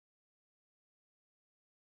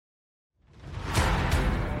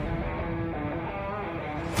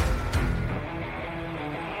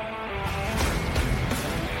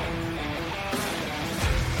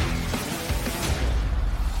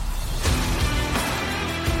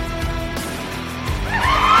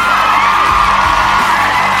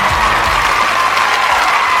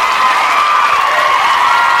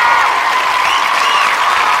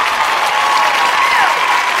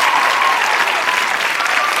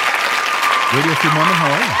Radio Free Mormon,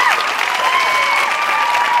 how are you?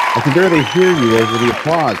 I can barely hear you over the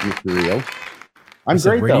applause, Mr. Rio. I'm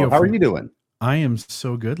great, though. How are you doing? I am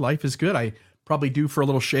so good. Life is good. I probably due for a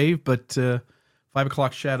little shave, but 5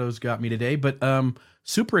 o'clock shadows got me today. But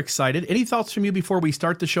super excited. Any thoughts from you before we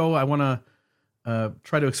start the show? I want to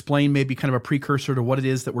try to explain maybe kind of a precursor to what it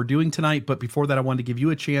is that we're doing tonight. But before that, I wanted to give you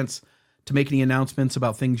a chance to make any announcements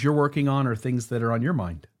about things you're working on or things that are on your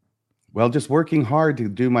mind. Well, just working hard to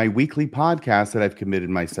do my weekly podcast that I've committed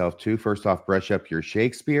myself to. First off, Brush Up Your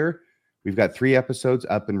Shakespeare. We've got 3 episodes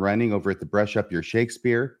up and running over at the Brush Up Your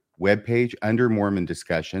Shakespeare webpage under Mormon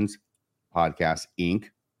Discussions, Podcast Inc.,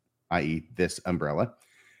 i.e. this umbrella.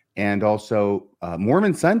 And also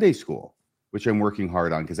Mormon Sunday School, which I'm working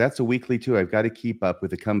hard on because that's a weekly too. I've got to keep up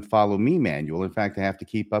with the Come Follow Me manual. In fact, I have to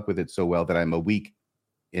keep up with it so well that I'm a week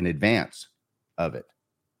in advance of it.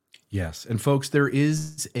 Yes. And folks, there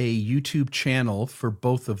is a YouTube channel for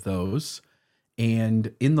both of those.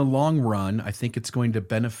 And in the long run, I think it's going to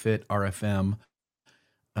benefit RFM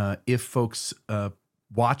if folks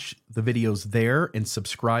watch the videos there and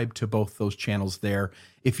subscribe to both those channels there.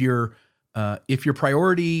 If your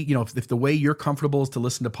priority, if the way you're comfortable is to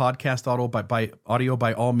listen to podcast audio,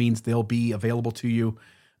 by all means, they'll be available to you.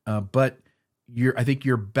 But I think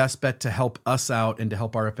your best bet to help us out and to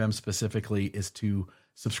help RFM specifically is to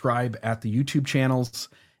subscribe at the YouTube channels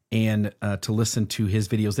and to listen to his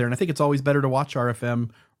videos there. And I think it's always better to watch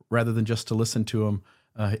RFM rather than just to listen to him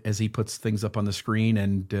as he puts things up on the screen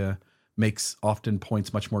and makes often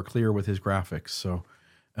points much more clear with his graphics. So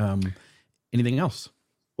anything else?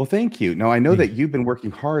 Well, thank you. Now, I know that you've been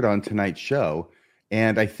working hard on tonight's show,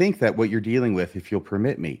 and I think that what you're dealing with, if you'll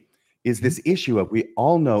permit me, is this issue of, we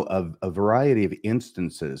all know of a variety of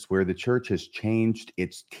instances where the church has changed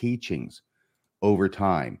its teachings over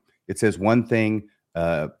time. It says one thing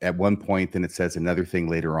at one point, then it says another thing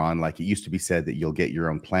later on. Like it used to be said that you'll get your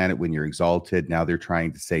own planet when you're exalted. Now they're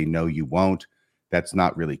trying to say, no, you won't. That's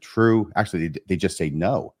not really true. Actually, they just say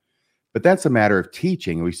no. But that's a matter of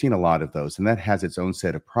teaching. And we've seen a lot of those, and that has its own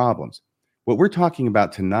set of problems. What we're talking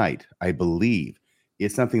about tonight, I believe,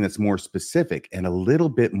 is something that's more specific and a little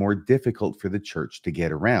bit more difficult for the church to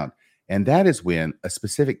get around. And that is when a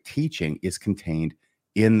specific teaching is contained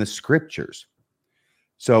in the scriptures.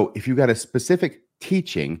 So if you've got a specific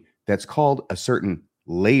teaching that's called a certain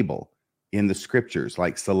label in the scriptures,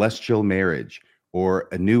 like celestial marriage or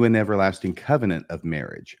a new and everlasting covenant of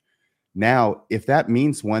marriage. Now, if that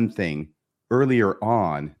means one thing earlier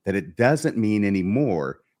on that it doesn't mean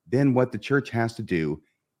anymore, then what the church has to do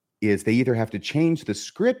is they either have to change the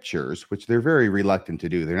scriptures, which they're very reluctant to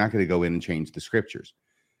do. They're not going to go in and change the scriptures.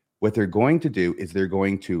 What they're going to do is they're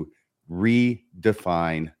going to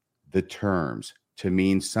redefine the terms to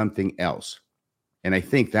mean something else. And I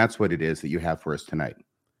think that's what it is that you have for us tonight.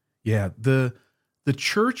 Yeah, the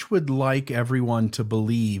church would like everyone to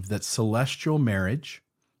believe that celestial marriage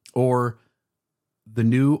or the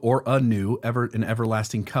new or a new an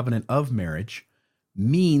everlasting covenant of marriage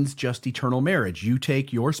means just eternal marriage. You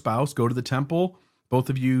take your spouse, go to the temple,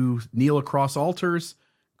 both of you kneel across altars,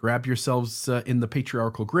 grab yourselves in the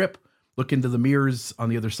patriarchal grip, look into the mirrors on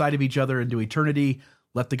the other side of each other into eternity,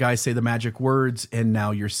 let the guy say the magic words, and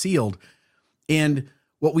now you're sealed. And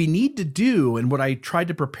what we need to do, and what I tried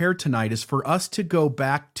to prepare tonight, is for us to go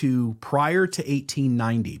back to prior to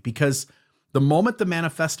 1890, because the moment the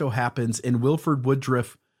manifesto happens and Wilford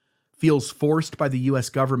Woodruff feels forced by the U.S.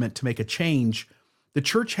 government to make a change, the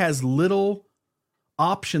church has little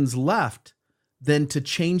options left than to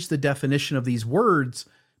change the definition of these words,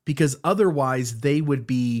 because otherwise they would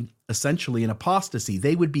be essentially an apostasy.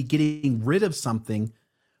 They would be getting rid of something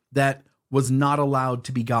that was not allowed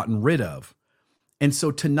to be gotten rid of. And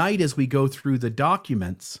so tonight, as we go through the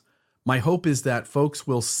documents, my hope is that folks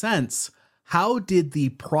will sense, how did the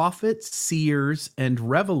prophets, seers, and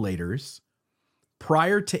revelators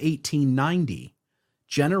prior to 1890,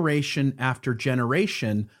 generation after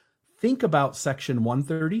generation, think about section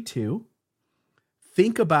 132,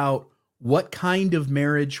 think about what kind of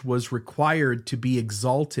marriage was required to be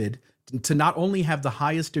exalted, to not only have the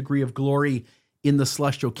highest degree of glory in the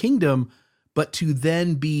celestial kingdom, but to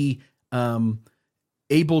then be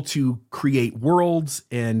able to create worlds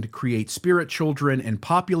and create spirit children and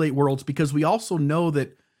populate worlds, because we also know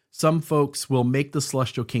that some folks will make the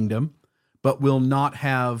celestial kingdom, but will not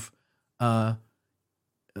have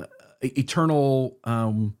eternal,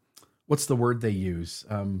 what's the word they use?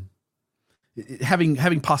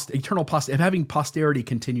 Having posterity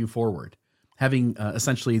continue forward, having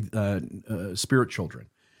essentially spirit children.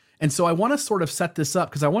 And so I want to sort of set this up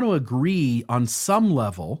because I want to agree on some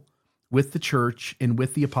level with the church and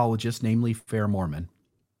with the apologists, namely Fair Mormon,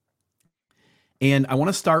 And I want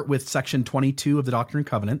to start with section 22 of the Doctrine and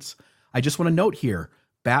Covenants. I just want to note here,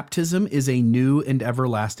 baptism is a new and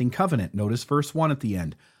everlasting covenant. Notice verse 1 at the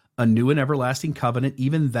end. A new and everlasting covenant,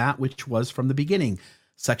 even that which was from the beginning.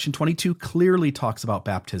 Section 22 clearly talks about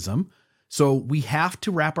baptism. So we have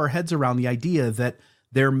to wrap our heads around the idea that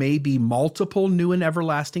there may be multiple new and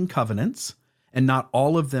everlasting covenants, and not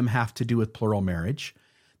all of them have to do with plural marriage.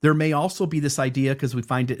 There may also be this idea, because we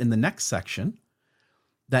find it in the next section,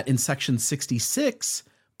 that in section 66,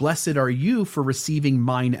 blessed are you for receiving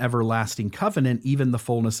mine everlasting covenant, even the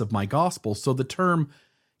fullness of my gospel. So the term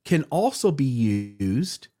can also be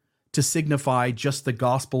used to signify just the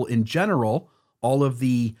gospel in general, all of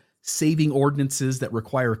the saving ordinances that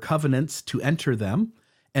require covenants to enter them,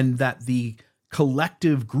 and that the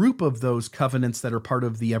collective group of those covenants that are part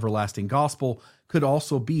of the everlasting gospel could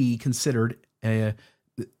also be considered an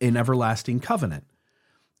everlasting covenant.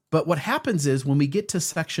 But what happens is when we get to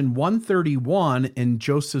section 131, and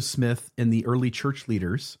Joseph Smith and the early church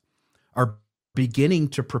leaders are beginning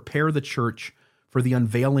to prepare the church for the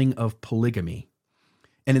unveiling of polygamy.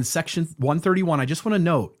 And in section 131, I just want to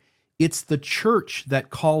note, it's the church that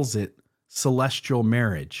calls it celestial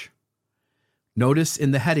marriage. Notice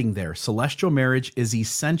in the heading there, celestial marriage is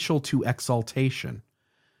essential to exaltation.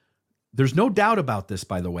 There's no doubt about this,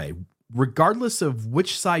 by the way. Regardless of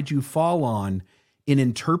which side you fall on in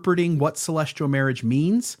interpreting what celestial marriage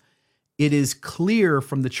means, it is clear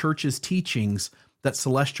from the church's teachings that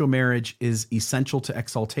celestial marriage is essential to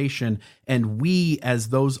exaltation, and we, as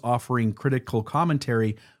those offering critical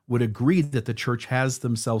commentary, would agree that the church has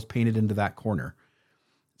themselves painted into that corner.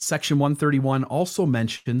 Section 131 also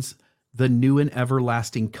mentions the new and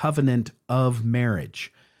everlasting covenant of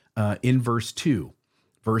marriage in verse 2.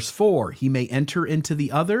 Verse 4, he may enter into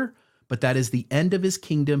the other, but that is the end of his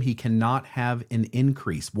kingdom. He cannot have an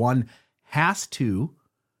increase. One has to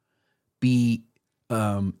be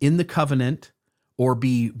in the covenant or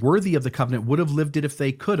be worthy of the covenant, would have lived it if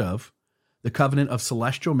they could have, the covenant of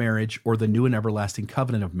celestial marriage or the new and everlasting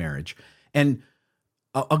covenant of marriage. And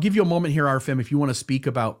I'll give you a moment here, RFM, if you want to speak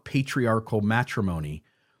about patriarchal matrimony.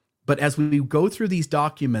 But as we go through these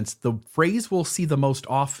documents, the phrase we'll see the most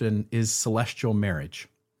often is celestial marriage.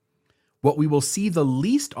 What we will see the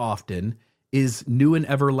least often is new and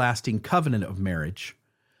everlasting covenant of marriage.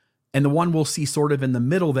 And the one we'll see sort of in the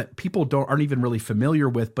middle that people aren't even really familiar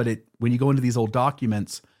with, but when you go into these old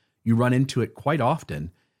documents, you run into it quite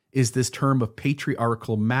often, is this term of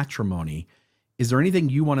patriarchal matrimony. Is there anything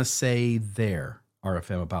you want to say there,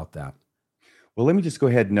 RFM, about that? Well, let me just go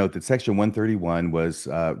ahead and note that section 131 was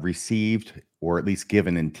received, or at least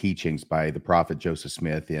given in teachings, by the prophet Joseph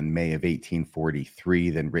Smith in May of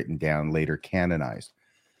 1843, then written down, later canonized.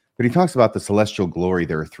 But he talks about the celestial glory.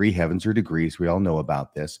 There are 3 heavens or degrees. We all know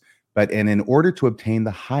about this. And in order to obtain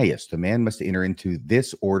the highest, a man must enter into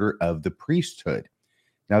this order of the priesthood.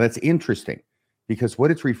 Now, that's interesting, because what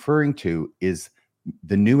it's referring to is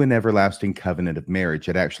the new and everlasting covenant of marriage.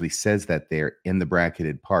 It actually says that there in the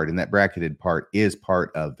bracketed part, and that bracketed part is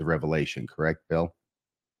part of the Revelation, correct, Bill?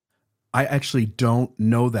 I actually don't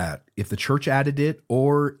know that, if the church added it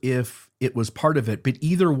or if it was part of it, but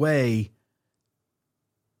either way,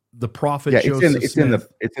 the prophet Joseph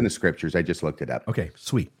Smith. It's in the scriptures. I just looked it up. Okay,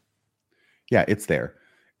 sweet. Yeah, it's there.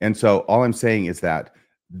 And so all I'm saying is that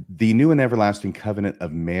the new and everlasting covenant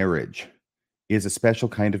of marriage is a special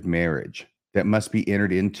kind of marriage that must be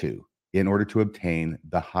entered into in order to obtain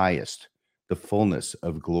the highest, the fullness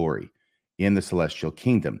of glory in the celestial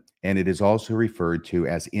kingdom. And it is also referred to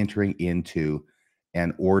as entering into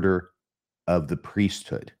an order of the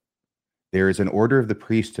priesthood. There is an order of the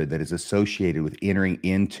priesthood that is associated with entering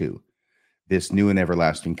into this new and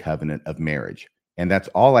everlasting covenant of marriage. And that's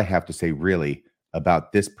all I have to say, really,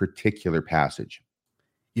 about this particular passage.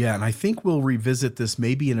 Yeah, and I think we'll revisit this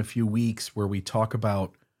maybe in a few weeks, where we talk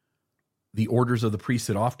about the orders of the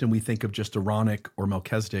priesthood. Often we think of just Aaronic or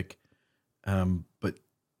Melchizedek, but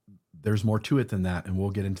there's more to it than that, and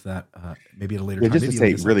we'll get into that maybe at a later time. Just to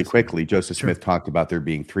say really quickly, Joseph Smith talked about there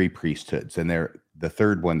being 3 priesthoods, and the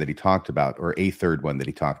third one that he talked about, or a third one that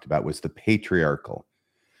he talked about, was the patriarchal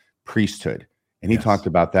priesthood. And he talked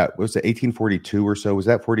about that, was it 1842 or so? Was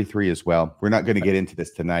that 43 as well? We're not going to get into this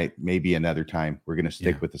tonight, maybe another time. We're going to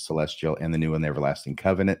stick with the celestial and the new and everlasting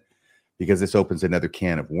covenant, because this opens another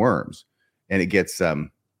can of worms, and it gets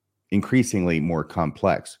increasingly more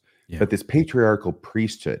complex. Yeah. But this patriarchal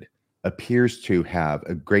priesthood appears to have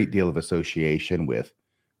a great deal of association with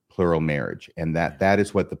plural marriage, and that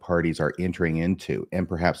is what the parties are entering into. And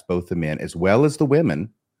perhaps both the men as well as the women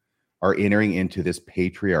are entering into this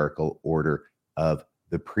patriarchal order of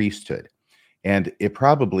the priesthood. And it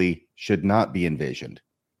probably should not be envisioned,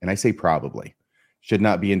 and I say probably, should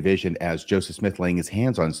not be envisioned as Joseph Smith laying his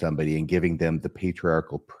hands on somebody and giving them the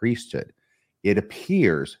patriarchal priesthood. It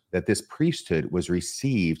appears that this priesthood was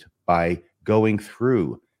received by going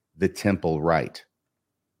through the temple rite.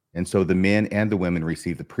 And so the men and the women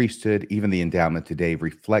receive the priesthood. Even the endowment today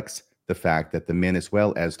reflects the fact that the men as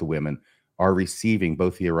well as the women are receiving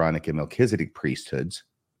both the Aaronic and Melchizedek priesthoods.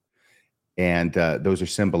 And those are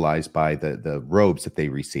symbolized by the robes that they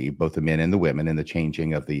receive, both the men and the women, and the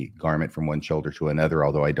changing of the garment from one shoulder to another,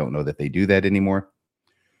 although I don't know that they do that anymore.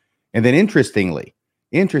 And then interestingly,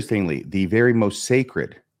 the very most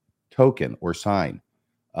sacred token or sign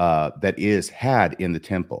that is had in the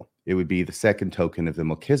temple, it would be the second token of the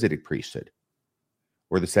Melchizedek priesthood,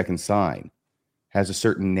 or the second sign, has a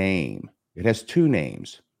certain name. It has two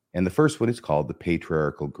names, and the first one is called the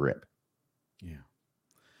patriarchal grip.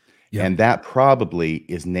 Yeah. And that probably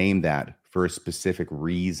is named that for a specific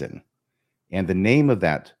reason. And the name of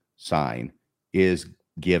that sign is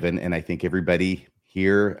given, and I think everybody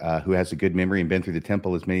here who has a good memory and been through the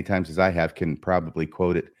temple as many times as I have can probably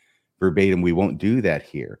quote it verbatim. We won't do that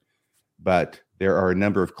here, but there are a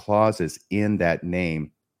number of clauses in that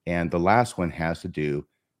name, and the last one has to do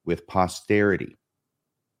with posterity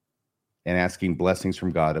and asking blessings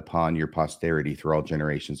from God upon your posterity through all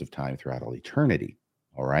generations of time, throughout all eternity.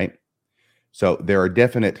 All right. So there are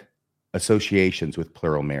definite associations with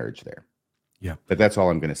plural marriage there. Yeah. But that's all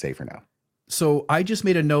I'm going to say for now. So I just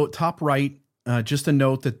made a note, top right, just a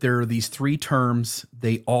note that there are these three terms.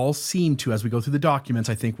 They all seem to, as we go through the documents,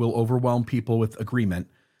 I think will overwhelm people with agreement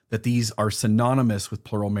that these are synonymous with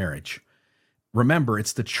plural marriage. Remember,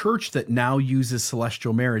 it's the church that now uses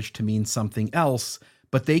celestial marriage to mean something else,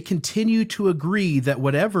 but they continue to agree that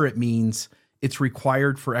whatever it means, it's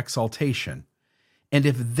required for exaltation. And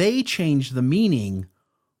if they change the meaning,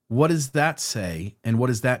 what does that say? And what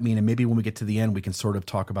does that mean? And maybe when we get to the end, we can sort of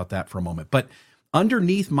talk about that for a moment. But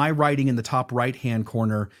underneath my writing in the top right-hand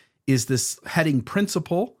corner is this heading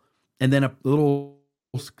principle, and then a little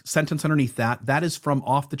sentence underneath that. That is from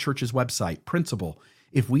off the church's website, principle.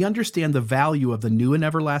 If we understand the value of the new and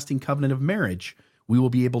everlasting covenant of marriage, we will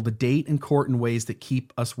be able to date and court in ways that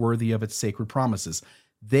keep us worthy of its sacred promises.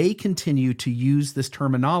 They continue to use this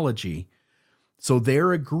terminology. So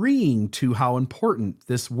they're agreeing to how important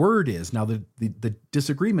this word is. Now, the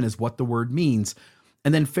disagreement is what the word means.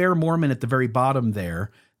 And then Fair Mormon at the very bottom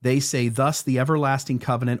there, they say, thus the everlasting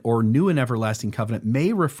covenant or new and everlasting covenant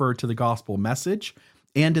may refer to the gospel message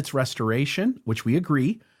and its restoration, which we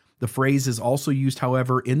agree. The phrase is also used,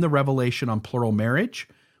 however, in the revelation on plural marriage.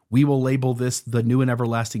 We will label this the new and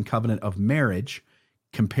everlasting covenant of marriage.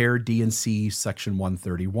 Compare D&C section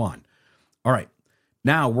 131. All right.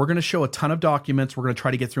 Now, we're going to show a ton of documents. We're going to try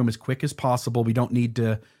to get through them as quick as possible. We don't need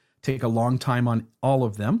to take a long time on all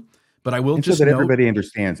of them, but I will just so that note, everybody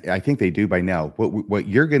understands, I think they do by now, what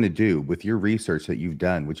you're going to do with your research that you've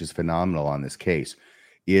done, which is phenomenal on this case,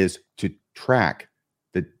 is to track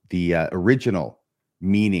the original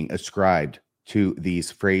meaning ascribed to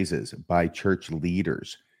these phrases by church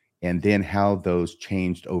leaders, and then how those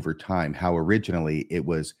changed over time, how originally it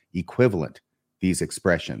was equivalent, these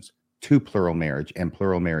expressions, to plural marriage and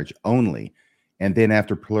plural marriage only. And then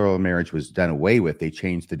after plural marriage was done away with, they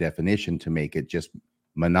changed the definition to make it just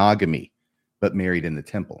monogamy, but married in the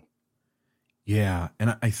temple. Yeah.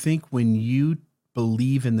 And I think when you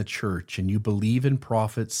believe in the church and you believe in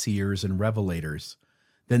prophets, seers, and revelators,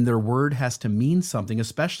 then their word has to mean something,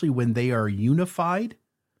 especially when they are unified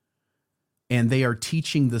and they are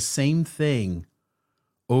teaching the same thing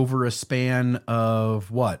over a span of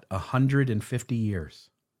 150 years.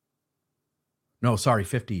 No, sorry,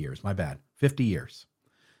 50 years. My bad. 50 years.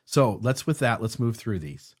 So let's move through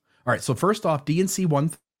these. All right. So first off, D&C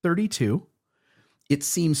 132, it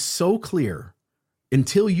seems so clear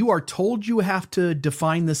until you are told you have to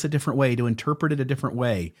define this a different way, to interpret it a different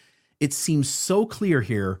way. It seems so clear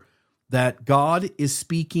here that God is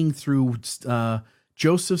speaking through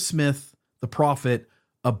Joseph Smith, the prophet,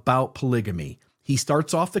 about polygamy. He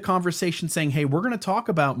starts off the conversation saying, hey, we're going to talk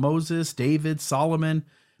about Moses, David, Solomon,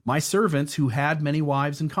 my servants who had many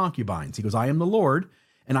wives and concubines. He goes, I am the Lord,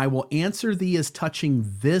 and I will answer thee as touching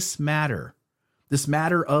this matter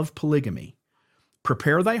of polygamy.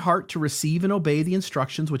 Prepare thy heart to receive and obey the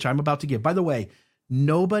instructions which I'm about to give. By the way,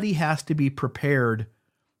 nobody has to be prepared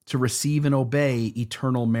to receive and obey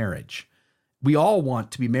eternal marriage. We all want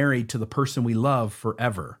to be married to the person we love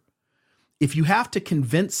forever. If you have to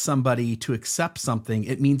convince somebody to accept something,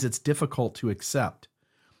 it means it's difficult to accept.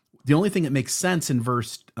 The only thing that makes sense in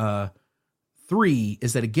verse 3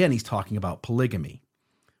 is that, again, he's talking about polygamy.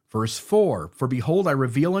 Verse 4, for behold, I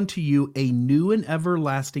reveal unto you a new and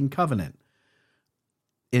everlasting covenant.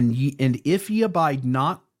 and if ye abide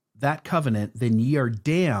not that covenant, then ye are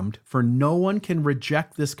damned, for no one can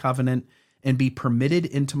reject this covenant and be permitted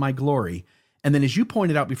into my glory. And then, as you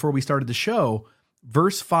pointed out before we started the show,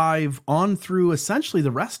 verse 5 on through essentially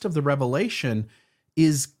the rest of the Revelation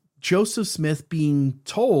is Joseph Smith being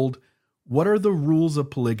told what are the rules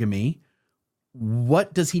of polygamy.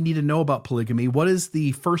 What does he need to know about polygamy? What is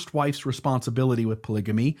the first wife's responsibility with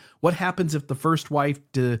polygamy? What happens if the first wife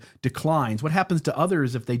declines? What happens to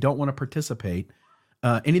others if they don't want to participate?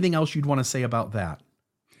 Anything else you'd want to say about that?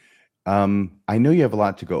 I know you have a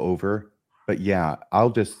lot to go over, but yeah,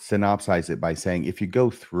 I'll just synopsize it by saying if you go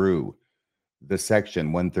through the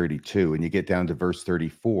section 132 and you get down to verse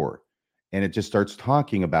 34, and it just starts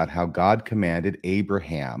talking about how God commanded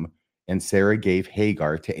Abraham and Sarah gave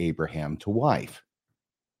Hagar to Abraham to wife.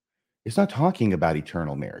 It's not talking about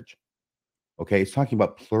eternal marriage. Okay, it's talking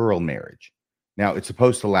about plural marriage. Now, it's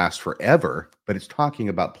supposed to last forever, but it's talking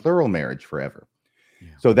about plural marriage forever. Yeah.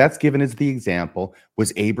 So that's given as the example.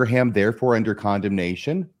 Was Abraham therefore under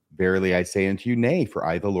condemnation? Verily I say unto you, nay, for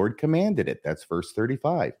I, the Lord, commanded it. That's verse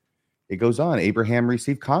 35. It goes on. Abraham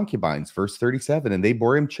received concubines, verse 37, and they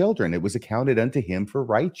bore him children. It was accounted unto him for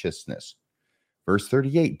righteousness. Verse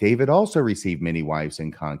 38, David also received many wives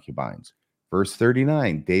and concubines. Verse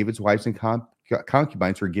 39, David's wives and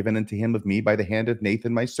concubines were given unto him of me by the hand of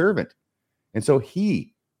Nathan, my servant. And so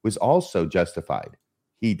he was also justified,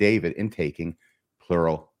 he, David, in taking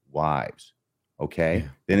plural wives. Okay. Yeah.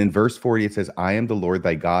 Then in verse 40, it says, I am the Lord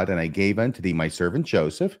thy God, and I gave unto thee my servant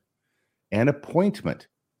Joseph an appointment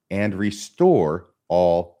and restore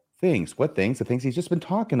all things. What things? The things he's just been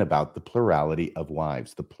talking about, the plurality of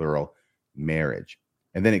wives, the plural marriage.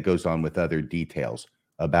 And then it goes on with other details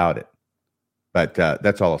about it. But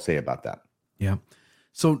that's all I'll say about that. Yeah.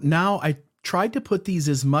 So now I tried to put these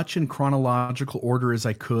as much in chronological order as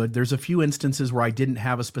I could. There's a few instances where I didn't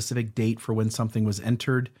have a specific date for when something was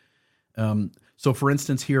entered. So for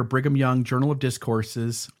instance, here, Brigham Young, Journal of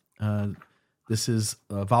Discourses. This is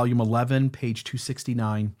volume 11, page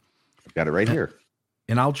 269. I've got it right here.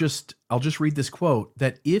 And I'll just read this quote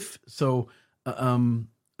that if so,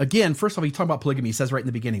 again, first of all, he's talking about polygamy. He says right in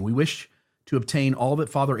the beginning, we wish to obtain all that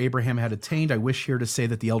Father Abraham had attained. I wish here to say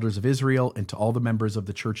that the elders of Israel and to all the members of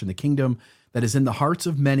the church in the kingdom that is in the hearts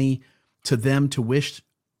of many, to them to wish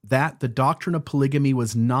that the doctrine of polygamy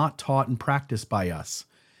was not taught and practiced by us.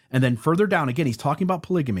 And then further down, again, he's talking about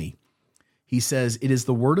polygamy. He says, it is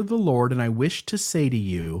the word of the Lord, and I wish to say to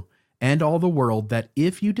you and all the world that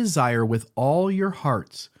if you desire with all your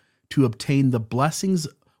hearts to obtain the blessings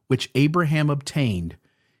which Abraham obtained,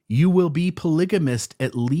 you will be polygamist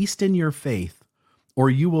at least in your faith, or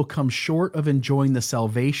you will come short of enjoying the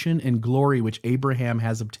salvation and glory which Abraham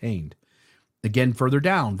has obtained. Again, further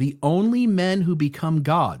down, the only men who become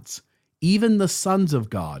gods, even the sons of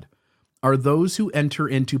God, are those who enter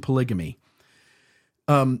into polygamy.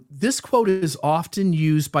 This quote is often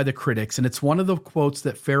used by the critics, and it's one of the quotes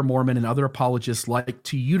that Fair Mormon and other apologists like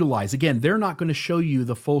to utilize. Again, they're not going to show you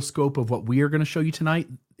the full scope of what we are going to show you tonight.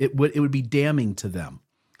 It would be damning to them.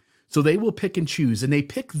 So they will pick and choose, and they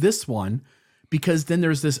pick this one because then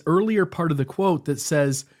there's this earlier part of the quote that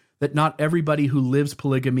says that not everybody who lives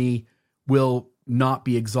polygamy will not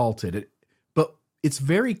be exalted. But it's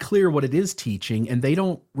very clear what it is teaching, and they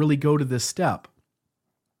don't really go to this step.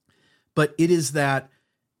 But it is that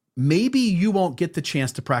maybe you won't get the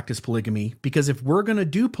chance to practice polygamy because if we're going to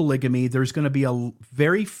do polygamy, there's going to be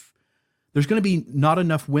there's going to be not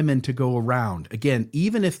enough women to go around. Again,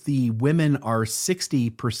 even if the women are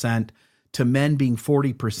 60% to men being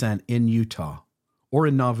 40% in Utah or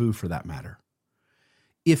in Nauvoo for that matter.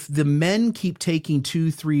 If the men keep taking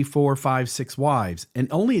 2, 3, 4, 5, 6 wives, and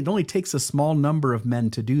it only takes a small number of men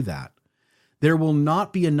to do that, there will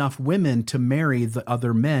not be enough women to marry the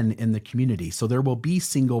other men in the community. So there will be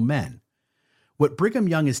single men. What Brigham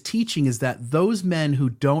Young is teaching is that those men who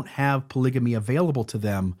don't have polygamy available to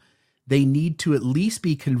them, they need to at least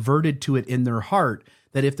be converted to it in their heart,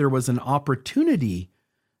 that if there was an opportunity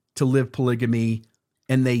to live polygamy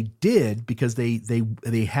and they did because they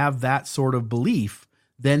have that sort of belief,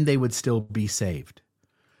 then they would still be saved.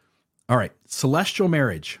 All right. Celestial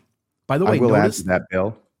marriage. By the way, I will add to that,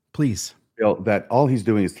 Bill. Please. Bill, that all he's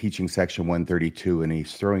doing is teaching section 132, and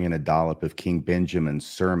he's throwing in a dollop of King Benjamin's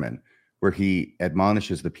sermon where he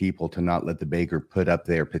admonishes the people to not let the beggar put up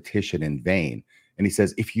their petition in vain. And he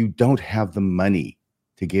says, if you don't have the money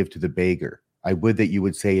to give to the beggar, I would that you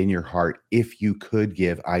would say in your heart, if you could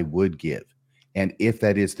give, I would give. And if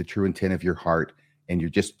that is the true intent of your heart, and you're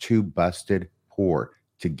just too busted poor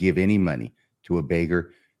to give any money to a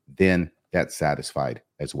beggar, then that's satisfied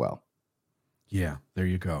as well. Yeah, there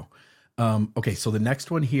you go. Okay, so the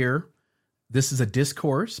next one here, this is a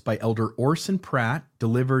discourse by Elder Orson Pratt,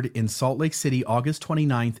 delivered in Salt Lake City, August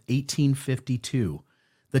 29th, 1852.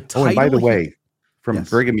 The Oh, and by the title here, way, from yes.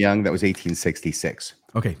 Brigham Young, that was 1866.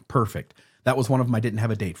 Okay, perfect. That was one of them I didn't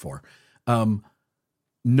have a date for.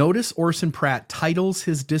 Notice Orson Pratt titles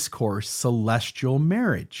his discourse Celestial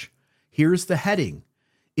Marriage. Here's the heading.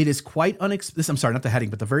 It is quite unexpected. I'm sorry, not the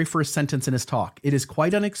heading, but the very first sentence in his talk. It is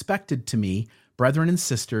quite unexpected to me, brethren and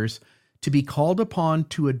sisters, to be called upon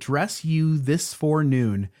to address you this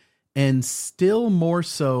forenoon, and still more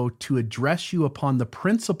so to address you upon the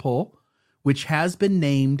principle which has been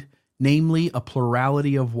named, namely a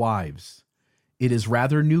plurality of wives. It is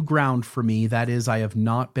rather new ground for me. That is, I have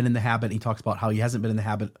not been in the habit. He talks about how he hasn't been in the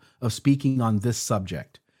habit of speaking on this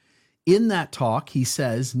subject. In that talk, he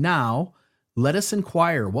says, now let us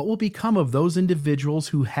inquire what will become of those individuals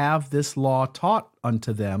who have this law taught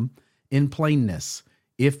unto them in plainness.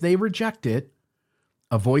 If they reject it,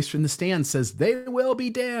 a voice from the stand says, they will be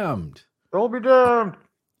damned. They'll be damned.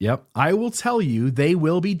 Yep. I will tell you, they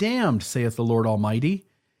will be damned, saith the Lord Almighty,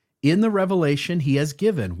 in the revelation he has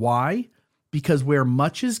given. Why? Because where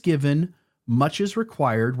much is given, much is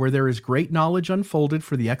required, where there is great knowledge unfolded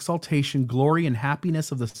for the exaltation, glory, and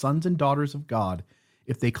happiness of the sons and daughters of God.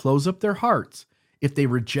 If they close up their hearts, if they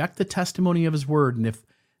reject the testimony of his word,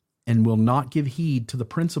 and will not give heed to the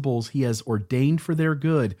principles he has ordained for their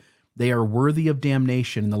good, they are worthy of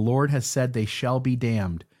damnation, and the Lord has said they shall be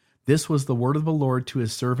damned. This was the word of the Lord to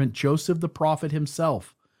his servant Joseph the prophet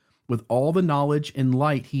himself. With all the knowledge and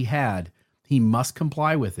light he had, he must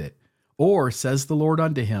comply with it. Or, says the Lord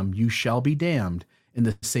unto him, you shall be damned, and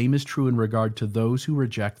the same is true in regard to those who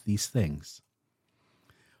reject these things.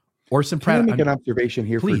 Orson Pratt, Can I make an observation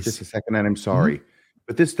here please. for just a second? And I'm sorry,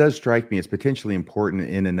 but this does strike me as potentially important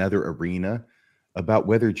in another arena about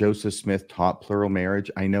whether Joseph Smith taught plural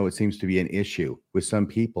marriage. I know it seems to be an issue with some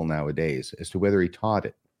people nowadays as to whether he taught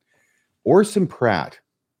it. Orson Pratt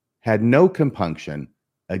had no compunction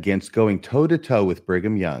against going toe-to-toe with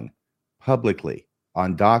Brigham Young publicly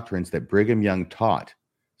on doctrines that Brigham Young taught,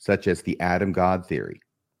 such as the Adam God theory.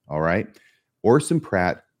 All right. Orson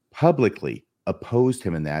Pratt publicly opposed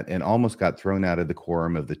him in that and almost got thrown out of the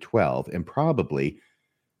Quorum of the 12. And probably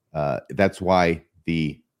that's why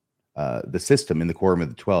the system in the Quorum of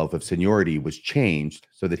the 12 of seniority was changed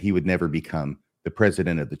so that he would never become the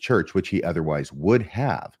president of the church, which he otherwise would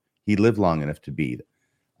have. He lived long enough to be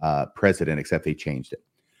president, except they changed it.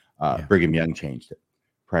 Brigham Young changed it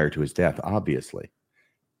prior to his death, obviously.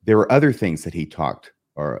 There were other things that he talked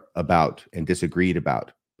about and disagreed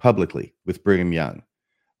about publicly with Brigham Young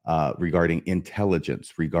regarding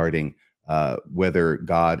intelligence, regarding whether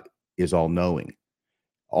God is all-knowing,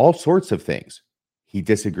 all sorts of things. He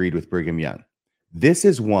disagreed with Brigham Young. This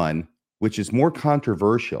is one which is more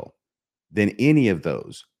controversial than any of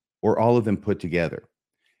those or all of them put together.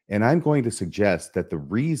 And I'm going to suggest that the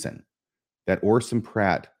reason that Orson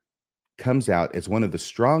Pratt comes out as one of the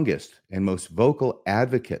strongest and most vocal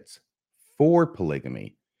advocates for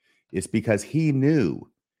polygamy is because he knew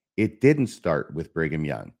it didn't start with Brigham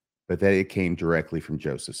Young, but that it came directly from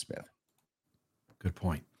Joseph Smith. Good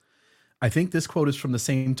point. I think this quote is from the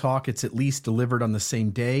same talk. It's at least delivered on the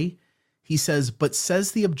same day. He says, but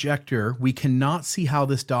says the objector, we cannot see how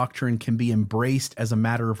this doctrine can be embraced as a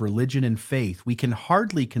matter of religion and faith. We can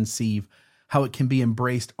hardly conceive how it can be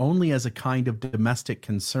embraced only as a kind of domestic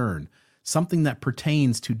concern, something that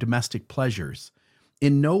pertains to domestic pleasures,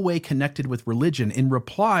 in no way connected with religion. In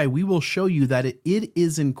reply, we will show you that it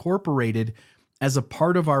is incorporated as a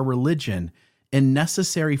part of our religion and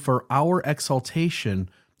necessary for our exaltation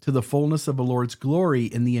to the fullness of the Lord's glory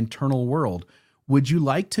in the eternal world. Would you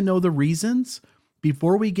like to know the reasons?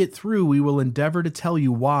 Before we get through, we will endeavor to tell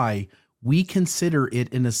you why we consider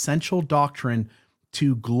it an essential doctrine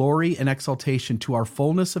to glory and exaltation to our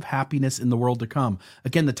fullness of happiness in the world to come.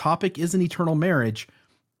 Again, the topic isn't eternal marriage.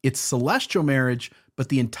 It's celestial marriage, but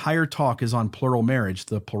the entire talk is on plural marriage,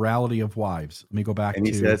 the plurality of wives. Let me go back and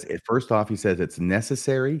he says, first off, he says it's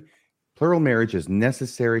necessary. Plural marriage is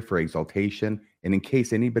necessary for exaltation. And in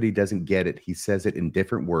case anybody doesn't get it, he says it in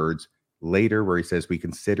different words later where he says we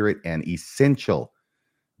consider it an essential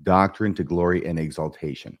doctrine to glory and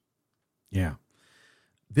exaltation. Yeah.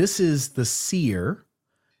 This is the seer,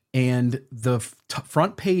 and the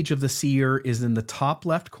front page of the seer is in the top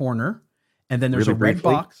left corner, and then there's a red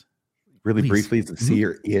box. Really briefly, the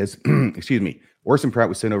seer is, excuse me, Orson Pratt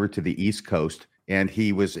was sent over to the East Coast, and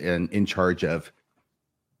he was in charge of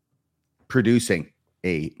producing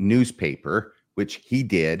a newspaper, which he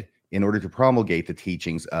did in order to promulgate the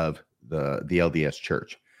teachings of the LDS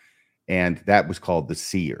Church. And that was called the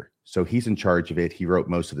seer. So he's in charge of it. He wrote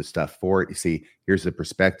most of the stuff for it. You see, here's the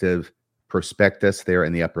prospectus there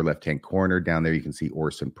in the upper left-hand corner. Down there, you can see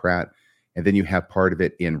Orson Pratt. And then you have part of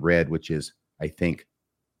it in red, which is, I think,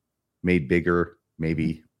 made bigger,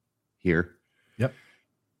 maybe here. Yep.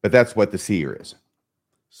 But that's what the seer is.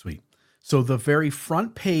 Sweet. So the very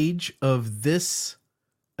front page of this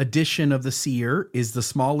edition of the seer is the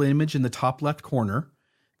small image in the top left corner.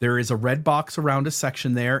 There is a red box around a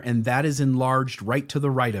section there, and that is enlarged right to the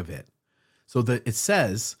right of it. So it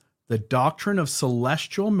says, the doctrine of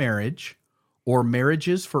celestial marriage or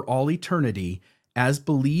marriages for all eternity, as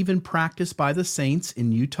believed and practiced by the saints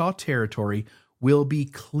in Utah Territory, will be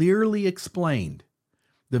clearly explained.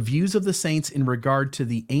 The views of the saints in regard to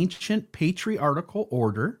the ancient patriarchal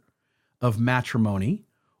order of matrimony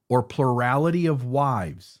or plurality of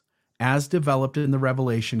wives, as developed in the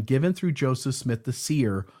revelation given through Joseph Smith the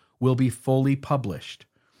seer, will be fully published.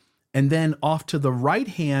 And then off to the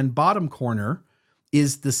right-hand bottom corner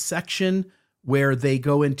is the section where they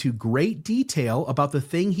go into great detail about the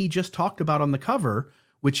thing he just talked about on the cover,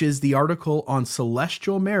 which is the article on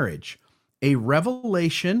celestial marriage, a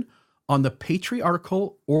revelation on the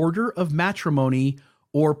patriarchal order of matrimony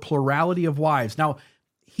or plurality of wives. Now,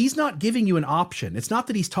 he's not giving you an option. It's not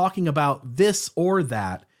that he's talking about this or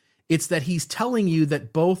that. It's that he's telling you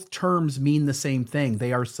that both terms mean the same thing.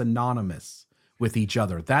 They are synonymous with each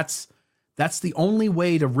other. That's the only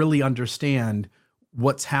way to really understand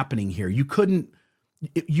what's happening here.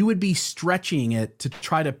 You would be stretching it to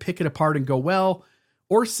try to pick it apart and go, well,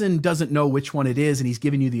 Orson doesn't know which one it is, and he's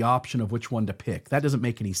giving you the option of which one to pick. That doesn't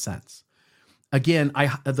make any sense. Again,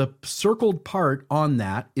 the circled part on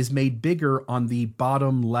that is made bigger on the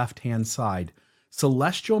bottom left-hand side.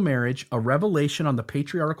 Celestial marriage, a revelation on the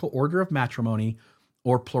patriarchal order of matrimony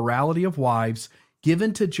or plurality of wives,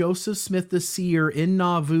 given to Joseph Smith the seer in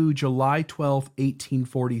Nauvoo, July 12,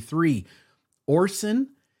 1843. Orson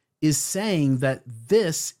is saying that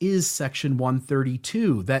this is section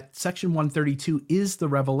 132, that section 132 is the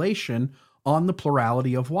revelation on the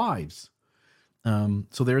plurality of wives.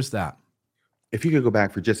 So there's that. If you could go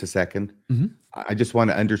back for just a second, Mm-hmm. I just want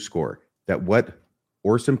to underscore that what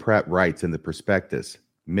Orson Pratt writes in the prospectus,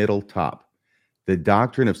 middle top, the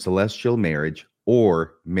doctrine of celestial marriage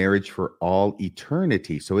or marriage for all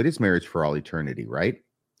eternity. So it is marriage for all eternity, right?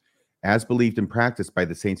 As believed and practiced by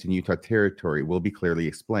the saints in Utah Territory will be clearly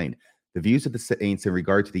explained. The views of the saints in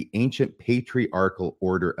regard to the ancient patriarchal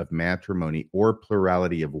order of matrimony or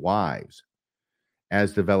plurality of wives,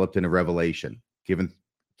 as developed in a revelation given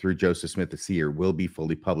through Joseph Smith the seer, will be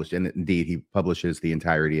fully published. And indeed, he publishes the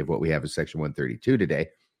entirety of what we have in section 132 today.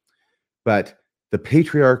 But the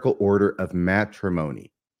patriarchal order of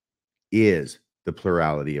matrimony is the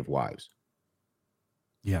plurality of wives.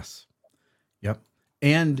 Yes. Yep.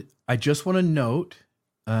 And I just want to note,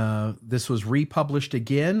 this was republished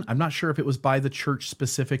again. I'm not sure if it was by the church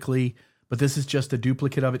specifically, but this is just a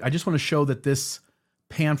duplicate of it. I just want to show that this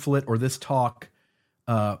pamphlet or this talk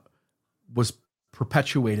was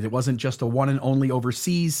perpetuated. It wasn't just a one and only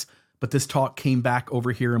overseas, but this talk came back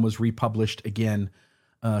over here and was republished again.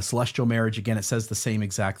 Celestial marriage, again, it says the same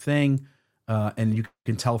exact thing. And you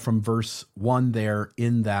can tell from verse 1 there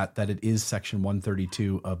in that it is section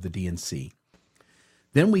 132 of the D&C.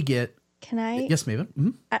 Then we get... Can I? Yes,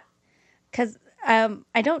 Maven. Because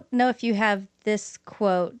I don't know if you have this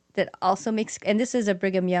quote that also makes, and this is a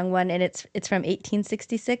Brigham Young one, and it's from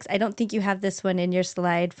 1866. I don't think you have this one in your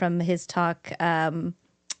slide from his talk called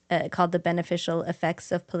 "The Beneficial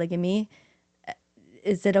Effects of Polygamy."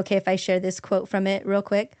 Is it okay if I share this quote from it real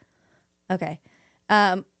quick? Okay.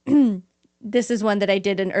 This is one that I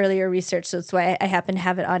did in earlier research, so that's why I happen to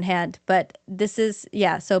have it on hand. But this is,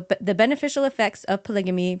 so the beneficial effects of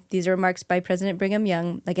polygamy, these are remarks by President Brigham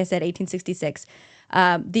Young, like I said, 1866.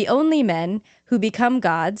 The only men who become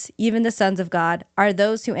gods, even the sons of God, are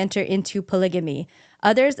those who enter into polygamy.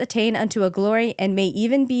 Others attain unto a glory and may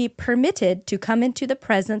even be permitted to come into the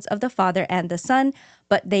presence of the Father and the Son,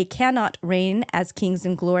 but they cannot reign as kings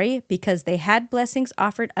in glory because they had blessings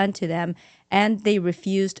offered unto them and they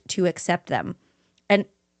refused to accept them. And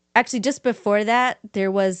actually, just before that,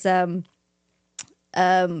 there was, it's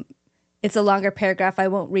a longer paragraph. I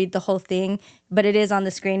won't read the whole thing, but it is on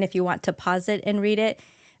the screen if you want to pause it and read it.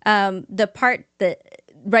 The part that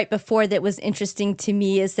right before that was interesting to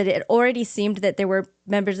me is that it already seemed that there were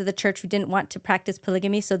members of the church who didn't want to practice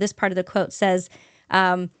polygamy. So this part of the quote says,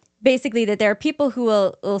 basically that there are people who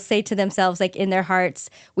will say to themselves, like in their hearts,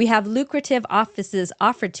 we have lucrative offices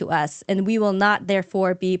offered to us, and we will not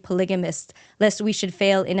therefore be polygamists, lest we should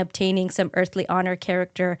fail in obtaining some earthly honor,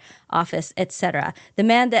 character, office, etc. The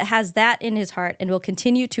man that has that in his heart and will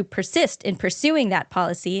continue to persist in pursuing that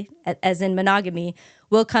policy, as in monogamy,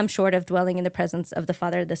 will come short of dwelling in the presence of the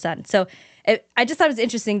Father, the Son. So I just thought it was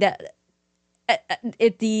interesting that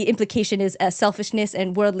the implication is selfishness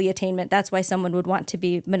and worldly attainment. That's why someone would want to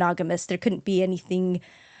be monogamous. There couldn't be anything,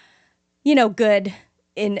 good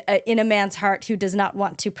in a man's heart who does not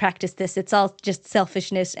want to practice this. It's all just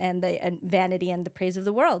selfishness and vanity and the praise of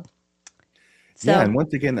the world. So, yeah, and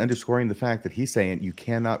once again, underscoring the fact that he's saying you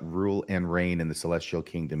cannot rule and reign in the celestial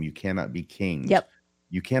kingdom. You cannot be kings. Yep.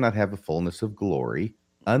 You cannot have the fullness of glory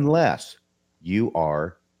unless you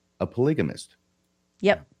are a polygamist.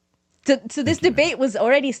 Yep. So this debate was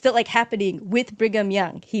already still happening with Brigham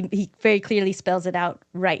Young. He very clearly spells it out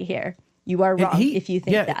right here. You are wrong if you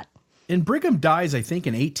think that. And Brigham dies, I think,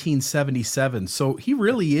 in 1877. So he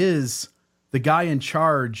really is the guy in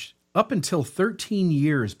charge up until 13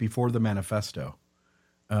 years before the manifesto.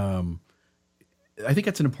 I think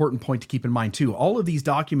that's an important point to keep in mind, too. All of these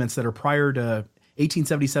documents that are prior to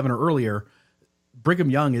 1877 or earlier, Brigham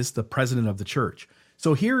Young is the president of the church.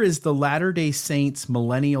 So here is the Latter-day Saints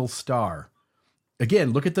millennial star.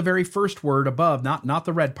 Again, look at the very first word above, not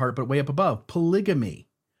the red part, but way up above, polygamy.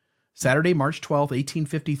 Saturday, March 12th,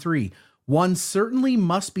 1853. One certainly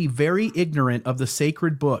must be very ignorant of the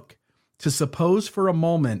sacred book to suppose for a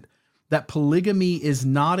moment that polygamy is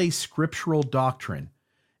not a scriptural doctrine,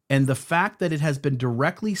 and the fact that it has been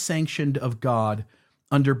directly sanctioned of God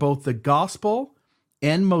under both the gospel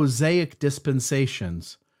and Mosaic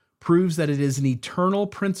dispensations proves that it is an eternal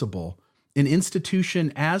principle, an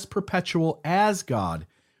institution as perpetual as God,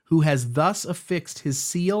 who has thus affixed his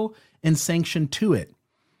seal and sanction to it.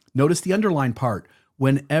 Notice the underlined part.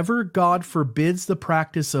 Whenever God forbids the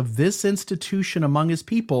practice of this institution among his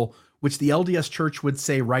people, which the LDS Church would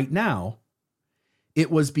say right now,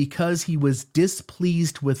 it was because he was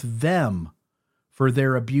displeased with them for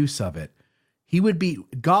their abuse of it.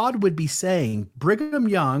 God would be saying, Brigham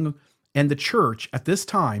Young and the church at this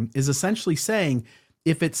time is essentially saying,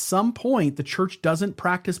 if at some point the church doesn't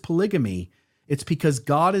practice polygamy, it's because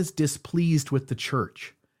God is displeased with the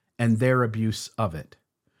church and their abuse of it.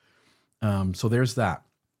 So there's that.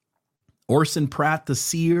 Orson Pratt, the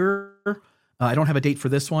seer. I don't have a date for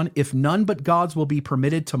this one. If none but gods will be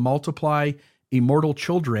permitted to multiply immortal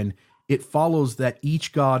children, it follows that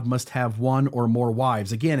each god must have one or more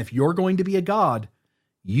wives. Again, if you're going to be a god,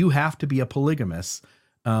 you have to be a polygamist.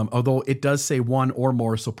 Although it does say one or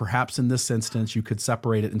more, so perhaps in this instance you could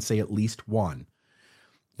separate it and say at least one.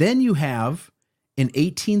 Then you have, in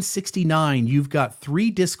 1869, you've got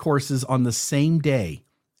 3 discourses on the same day.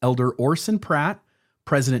 Elder Orson Pratt,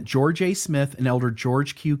 President George A. Smith, and Elder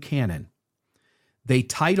George Q. Cannon. They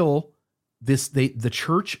title this, the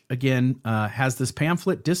church, again, has this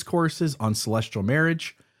pamphlet, Discourses on Celestial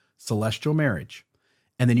Marriage.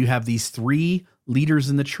 And then you have these 3 leaders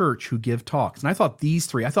in the church who give talks. And I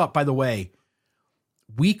thought, by the way,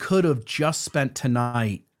 we could have just spent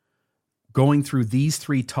tonight going through these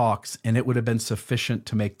 3 talks and it would have been sufficient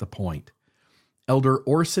to make the point. Elder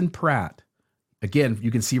Orson Pratt, again,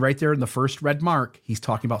 you can see right there in the first red mark, he's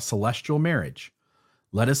talking about celestial marriage.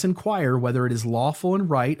 Let us inquire whether it is lawful and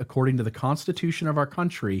right, according to the Constitution of our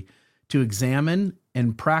country, to examine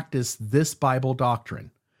and practice this Bible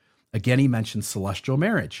doctrine. Again, he mentions celestial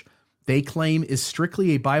marriage. They claim is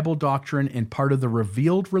strictly a Bible doctrine and part of the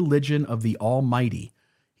revealed religion of the Almighty.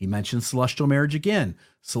 He mentions celestial marriage again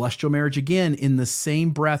in the same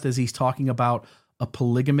breath as he's talking about a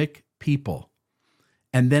polygamic people.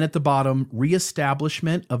 And then at the bottom,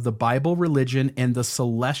 reestablishment of the Bible religion and the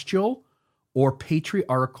celestial or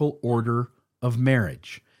patriarchal order of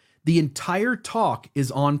marriage. The entire talk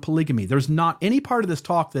is on polygamy. There's not any part of this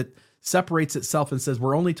talk that separates itself and says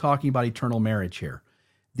we're only talking about eternal marriage here.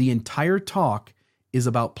 The entire talk is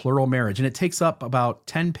about plural marriage, and it takes up about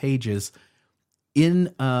 10 pages.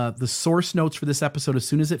 In the source notes for this episode, as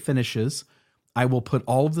soon as it finishes, I will put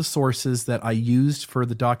all of the sources that I used for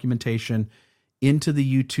the documentation into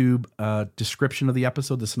the YouTube description of the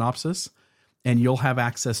episode, the synopsis, and you'll have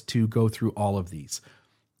access to go through all of these.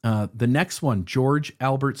 The next one, George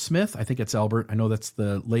Albert Smith. I think it's Albert. I know that's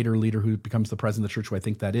the later leader who becomes the president of the church, who I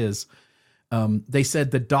think that is. They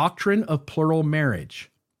said the doctrine of plural marriage,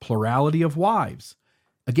 plurality of wives.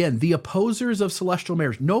 Again, the opposers of celestial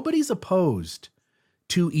marriage. Nobody's opposed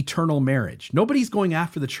to eternal marriage. Nobody's going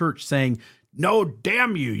after the church saying, no,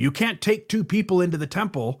 damn you. You can't take 2 people into the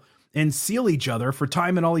temple and seal each other for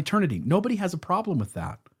time and all eternity. Nobody has a problem with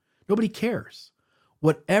that. Nobody cares.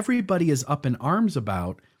 What everybody is up in arms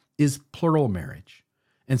about is plural marriage.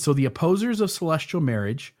 And so the opposers of celestial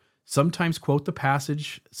marriage sometimes quote the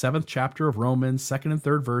passage, 7th chapter of Romans, 2nd and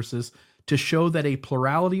 3rd verses, to show that a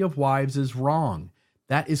plurality of wives is wrong.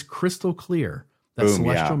 That is crystal clear that Boom,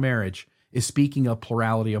 celestial yeah. marriage is speaking of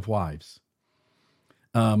plurality of wives.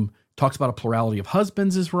 Talks about a plurality of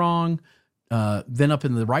husbands is wrong. Then up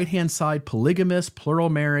in the right-hand side, polygamous, plural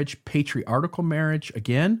marriage, patriarchal marriage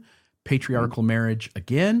again, patriarchal marriage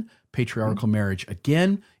again, patriarchal marriage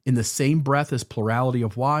again, in the same breath as plurality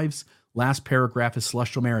of wives. Last paragraph is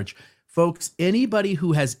celestial marriage. Folks, anybody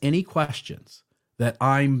who has any questions that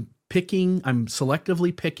I'm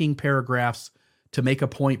selectively picking paragraphs to make a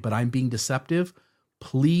point, but I'm being deceptive,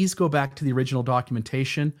 please go back to the original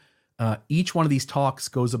documentation. Each one of these talks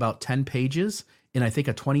goes about 10 pages in, I think,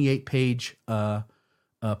 a 28-page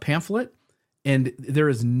pamphlet. And there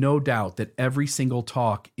is no doubt that every single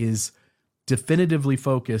talk is definitively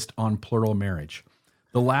focused on plural marriage.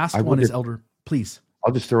 The last one is Elder, please.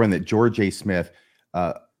 I'll just throw in that George A. Smith,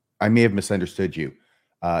 I may have misunderstood you.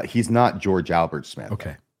 He's not George Albert Smith.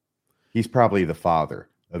 Okay. He's probably the father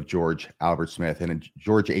of George Albert Smith. And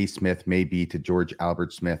George A. Smith may be to George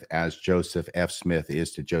Albert Smith as Joseph F. Smith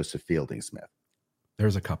is to Joseph Fielding Smith.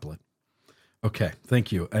 There's a couplet. Okay,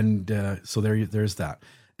 thank you. And so there's that.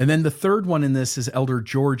 And then the third one in this is Elder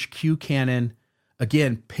George Q. Cannon.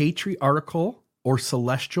 Again, patriarchal or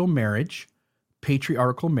celestial marriage,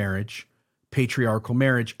 patriarchal marriage, patriarchal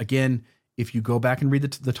marriage. Again, if you go back and read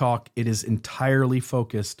the talk, it is entirely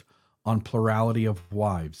focused on plurality of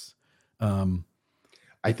wives.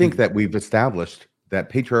 I think that we've established that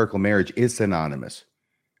patriarchal marriage is synonymous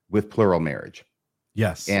with plural marriage.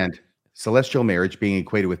 Yes. And celestial marriage being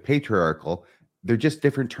equated with patriarchal, they're just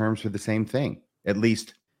different terms for the same thing, at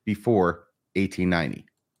least before 1890.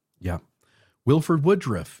 Yeah. Wilford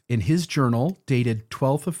Woodruff, in his journal dated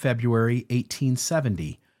 12th of February,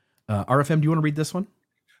 1870. RFM, do you want to read this one?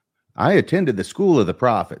 I attended the school of the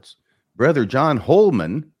prophets. Brother John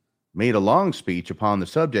Holman made a long speech upon the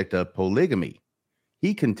subject of polygamy.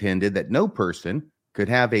 He contended that no person could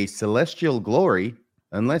have a celestial glory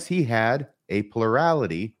unless he had a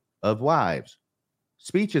plurality of wives.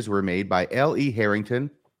 Speeches were made by L. E. Harrington,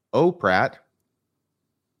 O. Pratt,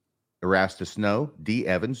 Erastus Snow, D.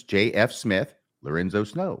 Evans, J. F. Smith, Lorenzo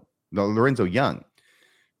Young.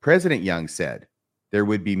 President Young said, "There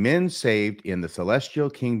would be men saved in the celestial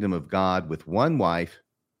kingdom of God with one wife,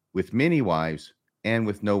 with many wives, and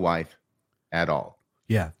with no wife at all."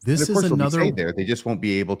 Yeah, this and of is course, another. There, they just won't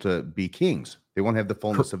be able to be kings. They won't have the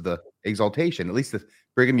fullness of the exaltation. At least the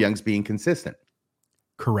Brigham Young's being consistent.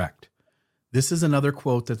 Correct. This is another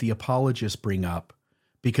quote that the apologists bring up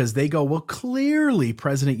because they go, well, clearly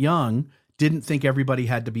President Young didn't think everybody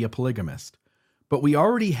had to be a polygamist. But we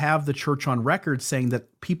already have the church on record saying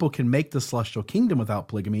that people can make the celestial kingdom without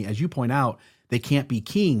polygamy. As you point out, they can't be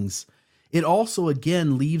kings. It also,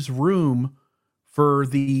 again, leaves room for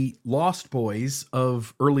the lost boys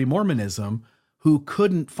of early Mormonism who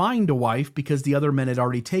couldn't find a wife because the other men had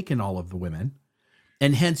already taken all of the women.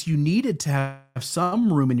 And hence you needed to have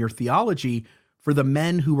some room in your theology for the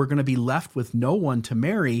men who were going to be left with no one to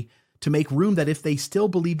marry, to make room that if they still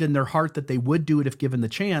believed in their heart that they would do it if given the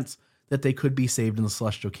chance, that they could be saved in the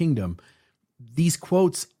celestial kingdom. These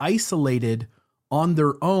quotes isolated on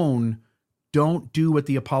their own don't do what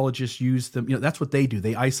the apologists use them. That's what they do.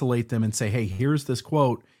 They isolate them and say, hey, here's this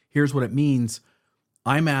quote. Here's what it means.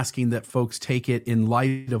 I'm asking that folks take it in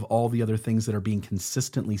light of all the other things that are being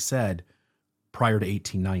consistently said prior to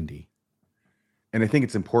 1890. And I think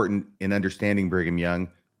it's important in understanding Brigham Young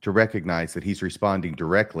to recognize that he's responding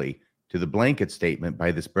directly to the blanket statement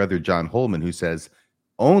by this brother John Holman, who says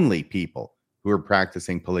only people who are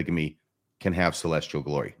practicing polygamy can have celestial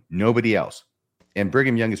glory, nobody else. And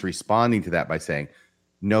Brigham Young is responding to that by saying,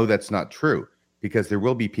 no, that's not true, because there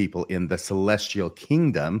will be people in the celestial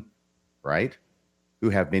kingdom, right, who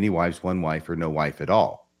have many wives, one wife, or no wife at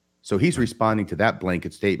all. So he's responding to that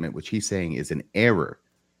blanket statement, which he's saying is an error.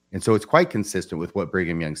 And so it's quite consistent with what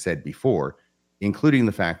Brigham Young said before, including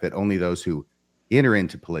the fact that only those who enter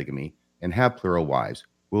into polygamy and have plural wives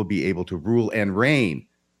will be able to rule and reign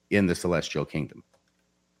in the celestial kingdom.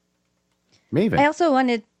 Maven. I also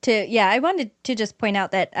wanted to just point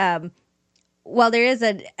out that while there is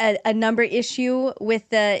a number issue with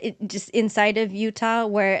just inside of Utah,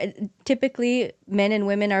 where typically men and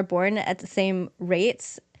women are born at the same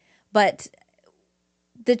rates, but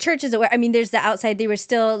the church is aware. I mean, there's the outside. They were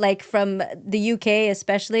still, like, from the UK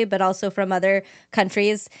especially, but also from other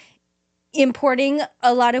countries, importing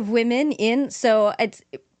a lot of women in. So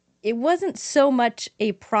it wasn't so much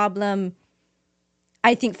a problem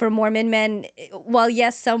I think for Mormon men, well,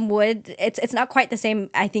 yes, some would. It's not quite the same,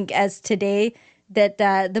 I think, as today. That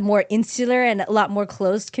the more insular and a lot more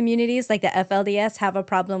closed communities like the FLDS have a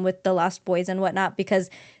problem with the Lost Boys and whatnot, because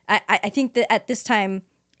I think that at this time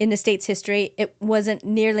in the state's history, it wasn't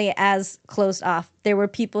nearly as closed off. There were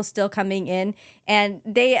people still coming in, and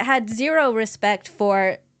they had zero respect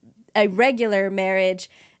for a regular marriage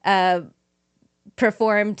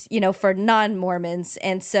performed, for non-Mormons.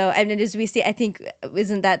 And so, I mean, as we see, I think,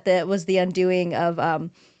 isn't that was the undoing of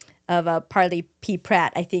Parley P.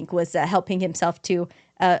 Pratt, I think, was helping himself to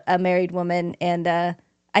a married woman. And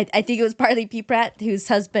I think it was Parley P. Pratt whose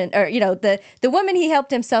husband, or, the woman he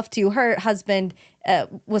helped himself to, her husband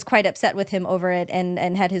was quite upset with him over it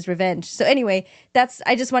and had his revenge. So anyway,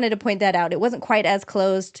 I just wanted to point that out. It wasn't quite as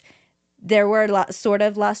closed. There were sort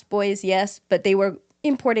of Lost Boys, yes, but they were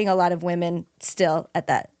importing a lot of women still at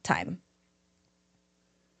that time.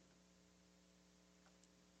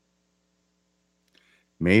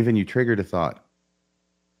 Maven, you triggered a thought.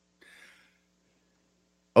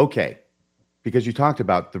 Okay, because you talked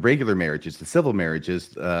about the regular marriages, the civil marriages,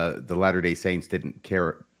 the Latter-day Saints didn't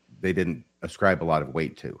care. They didn't ascribe a lot of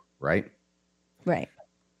weight to, right? Right.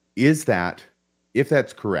 Is that, if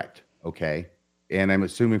that's correct, okay, and I'm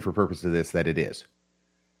assuming for purpose of this that it is,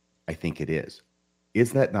 I think it is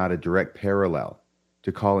that not a direct parallel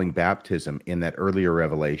to calling baptism in that earlier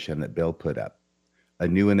revelation that Bill put up a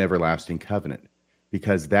new and everlasting covenant?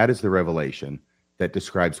 Because that is the revelation that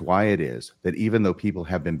describes why it is that even though people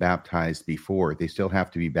have been baptized before, they still have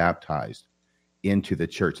to be baptized into the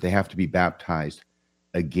church. They have to be baptized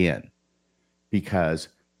again, because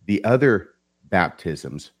the other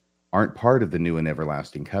baptisms aren't part of the new and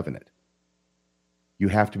everlasting covenant. You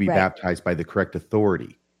have to be baptized by the correct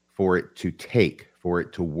authority for it to take, for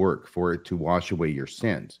it to work, for it to wash away your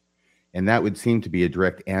sins. And that would seem to be a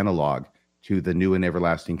direct analog to the new and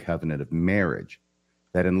everlasting covenant of marriage,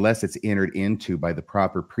 that unless it's entered into by the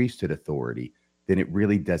proper priesthood authority, then it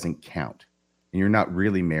really doesn't count. And you're not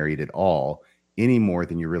really married at all, any more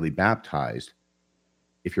than you're really baptized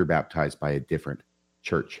if you're baptized by a different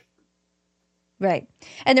church. Right.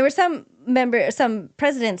 And there were some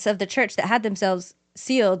presidents of the church that had themselves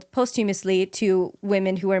sealed posthumously to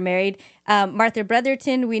women who were married. Martha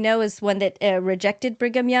Brotherton, we know, is one that rejected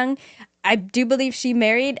Brigham Young. I do believe she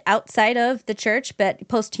married outside of the church, but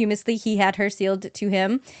posthumously he had her sealed to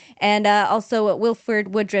him. And also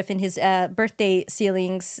Wilford Woodruff in his birthday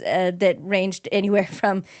sealings that ranged anywhere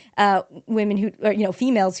from women who, or,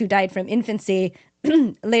 females who died from infancy.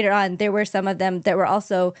 Later on, there were some of them that were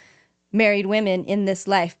also married women in this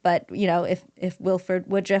life. But, if Wilford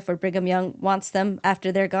Woodruff or Brigham Young wants them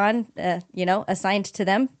after they're gone, assigned to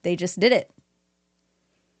them, they just did it.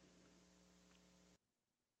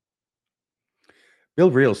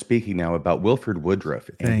 Bill Reel speaking now about Wilford Woodruff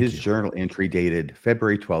and his journal entry dated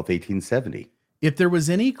February 12th, 1870. If there was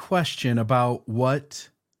any question about what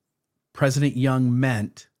President Young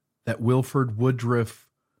meant that Wilford Woodruff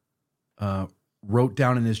wrote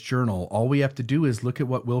down in his journal, all we have to do is look at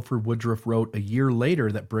what Wilford Woodruff wrote a year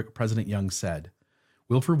later that President Young said.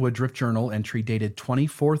 Wilford Woodruff journal entry dated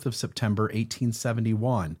 24th of September,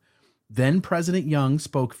 1871. Then President Young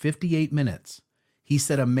spoke 58 minutes. He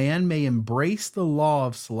said a man may embrace the law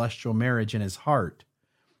of celestial marriage in his heart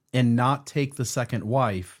and not take the second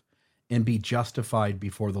wife and be justified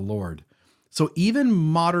before the Lord. So even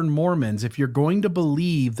modern Mormons, if you're going to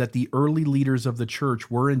believe that the early leaders of the church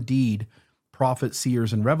were indeed prophets,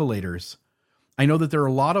 seers, and revelators, I know that there are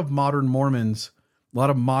a lot of modern Mormons, a lot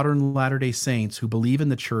of modern Latter-day Saints who believe in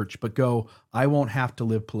the church but go, I won't have to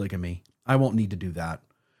live polygamy. I won't need to do that.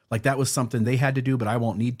 Like that was something they had to do, but I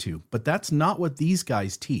won't need to. But that's not what these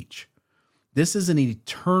guys teach. This is an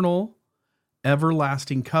eternal,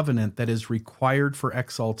 everlasting covenant that is required for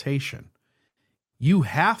exaltation. You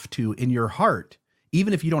have to, in your heart,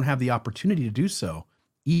 even if you don't have the opportunity to do so,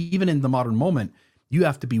 even in the modern moment, you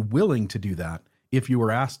have to be willing to do that if you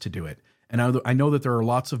were asked to do it. And I know that there are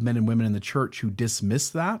lots of men and women in the church who dismiss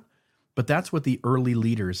that, but that's what the early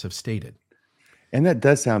leaders have stated. And that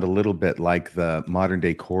does sound a little bit like the modern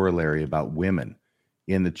day corollary about women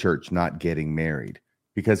in the church not getting married,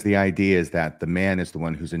 because the idea is that the man is the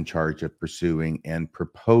one who's in charge of pursuing and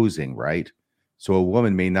proposing, right? So a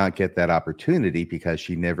woman may not get that opportunity because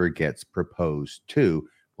she never gets proposed to.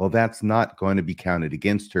 Well, that's not going to be counted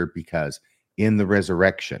against her, because in the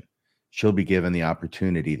resurrection, she'll be given the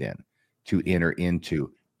opportunity then to enter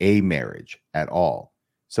into a marriage at all.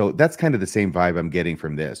 So that's kind of the same vibe I'm getting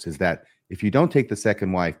from this, is that if you don't take the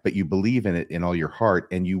second wife, but you believe in it in all your heart,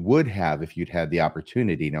 and you would have if you'd had the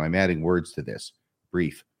opportunity. Now, I'm adding words to this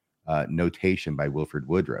brief notation by Wilford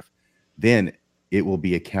Woodruff. Then it will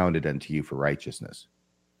be accounted unto you for righteousness.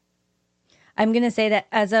 I'm going to say that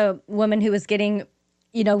as a woman who was getting,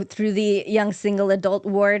 through the young single adult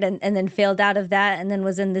ward and then failed out of that and then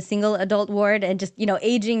was in the single adult ward and just,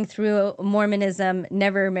 aging through Mormonism,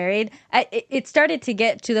 never married. It started to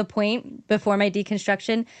get to the point before my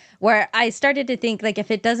deconstruction where I started to think, like,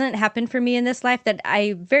 if it doesn't happen for me in this life, that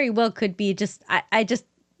I very well could be I just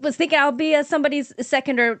was thinking I'll be somebody's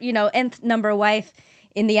second or, nth number wife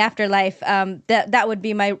in the afterlife. That would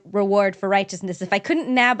be my reward for righteousness. If I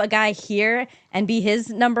couldn't nab a guy here and be his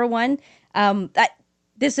number one,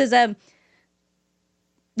 this is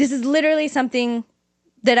literally something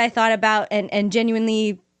that I thought about and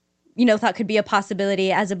genuinely, thought could be a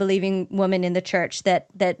possibility as a believing woman in the church, that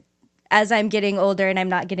as I'm getting older and I'm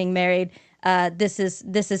not getting married, this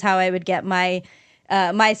is how I would get my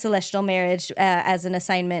celestial marriage as an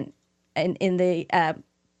assignment in the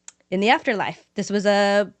afterlife. This was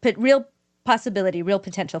a real possibility, real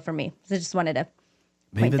potential for me. So I just wanted to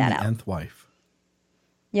point that out. The nth wife.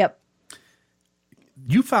 Yep.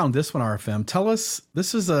 You found this one, RFM. Tell us,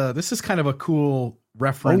 this is kind of a cool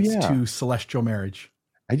reference to celestial marriage.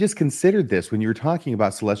 I just considered this when you were talking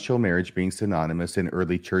about celestial marriage being synonymous in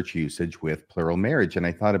early church usage with plural marriage. And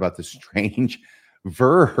I thought about the strange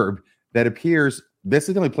verb that appears. This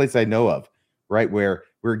is the only place I know of, right, where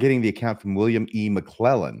we're getting the account from William E.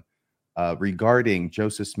 McClellan regarding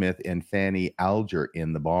Joseph Smith and Fanny Alger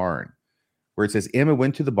in the barn, where it says, Emma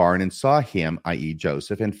went to the barn and saw him, i.e.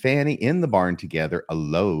 Joseph, and Fanny in the barn together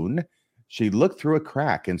alone. She looked through a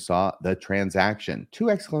crack and saw the transaction. 2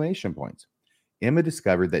 exclamation points. Emma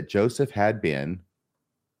discovered that Joseph had been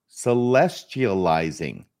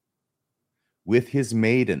celestializing with his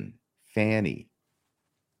maiden, Fanny.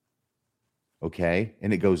 Okay,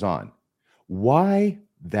 and it goes on. Why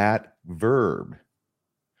that verb?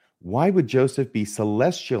 Why would Joseph be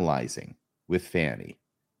celestializing with Fanny?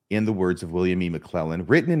 In the words of William E. McClellan,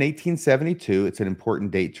 written in 1872, it's an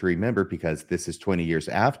important date to remember because this is 20 years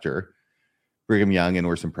after Brigham Young and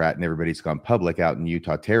Orson Pratt and everybody's gone public out in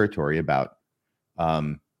Utah territory about,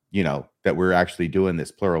 that we're actually doing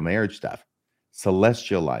this plural marriage stuff.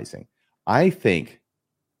 Celestializing. I think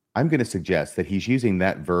I'm going to suggest that he's using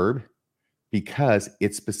that verb because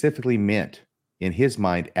it specifically meant, in his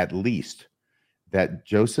mind at least, that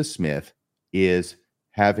Joseph Smith is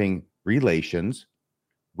having relations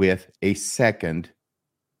with a second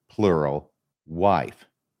plural wife.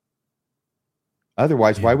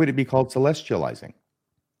 Otherwise, why would it be called celestializing?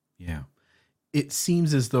 Yeah. It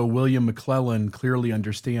seems as though William McClellan clearly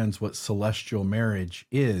understands what celestial marriage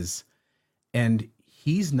is, and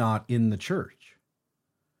he's not in the church.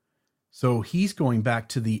 So he's going back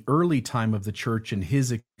to the early time of the church and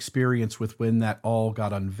his experience with when that all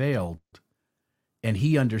got unveiled. And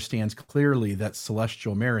he understands clearly that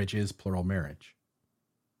celestial marriage is plural marriage.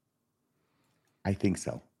 I think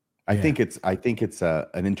so. I think it's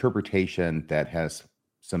an interpretation that has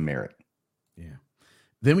some merit. Yeah.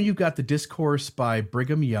 Then when you've got the discourse by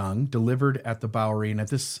Brigham Young delivered at the Bowery, and I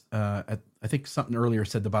think something earlier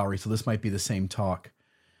said the Bowery, so this might be the same talk.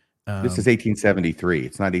 This is 1873.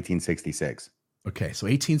 It's not 1866. Okay, so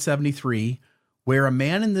 1873, where a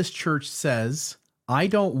man in this church says, I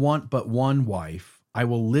don't want but one wife. I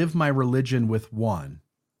will live my religion with one.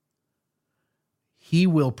 He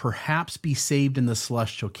will perhaps be saved in the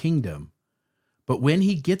celestial kingdom, but when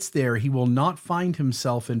he gets there, he will not find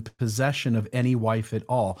himself in possession of any wife at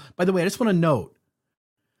all. By the way, I just want to note,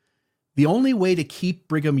 the only way to keep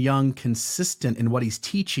Brigham Young consistent in what he's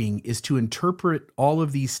teaching is to interpret all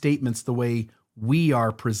of these statements the way we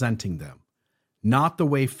are presenting them, not the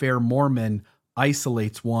way Fair Mormon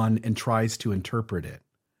isolates one and tries to interpret it.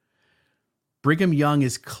 Brigham Young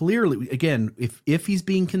is clearly, again, if he's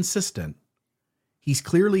being consistent, he's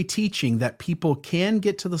clearly teaching that people can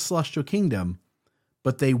get to the celestial kingdom,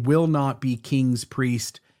 but they will not be kings,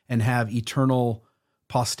 priests, and have eternal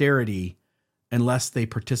posterity unless they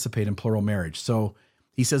participate in plural marriage. So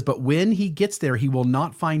he says, but when he gets there, he will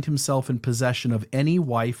not find himself in possession of any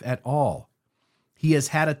wife at all. He has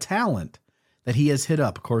had a talent that he has hid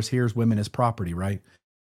up. Of course, here's women as property, right?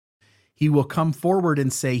 He will come forward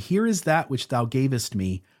and say, here is that which thou gavest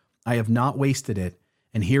me. I have not wasted it.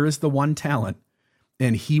 And here is the one talent.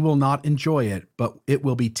 And he will not enjoy it, but it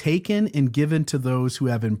will be taken and given to those who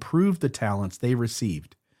have improved the talents they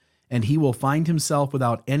received. And he will find himself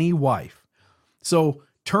without any wife. So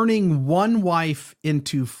turning one wife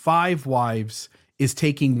into 5 wives is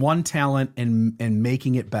taking one talent and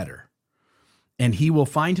making it better. And he will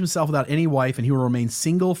find himself without any wife, and he will remain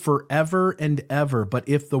single forever and ever. But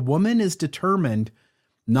if the woman is determined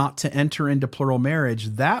not to enter into plural marriage,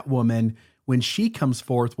 that woman, when she comes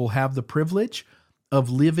forth, will have the privilege of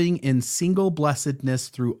living in single blessedness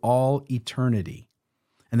through all eternity.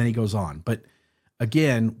 And then he goes on. But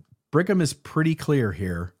again, Brigham is pretty clear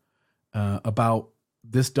here about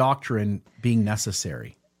this doctrine being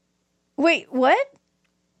necessary. Wait, what?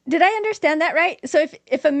 Did I understand that right? So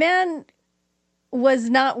if a man was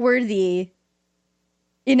not worthy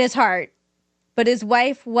in his heart, but his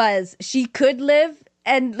wife was, she could live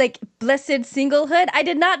and like blessed singlehood? I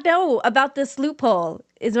did not know about this loophole,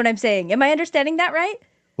 is what I'm saying. Am I understanding that right?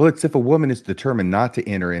 Well, it's if a woman is determined not to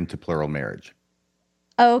enter into plural marriage.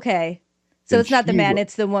 Oh, okay. So Then it's not the she man, will-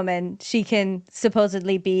 it's the woman. She can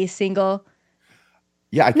supposedly be single.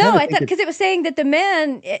 Yeah, I No, kind of I think thought because it was saying that the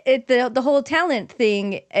man, the whole talent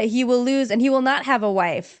thing, he will lose and he will not have a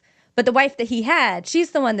wife. But the wife that he had,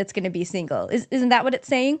 she's the one that's going to be single. Isn't that what it's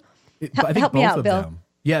saying? I think Help me both out, of Bill. them.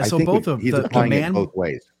 Yeah, I so think both of he's the applying it man, both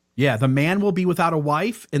ways. yeah, the man will be without a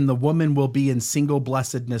wife, and the woman will be in single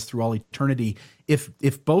blessedness through all eternity. If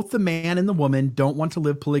both the man and the woman don't want to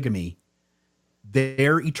live polygamy,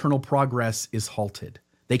 their eternal progress is halted.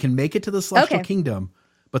 They can make it to the celestial Okay. kingdom,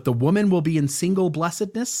 but the woman will be in single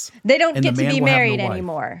blessedness. They don't and get the to man be will have no married wife.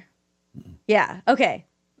 anymore. Yeah. Okay.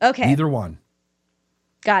 Okay. Neither one.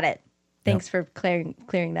 Got it. Thanks for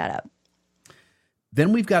clearing that up.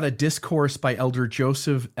 Then we've got a discourse by Elder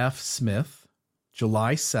Joseph F. Smith,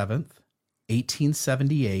 July 7th,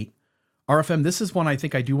 1878. RFM, this is one I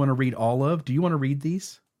think I do want to read all of. Do you want to read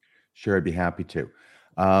these? Sure, I'd be happy to.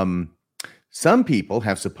 Some people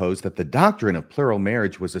have supposed that the doctrine of plural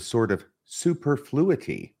marriage was a sort of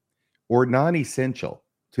superfluity or non-essential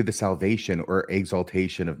to the salvation or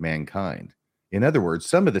exaltation of mankind. In other words,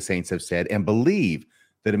 some of the saints have said and believe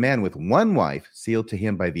that a man with one wife, sealed to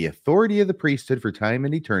him by the authority of the priesthood for time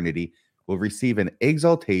and eternity, will receive an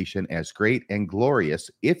exaltation as great and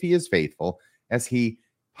glorious, if he is faithful, as he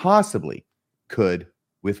possibly could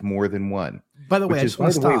with more than one. By the way, Which I is, just by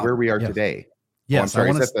want to the way, stop. where we are Yes. today. Yes, I'm sorry, I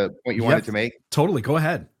is wanna that the point you Yep. wanted to make? Totally. Go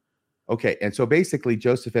ahead. Okay, and so basically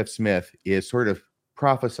Joseph F. Smith is sort of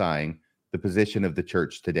prophesying the position of the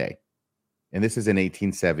church today. And this is in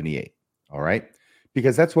 1878, all right?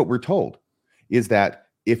 Because that's what we're told, is that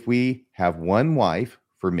if we have one wife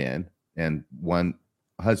for men and one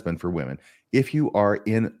husband for women, if you are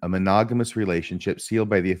in a monogamous relationship sealed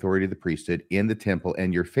by the authority of the priesthood in the temple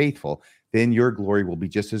and you're faithful, then your glory will be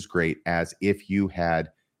just as great as if you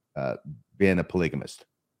had been a polygamist.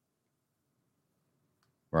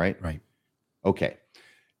 Right? Right. Okay.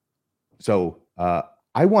 So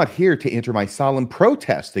I want here to enter my solemn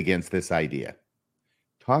protest against this idea.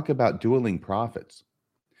 Talk about dueling prophets.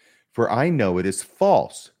 For I know it is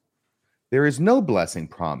false. There is no blessing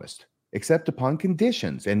promised except upon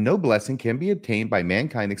conditions, and no blessing can be obtained by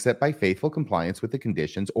mankind except by faithful compliance with the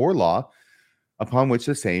conditions or law upon which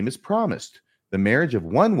the same is promised. The marriage of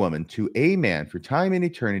one woman to a man for time and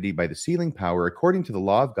eternity by the sealing power, according to the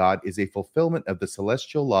law of God, is a fulfillment of the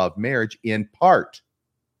celestial law of marriage in part,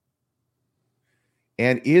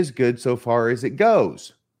 and is good so far as it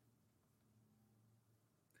goes.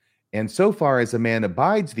 And so far as a man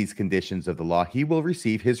abides these conditions of the law, he will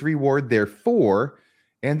receive his reward therefore,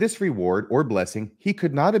 and this reward or blessing he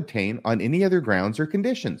could not obtain on any other grounds or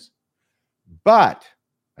conditions. But,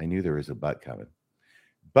 I knew there was a but coming,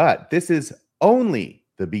 but this is only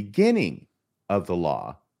the beginning of the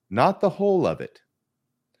law, not the whole of it.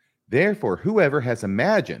 Therefore, whoever has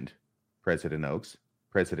imagined, President Oaks,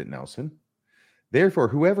 President Nelson, therefore,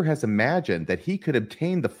 whoever has imagined that he could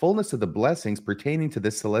obtain the fullness of the blessings pertaining to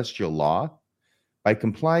this celestial law by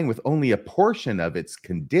complying with only a portion of its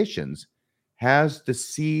conditions has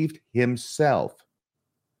deceived himself.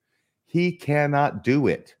 He cannot do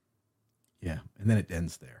it. Yeah. And then it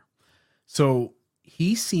ends there. So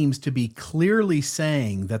he seems to be clearly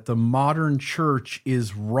saying that the modern church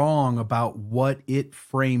is wrong about what it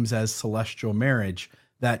frames as celestial marriage,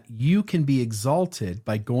 that you can be exalted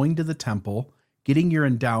by going to the temple, getting your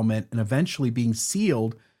endowment, and eventually being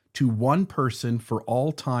sealed to one person for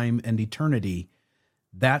all time and eternity.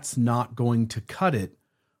 That's not going to cut it,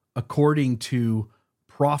 according to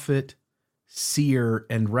prophet, seer,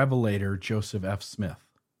 and revelator Joseph F. Smith.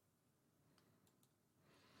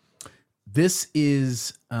 This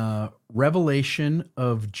is Revelation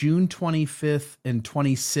of June 25th and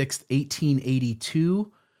 26th,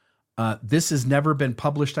 1882. This has never been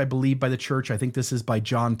published, I believe, by the church. I think this is by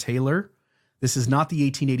John Taylor. This is not the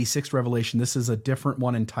 1886 Revelation. This is a different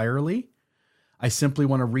one entirely. I simply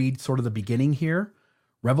want to read sort of the beginning here.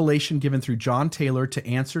 Revelation given through John Taylor to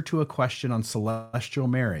answer to a question on celestial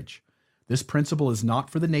marriage. This principle is not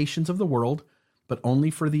for the nations of the world, but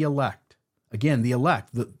only for the elect. Again, the elect,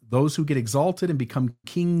 those who get exalted and become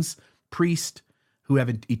kings, priests, who have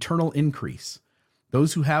an eternal increase.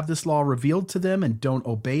 Those who have this law revealed to them and don't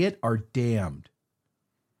obey it are damned.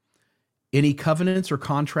 Any covenants or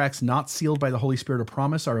contracts not sealed by the Holy Spirit of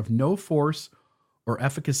promise are of no force or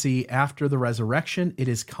efficacy after the resurrection. It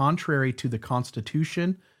is contrary to the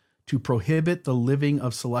Constitution to prohibit the living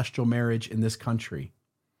of celestial marriage in this country.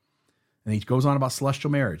 And he goes on about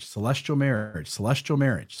celestial marriage, celestial marriage, celestial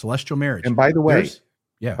marriage, celestial marriage. And by the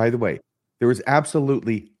way, there was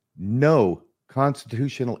absolutely no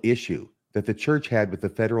constitutional issue that the church had with the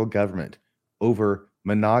federal government over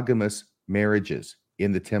monogamous marriages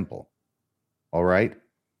in the temple. All right?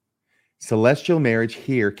 Celestial marriage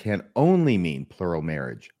here can only mean plural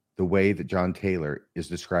marriage, the way that John Taylor is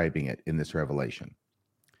describing it in this revelation.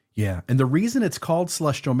 Yeah, and the reason it's called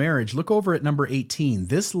celestial marriage, look over at number 18.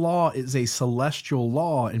 This law is a celestial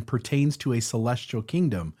law and pertains to a celestial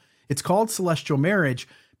kingdom. It's called celestial marriage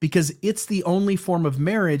because it's the only form of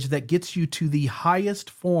marriage that gets you to the highest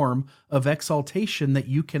form of exaltation that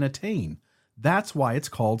you can attain. That's why it's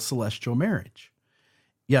called celestial marriage.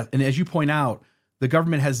 Yeah, and as you point out, the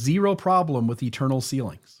government has zero problem with eternal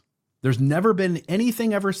sealings. There's never been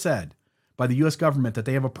anything ever said by the U.S. government that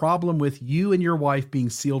they have a problem with you and your wife being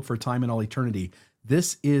sealed for time and all eternity.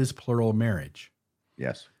 This is plural marriage.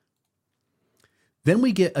 Yes. Then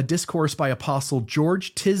we get a discourse by Apostle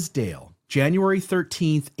George Tisdale, January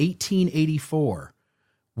 13th, 1884,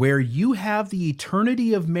 where you have the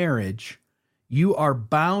eternity of marriage, you are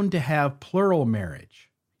bound to have plural marriage.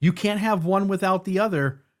 You can't have one without the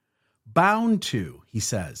other. Bound to, he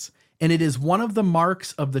says. And it is one of the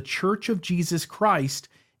marks of the Church of Jesus Christ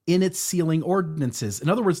in its sealing ordinances. In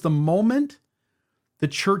other words, the moment the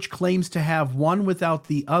church claims to have one without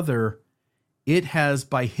the other, it has,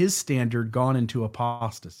 by his standard, gone into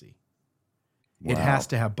apostasy. Wow. It has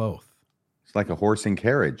to have both. It's like a horse and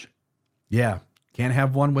carriage. Yeah. Can't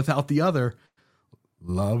have one without the other.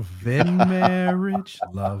 Love in marriage,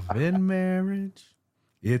 love in marriage.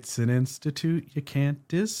 It's an institute you can't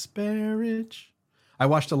disparage. I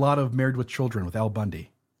watched a lot of Married with Children with Al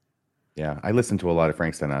Bundy. Yeah, I listened to a lot of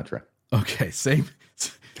Frank Sinatra. Okay, same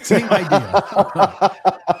idea.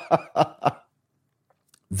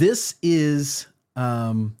 This is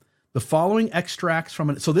the following extracts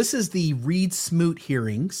from it. So this is the Reed Smoot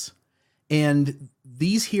hearings, and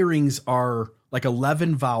these hearings are like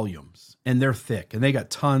 11 volumes, and they're thick, and they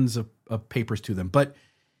got tons of papers to them. But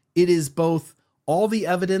it is both all the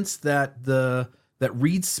evidence that that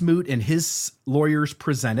Reed Smoot and his lawyers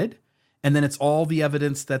presented, and then it's all the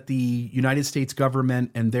evidence that the United States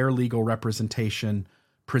government and their legal representation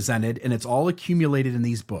presented, and it's all accumulated in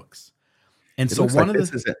these books. And so it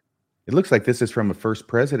looks like this is from a first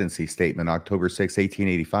presidency statement, October 6,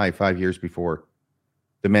 1885, 5 years before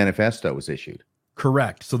the manifesto was issued.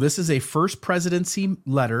 Correct. So this is a first presidency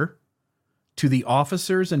letter to the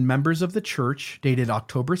officers and members of the church dated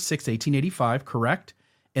October 6, 1885, correct?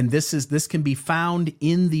 And this can be found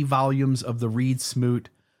in the volumes of the Reed Smoot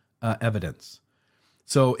evidence.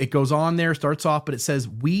 So it goes on there, starts off, but it says,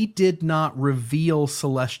 we did not reveal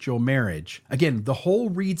celestial marriage. Again, the whole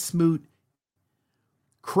Reed Smoot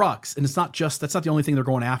crux, and that's not the only thing they're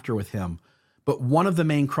going after with him, but one of the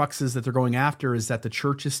main cruxes that they're going after is that the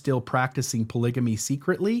church is still practicing polygamy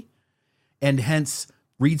secretly, and hence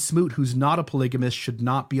Reed Smoot, who's not a polygamist, should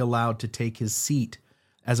not be allowed to take his seat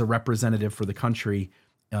as a representative for the country,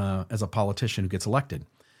 as a politician who gets elected.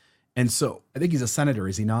 And so I think he's a senator,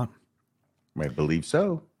 is he not? I believe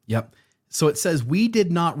so. Yep. So it says, we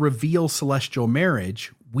did not reveal celestial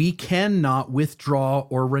marriage. We cannot withdraw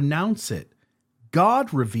or renounce it.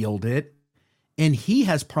 God revealed it, and he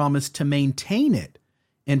has promised to maintain it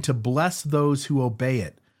and to bless those who obey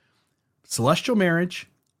it. Celestial marriage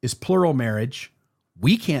is plural marriage.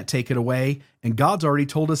 We can't take it away, and God's already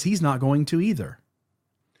told us he's not going to either.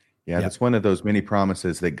 Yeah, that's one of those many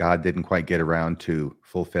promises that God didn't quite get around to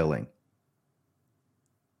fulfilling.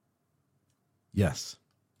 Yes.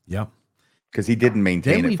 Yep. Because he didn't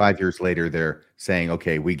maintain it. 5 years later, they're saying,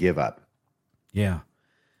 okay, we give up. Yeah.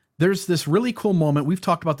 There's this really cool moment. We've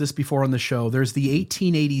talked about this before on the show. There's the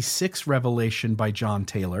 1886 revelation by John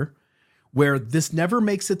Taylor, where this never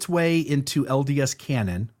makes its way into LDS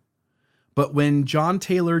canon. But when John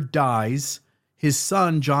Taylor dies, his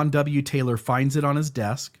son, John W. Taylor, finds it on his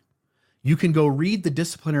desk. You can go read the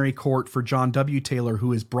disciplinary court for John W. Taylor,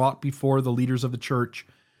 who is brought before the leaders of the church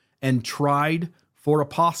and tried for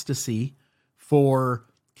apostasy, for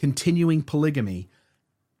continuing polygamy.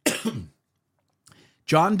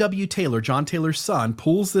 John W. Taylor, John Taylor's son,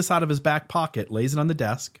 pulls this out of his back pocket, lays it on the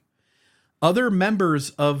desk. Other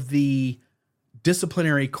members of the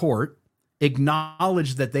disciplinary court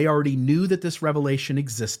acknowledge that they already knew that this revelation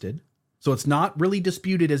existed. So it's not really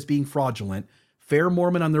disputed as being fraudulent. Fair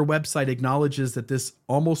Mormon on their website acknowledges that this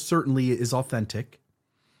almost certainly is authentic.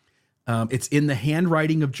 It's in the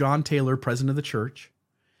handwriting of John Taylor, president of the church.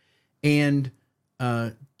 And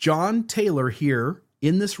John Taylor here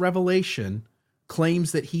in this revelation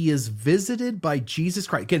claims that he is visited by Jesus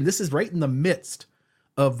Christ. Again, this is right in the midst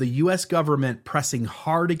of the U.S. government pressing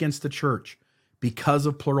hard against the church because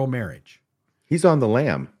of plural marriage. He's on the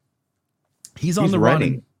lam. He's on the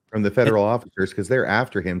run from the federal officers because they're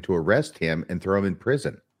after him to arrest him and throw him in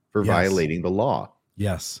prison for violating the law.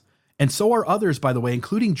 Yes. And so are others, by the way,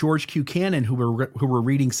 including George Q. Cannon, who were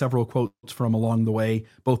reading several quotes from along the way,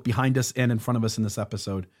 both behind us and in front of us in this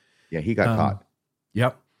episode. Yeah, he got caught.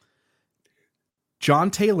 Yep.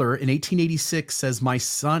 John Taylor in 1886 says, my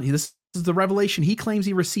son, this is the revelation he claims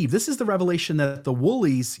he received. This is the revelation that the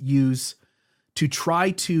Woolies use to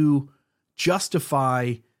try to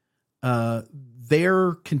justify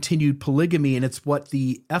their continued polygamy. And it's what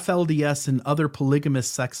the FLDS and other polygamous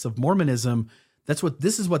sects of Mormonism,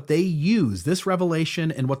 this is what they use, this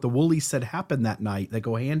revelation and what the Woolies said happened that night, that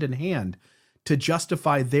go hand in hand, to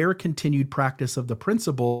justify their continued practice of the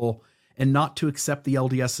principle and not to accept the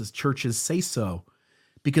LDS's churches say so.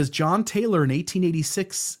 Because John Taylor in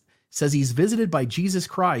 1886 says he's visited by Jesus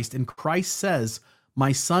Christ, and Christ says,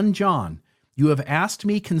 my son John, you have asked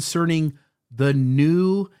me concerning the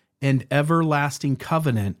new and everlasting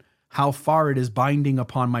covenant, how far it is binding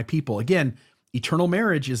upon my people. Again, eternal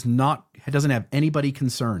marriage doesn't have anybody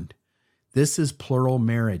concerned. This is plural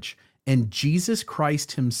marriage. And Jesus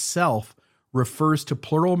Christ himself refers to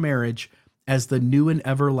plural marriage as the new and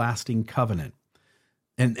everlasting covenant.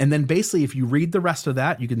 And then basically, if you read the rest of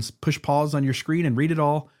that, you can push pause on your screen and read it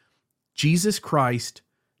all. Jesus Christ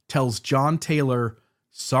tells John Taylor,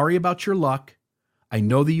 sorry about your luck. I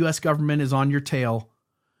know the U.S. government is on your tail,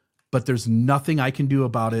 but there's nothing I can do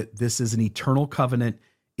about it. This is an eternal covenant.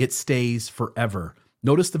 It stays forever.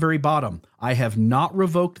 Notice the very bottom. I have not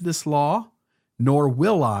revoked this law, nor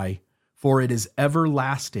will I, for it is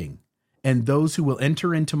everlasting. And those who will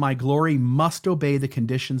enter into my glory must obey the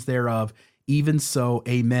conditions thereof. Even so,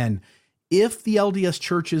 amen. If the LDS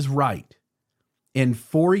Church is right, and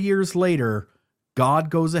 4 years later, God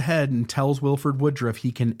goes ahead and tells Wilford Woodruff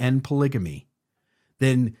he can end polygamy,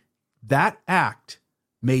 then that act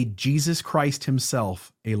made Jesus Christ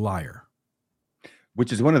himself a liar.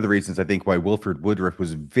 Which is one of the reasons I think why Wilford Woodruff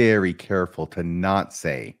was very careful to not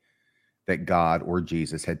say that God or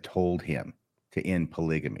Jesus had told him to end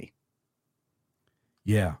polygamy.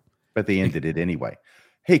 Yeah. But they ended it anyway.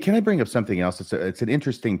 Hey, can I bring up something else? It's an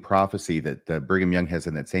interesting prophecy that Brigham Young has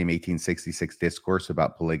in that same 1866 discourse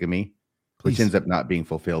about polygamy, which ends up not being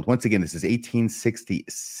fulfilled. Once again, this is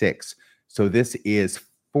 1866. So this is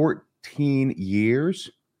 14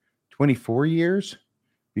 years, 24 years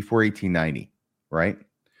before 1890, right?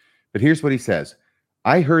 But here's what he says.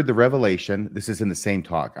 I heard the revelation. This is in the same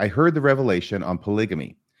talk. I heard the revelation on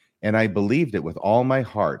polygamy, and I believed it with all my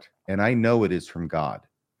heart, and I know it is from God.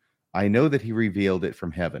 I know that he revealed it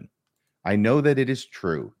from heaven. I know that it is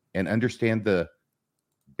true and understand the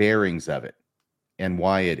bearings of it and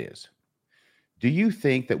why it is. Do you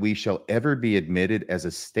think that we shall ever be admitted as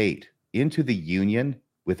a state into the union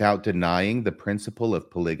without denying the principle of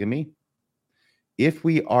polygamy? If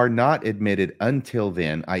we are not admitted until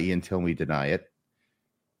then, i.e. until we deny it,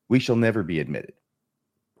 we shall never be admitted.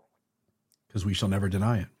 Because we shall never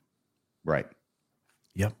deny it. Right.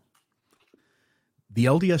 Yep. The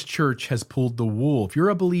LDS Church has pulled the wool. If you're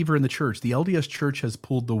a believer in the church, the LDS Church has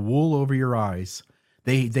pulled the wool over your eyes.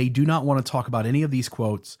 They do not want to talk about any of these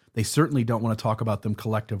quotes. They certainly don't want to talk about them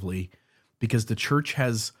collectively, because the church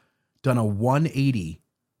has done a 180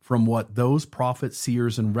 from what those prophets,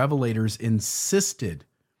 seers, and revelators insisted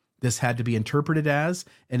this had to be interpreted as,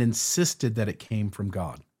 and insisted that it came from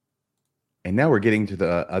God. And now we're getting to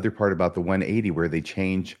the other part about the 180 where they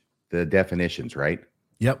change the definitions, right?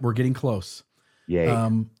 Yep, we're getting close. Yay.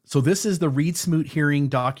 So this is the Reed Smoot hearing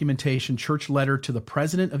documentation church letter to the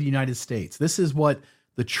President of the United States. This is what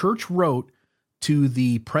the church wrote to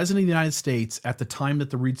the President of the United States at the time that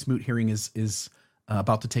the Reed Smoot hearing is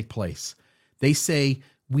about to take place. They say,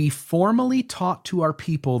 we formally taught to our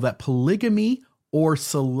people that polygamy or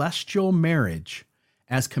celestial marriage,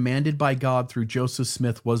 as commanded by God through Joseph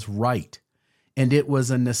Smith, was right, and it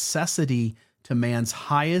was a necessity to man's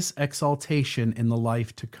highest exaltation in the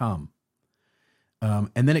life to come.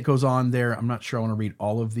 And then it goes on there. I'm not sure I want to read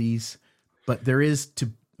all of these, but there is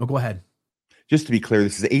go ahead. Just to be clear,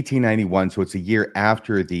 this is 1891, so it's a year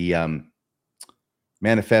after the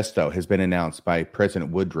manifesto has been announced by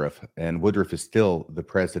President Woodruff, and Woodruff is still the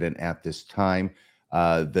president at this time.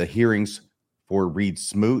 The hearings for Reed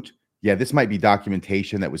Smoot Yeah, this might be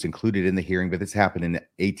documentation that was included in the hearing, but this happened in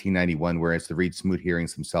 1891, whereas the Reed-Smoot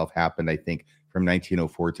hearings themselves happened, I think, from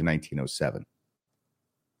 1904 to 1907.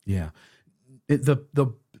 Yeah.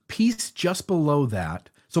 The piece just below that.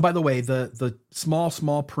 So by the way, the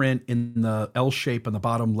small print in the L shape on the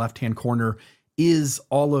bottom left-hand corner is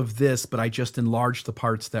all of this, but I just enlarged the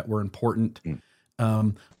parts that were important.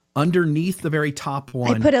 Underneath the very top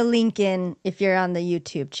one, I put a link in, if you're on the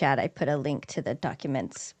YouTube chat, I put a link to the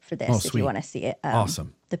documents for this if you want to see it.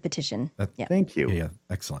 Awesome. The petition. Yeah. Thank you. Yeah.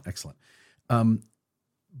 Excellent.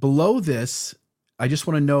 Below this, I just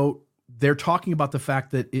want to note, they're talking about the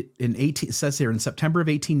fact that it says here in September of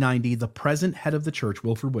 1890, the present head of the church,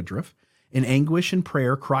 Wilford Woodruff, in anguish and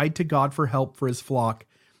prayer, cried to God for help for his flock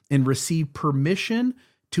and received permission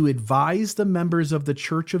to advise the members of the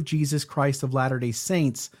Church of Jesus Christ of Latter-day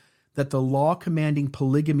Saints that the law commanding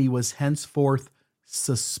polygamy was henceforth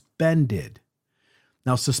suspended.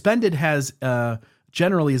 Now, suspended has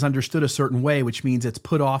generally is understood a certain way, which means it's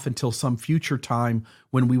put off until some future time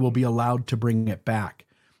when we will be allowed to bring it back.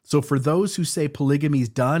 So for those who say polygamy is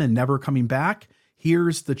done and never coming back,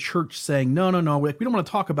 here's the church saying, no, we don't want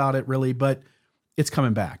to talk about it really, but it's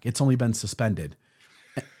coming back. It's only been suspended.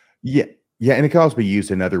 Yeah. And it can also be used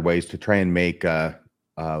in other ways to try and make,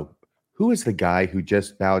 who is the guy who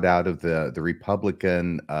just bowed out of the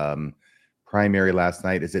Republican primary last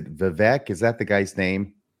night? Is it Vivek? Is that the guy's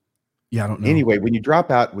name? Yeah, I don't know. Anyway, when you drop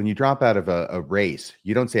out of a race,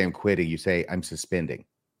 you don't say I'm quitting. You say I'm suspending.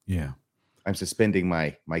 Yeah. I'm suspending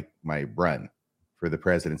my run for the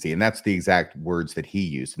presidency. And that's the exact words that he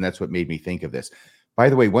used. And that's what made me think of this. By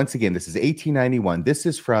the way, once again, this is 1891. This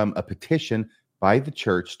is from a petition by the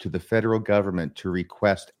church to the federal government to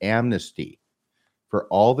request amnesty for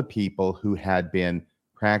all the people who had been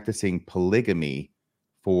practicing polygamy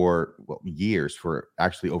for years, for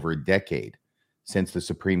actually over a decade, since the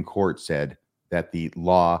Supreme Court said that the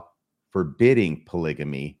law forbidding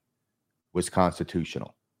polygamy was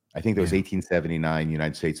constitutional. I think that was 1879,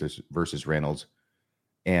 United States versus Reynolds.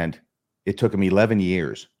 And it took them 11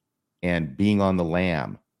 years and being on the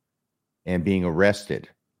lam and being arrested.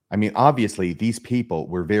 I mean, obviously, these people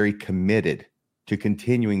were very committed to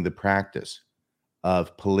continuing the practice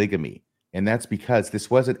of polygamy. And that's because this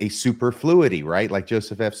wasn't a superfluity, right? Like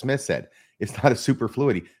Joseph F. Smith said, it's not a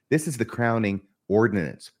superfluity. This is the crowning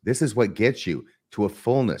ordinance. This is what gets you to a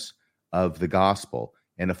fullness of the gospel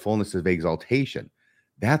and a fullness of exaltation.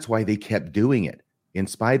 That's why they kept doing it, in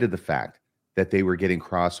spite of the fact that they were getting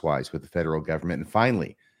crosswise with the federal government. And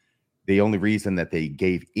finally, the only reason that they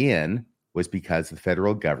gave in was because the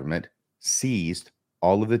federal government seized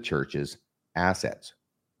all of the church's assets.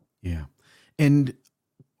 Yeah. And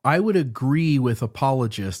I would agree with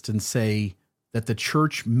apologists and say that the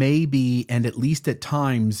church may be, and at least at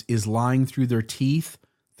times, is lying through their teeth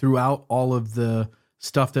throughout all of the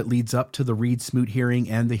stuff that leads up to the Reed-Smoot hearing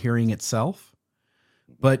and the hearing itself.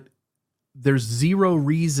 But there's zero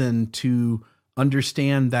reason to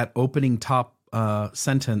understand that opening top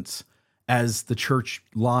sentence as the church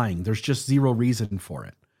lying. There's just zero reason for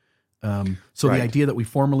it. So the idea that we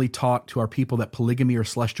formally taught to our people that polygamy or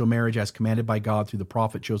celestial marriage as commanded by God through the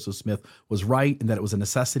prophet Joseph Smith was right, and that it was a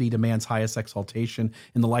necessity to man's highest exaltation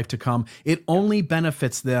in the life to come, it only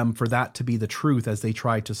benefits them for that to be the truth as they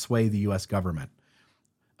try to sway the U.S. government.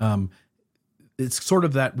 It's sort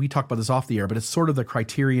of that, we talked about this off the air, but it's sort of the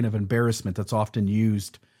criterion of embarrassment that's often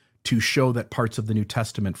used to show that parts of the New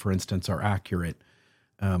Testament, for instance, are accurate.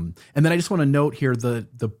 And then I just want to note here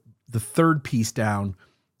the third piece down: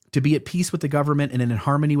 to be at peace with the government and in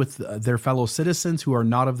harmony with their fellow citizens who are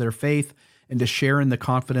not of their faith, and to share in the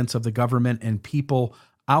confidence of the government and people.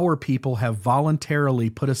 Our people have voluntarily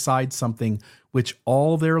put aside something which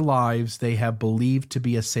all their lives they have believed to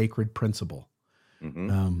be a sacred principle.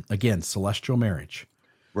 Again, celestial marriage.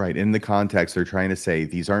 Right. In the context, they're trying to say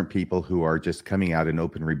these aren't people who are just coming out in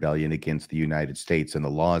open rebellion against the United States and the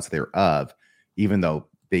laws thereof, even though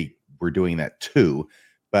they were doing that too.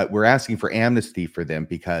 But we're asking for amnesty for them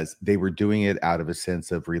because they were doing it out of a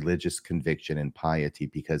sense of religious conviction and piety,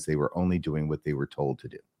 because they were only doing what they were told to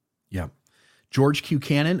do. Yeah. George Q.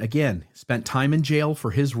 Cannon, again, spent time in jail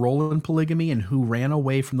for his role in polygamy and who ran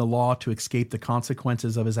away from the law to escape the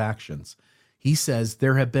consequences of his actions. He says,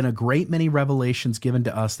 there have been a great many revelations given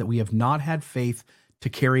to us that we have not had faith to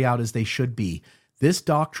carry out as they should be. This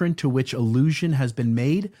doctrine to which allusion has been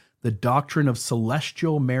made, the doctrine of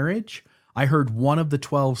celestial marriage, I heard one of the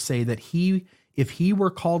 12 say that if he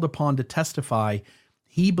were called upon to testify,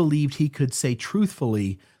 he believed he could say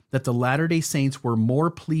truthfully that the Latter-day Saints were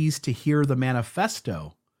more pleased to hear the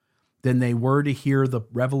manifesto than they were to hear the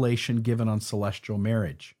revelation given on celestial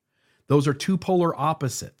marriage. Those are two polar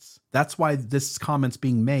opposites. That's why this comment's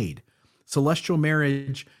being made. Celestial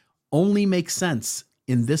marriage only makes sense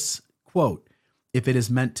in this quote if it is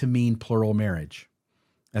meant to mean plural marriage.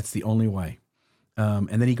 That's the only way. And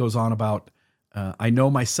then he goes on about, I know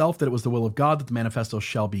myself that it was the will of God that the manifesto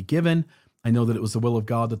shall be given. I know that it was the will of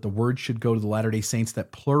God that the word should go to the Latter-day Saints,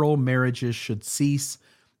 that plural marriages should cease,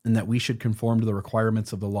 and that we should conform to the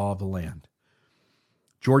requirements of the law of the land.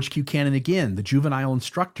 George Q. Cannon again, the juvenile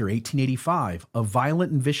instructor, 1885. A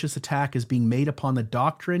violent and vicious attack is being made upon the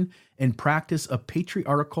doctrine and practice of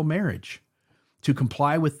patriarchal marriage. To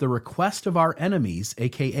comply with the request of our enemies,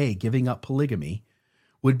 aka giving up polygamy,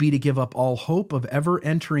 would be to give up all hope of ever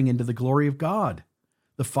entering into the glory of God,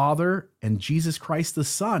 the Father, and Jesus Christ the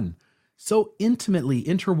Son, so intimately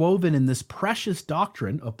interwoven in this precious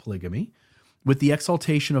doctrine of polygamy, with the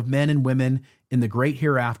exaltation of men and women in the great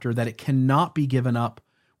hereafter, that it cannot be given up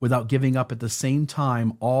without giving up at the same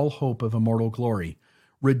time all hope of immortal glory.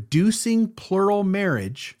 Reducing plural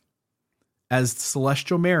marriage as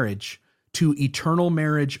celestial marriage to eternal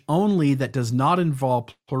marriage only that does not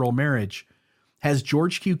involve plural marriage has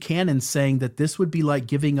George Q. Cannon saying that this would be like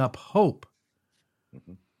giving up hope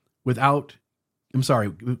without,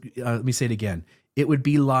 let me say it again. It would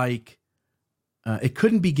be like, it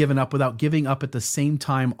couldn't be given up without giving up at the same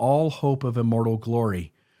time all hope of immortal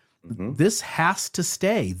glory. This has to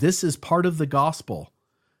stay. This is part of the gospel.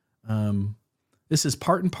 This is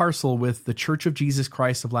part and parcel with the Church of Jesus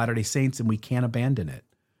Christ of Latter-day Saints, and we can't abandon it.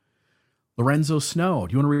 Lorenzo Snow,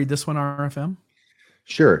 do you want to read this one, RFM?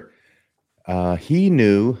 Sure. He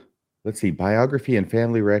knew, let's see, biography and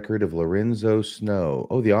family record of Lorenzo Snow.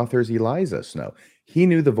 Oh, the author is Eliza Snow. He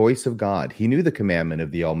knew the voice of God. He knew the commandment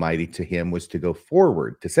of the Almighty to him was to go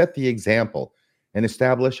forward, to set the example and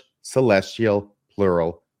establish celestial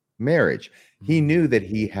plural marriage. He knew that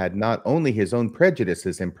he had not only his own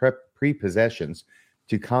prejudices and prepossessions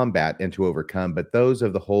to combat and to overcome, but those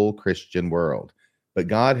of the whole Christian world. But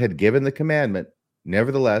God had given the commandment.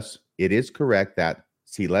 Nevertheless, it is correct that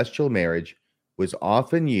celestial marriage was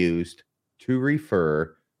often used to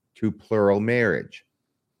refer to plural marriage.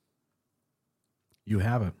 You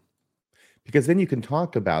have it. Because then you can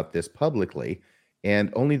talk about this publicly,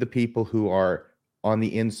 and only the people who are on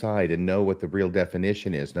the inside and know what the real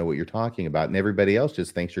definition is, know what you're talking about. And everybody else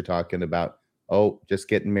just thinks you're talking about, just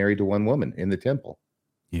getting married to one woman in the temple.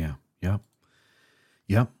 Yeah.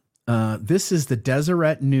 Yep. This is the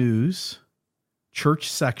Deseret News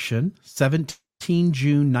Church Section, 17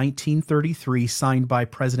 June 1933, signed by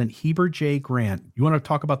President Heber J. Grant. You want to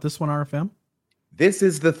talk about this one, RFM? This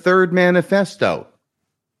is the third manifesto.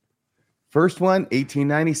 First one,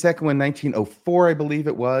 1890, second one, 1904, I believe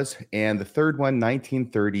it was, and the third one,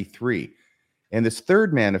 1933. And this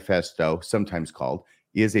third manifesto, sometimes called,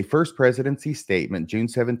 is a first presidency statement, June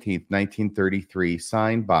 17th, 1933,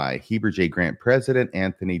 signed by Heber J. Grant, President,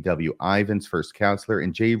 Anthony W. Ivins, first counselor,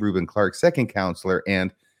 and J. Reuben Clark, second counselor,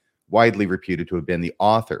 and widely reputed to have been the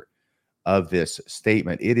author of this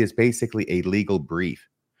statement. It is basically a legal brief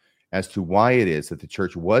as to why it is that the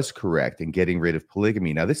church was correct in getting rid of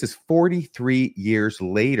polygamy. Now, this is 43 years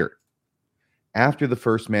later, after the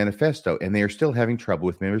first manifesto, and they are still having trouble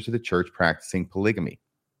with members of the church practicing polygamy.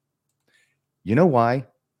 You know why?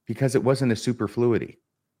 Because it wasn't a superfluity.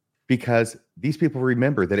 Because these people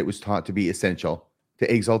remember that it was taught to be essential to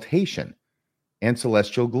exaltation and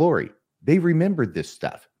celestial glory. They remembered this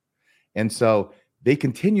stuff. And so they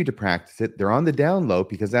continue to practice it. They're on the down low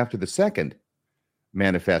because after the second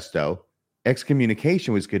manifesto,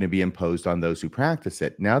 excommunication was going to be imposed on those who practice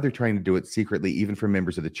it. Now they're trying to do it secretly, even for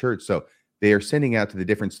members of the church. So they are sending out to the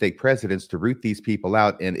different stake presidents to root these people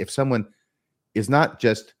out. And if someone is not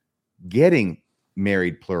just getting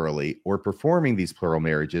married plurally or performing these plural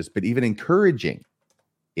marriages, but even encouraging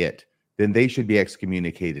it, then they should be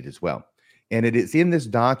excommunicated as well. And it is in this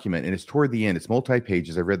document, and it's toward the end. It's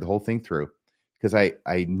multi-pages. I've read the whole thing through because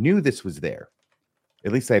I knew this was there.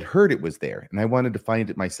 At least I'd heard it was there, and I wanted to find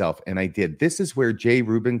it myself, and I did. This is where J.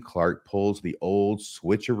 Reuben Clark pulls the old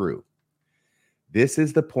switcheroo. This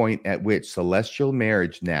is the point at which celestial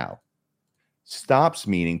marriage now stops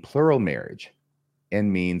meaning plural marriage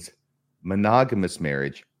and means monogamous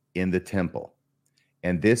marriage in the temple.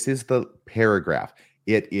 And this is the paragraph.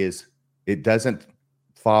 It doesn't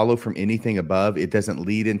follow from anything above. It doesn't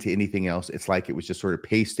lead into anything else. It's like it was just sort of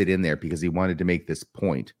pasted in there because he wanted to make this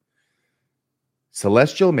point.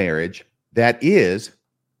 Celestial marriage, that is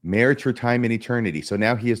marriage for time and eternity. So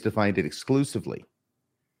now he has defined it exclusively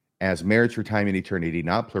as marriage for time and eternity,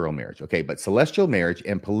 not plural marriage. Okay, but celestial marriage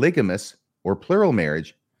and polygamous or plural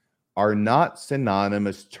marriage are not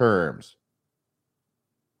synonymous terms.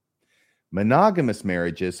 Monogamous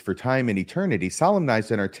marriages for time and eternity,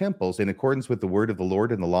 solemnized in our temples in accordance with the word of the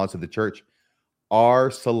Lord and the laws of the church,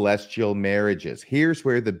 are celestial marriages. Here's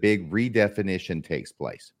where the big redefinition takes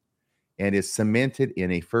place and is cemented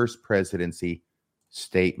in a first presidency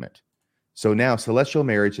statement. So now celestial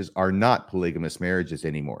marriages are not polygamous marriages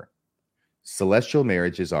anymore. Celestial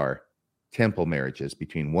marriages are temple marriages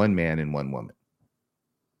between one man and one woman.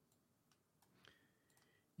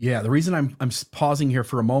 Yeah, the reason I'm pausing here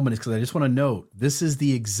for a moment is because I just want to note this is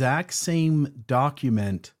the exact same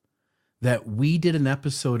document that we did an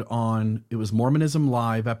episode on. It was Mormonism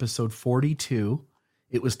Live, episode 42.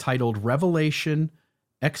 It was titled Revelation,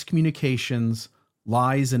 Excommunications,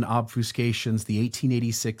 Lies and Obfuscations, the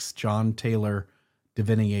 1886 John Taylor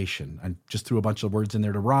Divination. I just threw a bunch of words in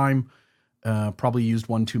there to rhyme, probably used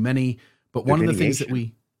one too many. But one of the things that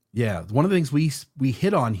we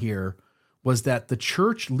hit on here was that the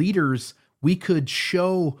church leaders, we could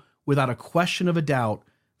show without a question of a doubt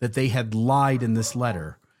that they had lied in this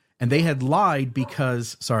letter. And they had lied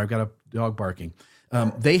because, sorry, I've got a dog barking.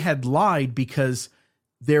 They had lied because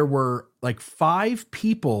there were like 5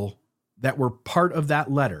 people that were part of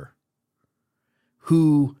that letter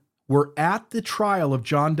who were at the trial of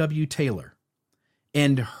John W. Taylor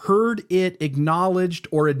and heard it acknowledged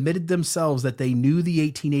or admitted themselves that they knew the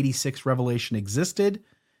 1886 revelation existed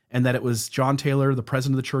and that it was John Taylor, the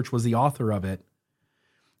president of the church, was the author of it.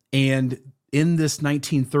 And in this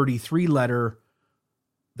 1933 letter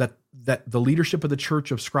that the leadership of the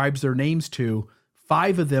church ascribes their names to,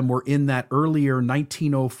 5 of them were in that earlier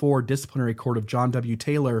 1904 disciplinary court of John W.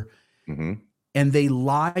 Taylor. Mm-hmm. And they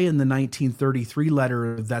lie in the 1933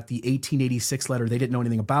 letter that the 1886 letter, they didn't know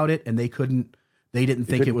anything about it, and they didn't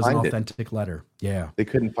think it was an authentic letter. Yeah. They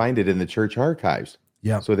couldn't find it in the church archives.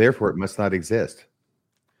 Yeah. So therefore it must not exist.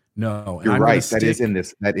 No. You're right. That is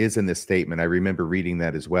in this statement. I remember reading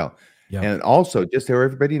that as well. Yeah. And also, just so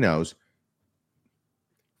everybody knows,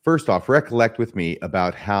 first off, recollect with me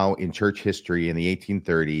about how in church history in the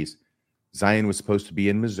 1830s, Zion was supposed to be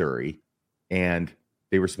in Missouri, and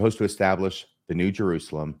they were supposed to establish the New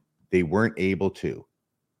Jerusalem. They weren't able to.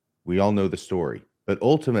 We all know the story. But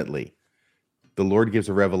ultimately, the Lord gives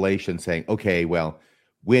a revelation saying, okay, well,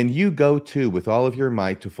 when you go to with all of your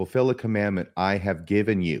might to fulfill a commandment I have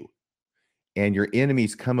given you, and your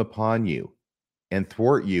enemies come upon you and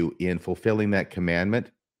thwart you in fulfilling that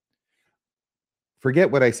commandment,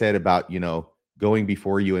 forget what I said about, going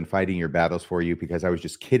before you and fighting your battles for you, because I was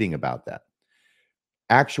just kidding about that.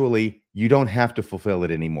 Actually, you don't have to fulfill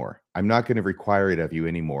it anymore. I'm not going to require it of you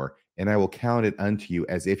anymore, and I will count it unto you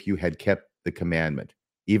as if you had kept the commandment,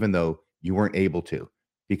 even though you weren't able to,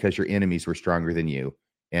 because your enemies were stronger than you,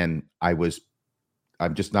 and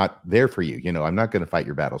I'm just not there for you. I'm not going to fight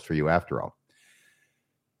your battles for you after all.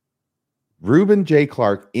 Reuben J.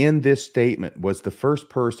 Clark in this statement was the first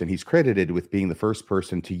person, he's credited with being the first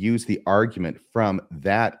person to use the argument from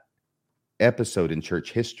that episode in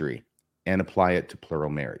church history and apply it to plural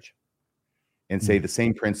marriage and say the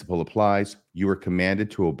same principle applies. You were commanded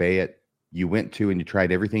to obey it. You went to and you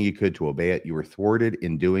tried everything you could to obey it. You were thwarted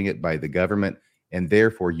in doing it by the government, and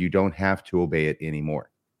therefore you don't have to obey it anymore.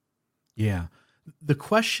 Yeah. The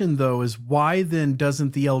question, though, is why then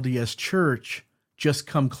doesn't the LDS Church just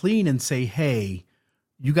come clean and say, hey,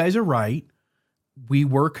 you guys are right. We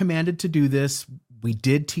were commanded to do this. We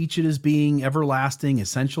did teach it as being everlasting,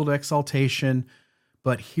 essential to exaltation.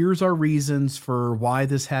 But here's our reasons for why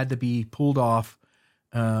this had to be pulled off.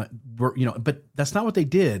 But that's not what they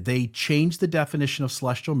did. They changed the definition of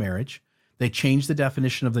celestial marriage. They changed the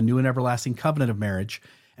definition of the new and everlasting covenant of marriage.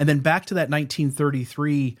 And then back to that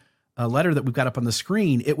 1933 letter that we've got up on the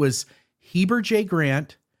screen, it was Heber J.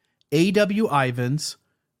 Grant, A.W. Ivins,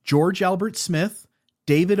 George Albert Smith,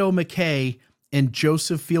 David O. McKay, and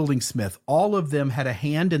Joseph Fielding Smith. All of them had a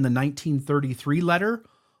hand in the 1933 letter.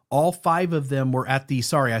 All 5 of them were at the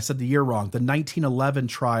 1911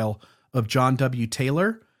 trial of John W.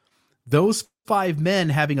 Taylor. Those 5 men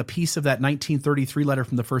having a piece of that 1933 letter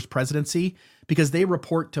from the first presidency, because they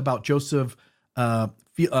report about Joseph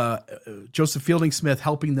Fielding Smith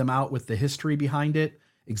helping them out with the history behind it,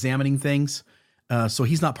 examining things. So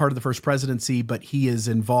he's not part of the first presidency, but he is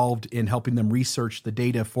involved in helping them research the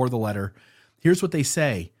data for the letter. Here's what they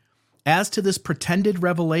say. As to this pretended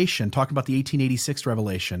revelation, talking about the 1886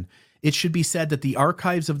 revelation, it should be said that the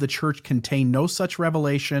archives of the church contain no such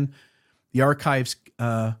revelation. The archives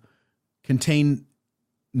contain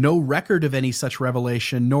no record of any such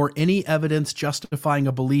revelation, nor any evidence justifying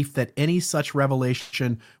a belief that any such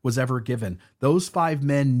revelation was ever given. Those 5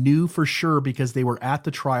 men knew for sure, because they were at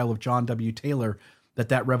the trial of John W. Taylor,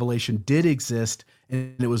 that revelation did exist,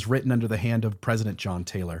 and it was written under the hand of President John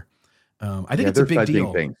Taylor. I think it's a they're big fudging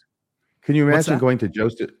deal. things. Can you What's imagine that? going to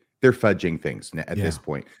Joseph? They're fudging things at Yeah. this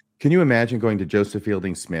point. Can you imagine going to Joseph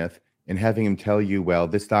Fielding Smith and having him tell you, well,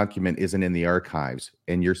 this document isn't in the archives,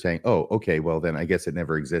 and you're saying, oh, okay, well, then I guess it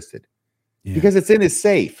never existed Yeah. because it's in his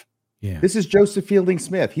safe. Yeah. This is Joseph Fielding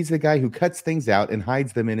Smith. He's the guy who cuts things out and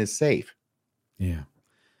hides them in his safe. Yeah.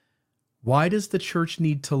 Why does the church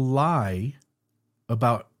need to lie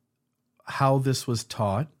about how this was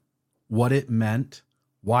taught, what it meant,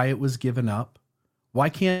 why it was given up? Why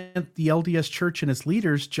can't the LDS Church and its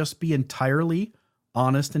leaders just be entirely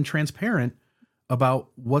honest and transparent about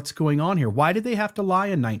what's going on here? Why did they have to lie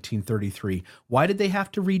in 1933? Why did they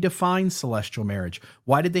have to redefine celestial marriage?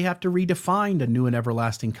 Why did they have to redefine a new and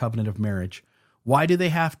everlasting covenant of marriage? Why do they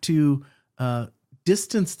have to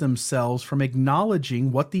distance themselves from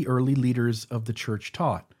acknowledging what the early leaders of the church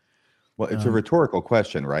taught? Well, it's a rhetorical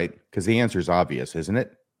question, right? Because the answer is obvious, isn't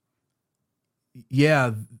it?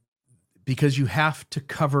 Yeah, because you have to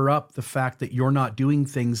cover up the fact that you're not doing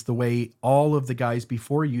things the way all of the guys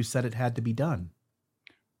before you said it had to be done.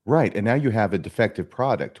 Right. And now you have a defective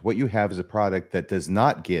product. What you have is a product that does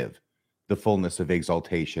not give the fullness of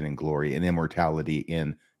exaltation and glory and immortality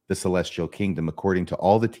in the celestial kingdom, according to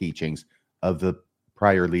all the teachings of the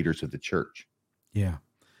prior leaders of the church. Yeah.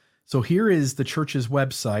 So here is the church's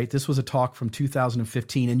website. This was a talk from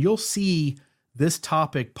 2015, and you'll see this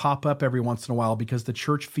topic pop up every once in a while because the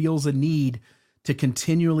church feels a need to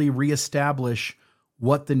continually reestablish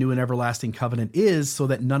what the new and everlasting covenant is so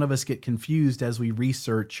that none of us get confused as we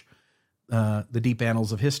research the deep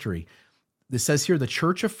annals of history. This says here, the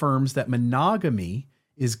church affirms that monogamy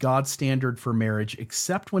is God's standard for marriage,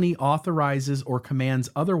 except when he authorizes or commands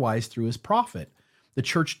otherwise through his prophet. The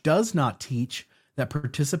church does not teach that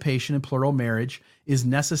participation in plural marriage is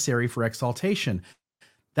necessary for exaltation.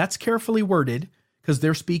 That's carefully worded because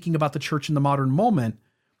they're speaking about the church in the modern moment.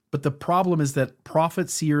 But the problem is that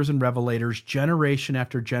prophets, seers, and revelators, generation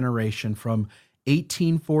after generation from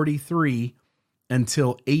 1843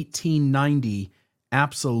 until 1890,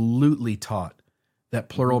 absolutely taught that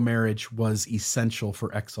plural marriage was essential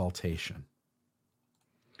for exaltation.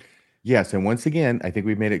 Yes. And once again, I think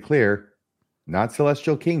we've made it clear, not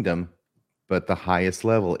celestial kingdom, but the highest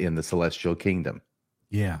level in the celestial kingdom.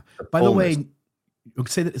 Yeah. By the way,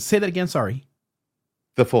 say that again. Sorry.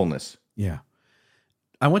 The fullness. Yeah.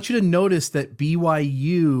 I want you to notice that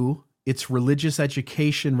BYU, its religious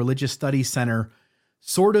education, religious studies center,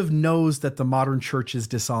 sort of knows that the modern church is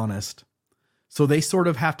dishonest. So they sort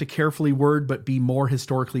of have to carefully word, but be more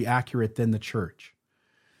historically accurate than the church.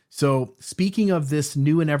 So speaking of this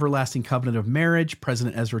new and everlasting covenant of marriage,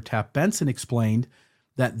 President Ezra Taft Benson explained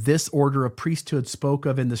that this order of priesthood spoke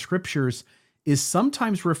of in the scriptures is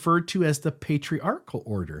sometimes referred to as the patriarchal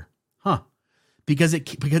order. Because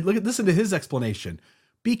listen to his explanation.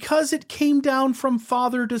 Because it came down from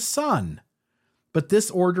father to son. But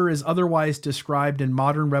this order is otherwise described in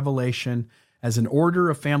modern revelation as an order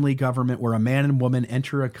of family government where a man and woman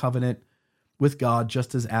enter a covenant with God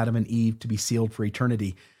just as Adam and Eve to be sealed for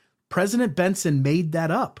eternity. President Benson made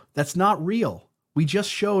that up. That's not real. We just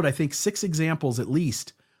showed, I think, 6 examples at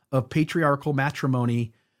least of patriarchal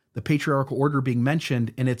matrimony, the patriarchal order being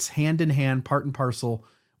mentioned, and it's hand in hand, part and parcel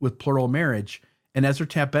with plural marriage. And Ezra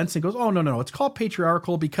Taft Benson goes, oh, no, it's called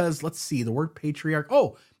patriarchal because, let's see, the word patriarch,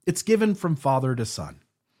 it's given from father to son.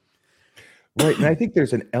 Right. And I think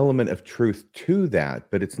there's an element of truth to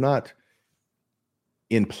that, but it's not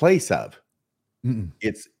in place of.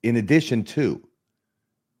 It's in addition to.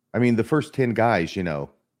 I mean, the first 10 guys,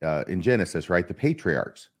 in Genesis, right? The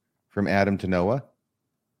patriarchs from Adam to Noah,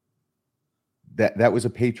 that was a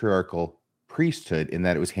patriarchal priesthood in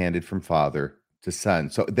that it was handed from father to son.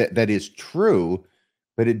 So that is true,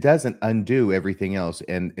 but it doesn't undo everything else.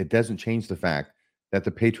 And it doesn't change the fact that the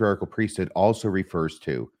patriarchal priesthood also refers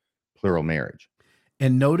to plural marriage.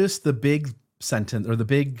 And notice the big sentence or the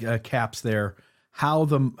big caps there,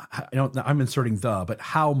 I'm inserting but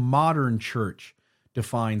how modern church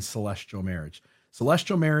defines celestial marriage.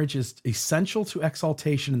 Celestial marriage is essential to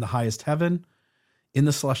exaltation in the highest heaven. In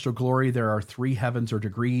the celestial glory, there are 3 heavens or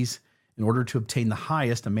degrees. In order to obtain the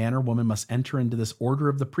highest, a man or woman must enter into this order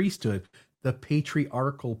of the priesthood, the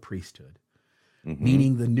patriarchal priesthood,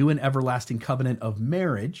 meaning the new and everlasting covenant of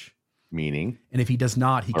marriage. And if he does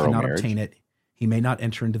not, he cannot marriage. obtain it. He may not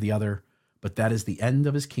enter into the other, but that is the end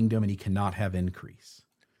of his kingdom, and he cannot have increase.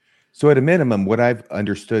 So at a minimum, what I've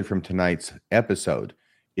understood from tonight's episode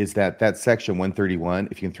is that section 131,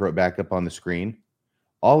 if you can throw it back up on the screen,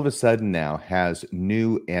 all of a sudden now has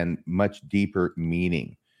new and much deeper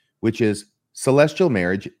meaning, which is celestial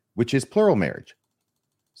marriage, which is plural marriage.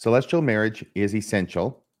 Celestial marriage is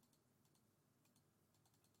essential.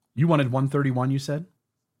 You wanted 131, you said?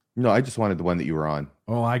 No, I just wanted the one that you were on.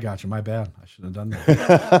 Oh, I got you. My bad. I should have done that.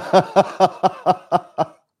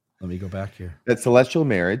 Let me go back here. That celestial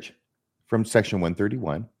marriage from section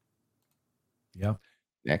 131. Yeah.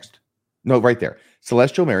 Next. No, right there.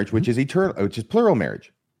 Celestial marriage, which is eternal, which is plural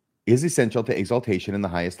marriage, is essential to exaltation in the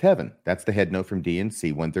highest heaven. That's the head note from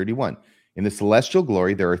D&C 131. In the celestial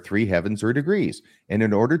glory, there are 3 heavens or degrees. And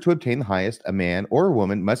in order to obtain the highest, a man or a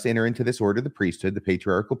woman must enter into this order, the priesthood, the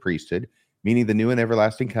patriarchal priesthood, meaning the new and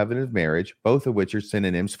everlasting covenant of marriage, both of which are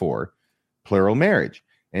synonyms for plural marriage.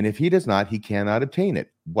 And if he does not, he cannot obtain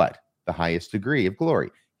it. What? The highest degree of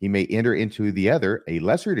glory. He may enter into the other, a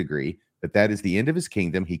lesser degree, but that is the end of his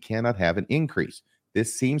kingdom. He cannot have an increase.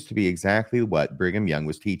 This seems to be exactly what Brigham Young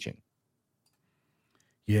was teaching.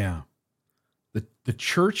 Yeah. The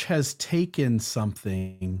church has taken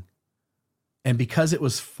something, and because it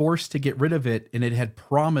was forced to get rid of it, and it had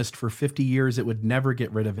promised for 50 years it would never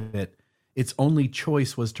get rid of it, its only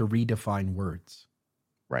choice was to redefine words.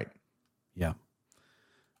 Right. Yeah.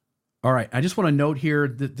 All right. I just want to note here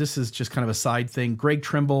that this is just kind of a side thing. Greg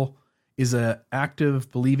Trimble is an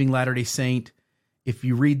active, believing Latter-day Saint. If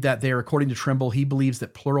you read that there, according to Trimble, he believes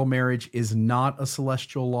that plural marriage is not a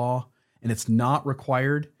celestial law and it's not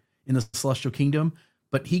required in the celestial kingdom,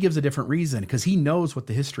 but he gives a different reason because he knows what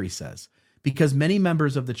the history says. Because many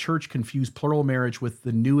members of the church confuse plural marriage with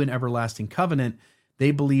the new and everlasting covenant,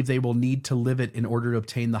 they believe they will need to live it in order to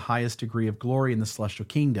obtain the highest degree of glory in the celestial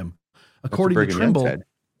kingdom. According to Trimble,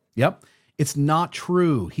 yep, it's not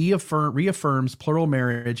true. He reaffirms plural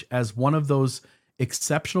marriage as one of those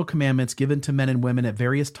exceptional commandments given to men and women at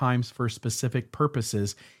various times for specific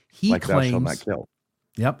purposes. He like claims, thou shalt not kill.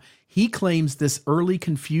 Yep. He claims this early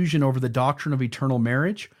confusion over the doctrine of eternal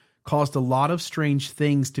marriage caused a lot of strange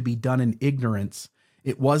things to be done in ignorance.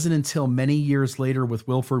 It wasn't until many years later with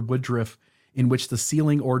Wilford Woodruff in which the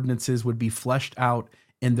sealing ordinances would be fleshed out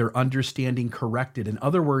and their understanding corrected. In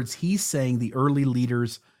other words, he's saying the early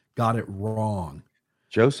leaders got it wrong.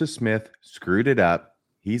 Joseph Smith screwed it up.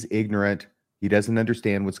 He's ignorant. He doesn't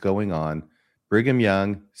understand what's going on. Brigham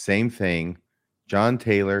Young, same thing. John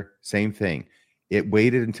Taylor, same thing. It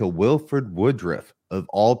waited until Wilford Woodruff, of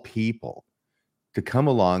all people, to come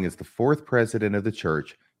along as the 4th president of the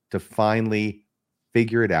church to finally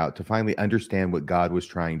figure it out, to finally understand what God was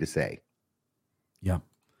trying to say. Yeah.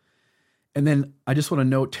 And then I just want to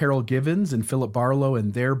note Terrell Givens and Philip Barlow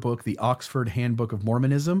in their book, The Oxford Handbook of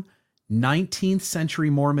Mormonism. 19th century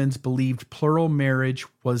Mormons believed plural marriage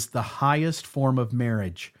was the highest form of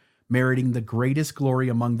marriage, meriting the greatest glory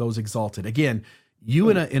among those exalted. Again, you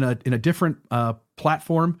in a different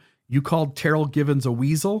platform, you called Terrell Givens a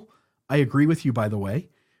weasel. I agree with you, by the way,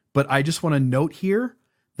 but I just want to note here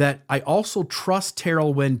that I also trust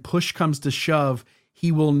Terrell when push comes to shove.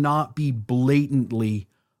 He will not be blatantly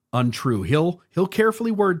untrue. He'll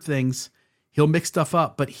carefully word things. He'll mix stuff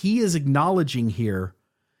up, but he is acknowledging here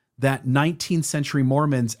that 19th century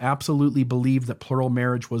Mormons absolutely believed that plural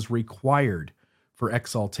marriage was required for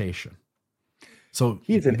exaltation. So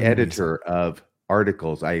he's an editor of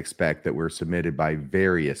articles, I expect, that were submitted by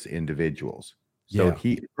various individuals. So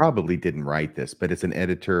he probably didn't write this, but as an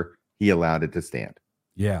editor, he allowed it to stand.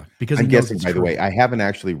 Yeah, because I'm guessing, by the way, I haven't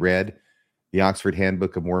actually read the Oxford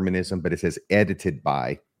Handbook of Mormonism, but it says edited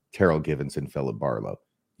by Terrell Givens and Philip Barlow.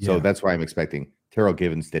 So that's why I'm expecting Terrell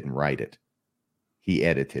Givens didn't write it. He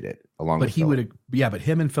edited it along with Philip. But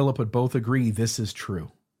him and Philip would both agree this is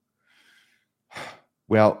true.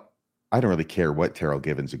 Well, I don't really care what Terrell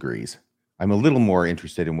Givens agrees. I'm a little more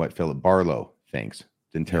interested in what Philip Barlow thinks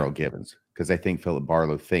than Terrell Givens, because I think Philip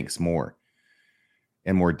Barlow thinks more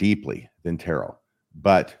and more deeply than Terrell.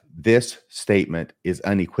 But this statement is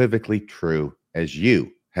unequivocally true, as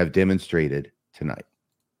you have demonstrated tonight.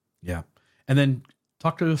 Yeah. And then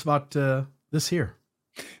talk to us about this here.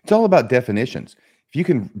 It's all about definitions. If you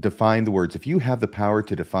can define the words, if you have the power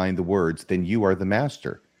to define the words, then you are the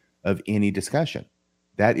master of any discussion.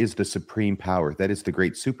 That is the supreme power. That is the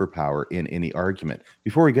great superpower in any argument.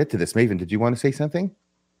 Before we get to this, Maven, did you want to say something?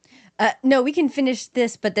 No, we can finish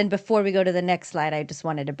this, but then before we go to the next slide, I just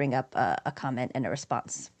wanted to bring up a comment and a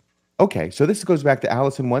response. Okay, so this goes back to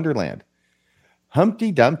Alice in Wonderland.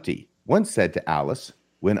 Humpty Dumpty once said to Alice,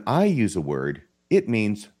 "When I use a word, it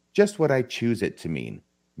means just what I choose it to mean,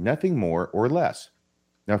 nothing more or less."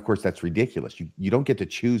 Now, of course, that's ridiculous. You don't get to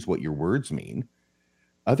choose what your words mean.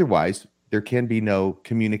 Otherwise, there can be no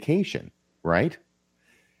communication, right?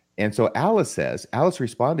 And so Alice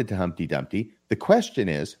responded to Humpty Dumpty, "The question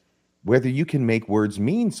is whether you can make words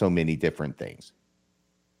mean so many different things."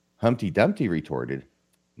 Humpty Dumpty retorted,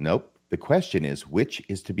 "Nope. The question is which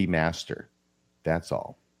is to be master. That's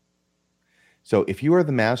all." So if you are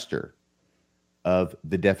the master of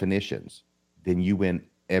the definitions, then you win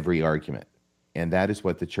every argument. And that is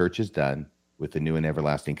what the church has done with the new and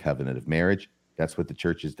everlasting covenant of marriage. That's what the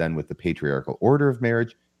church has done with the patriarchal order of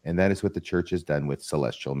marriage. And that is what the church has done with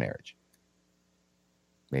celestial marriage.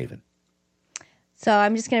 Maven. So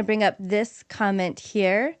I'm just going to bring up this comment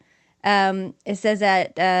here. It says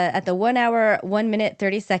at the 1 hour, 1 minute,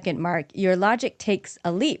 30-second mark, your logic takes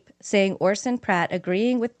a leap, saying Orson Pratt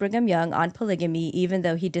agreeing with Brigham Young on polygamy, even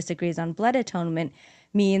though he disagrees on blood atonement,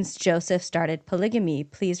 means Joseph started polygamy.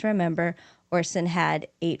 Please remember, Orson had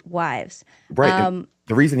 8 wives. Right. And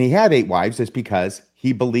the reason he had 8 wives is because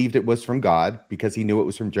he believed it was from God, because he knew it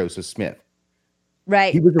was from Joseph Smith.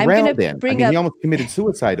 Right. He was around then. He Up... almost committed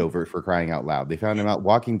suicide over it, for crying out loud. They found him out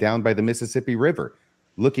walking down by the Mississippi River,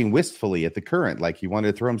 looking wistfully at the current, like he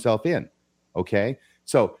wanted to throw himself in. Okay.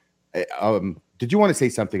 So, did you want to say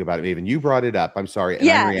something about it, Maven? You brought it up. I'm sorry.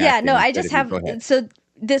 Yeah. No, I just have. So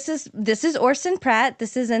this is Orson Pratt.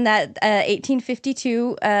 This is in that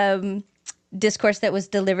 1852 discourse that was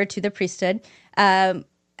delivered to the priesthood. And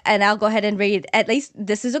I'll go ahead and read. At least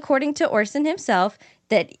this is according to Orson himself,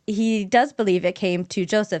 that he does believe it came to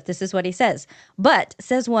Joseph. This is what he says. But,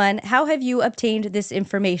 says one, how have you obtained this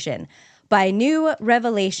information? By new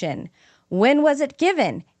revelation. When was it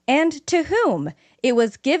given? And to whom? It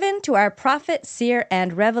was given to our prophet, seer,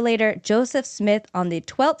 and revelator Joseph Smith on the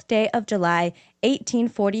 12th day of July,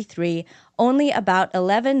 1843, only about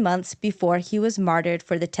 11 months before he was martyred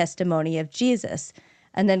for the testimony of Jesus.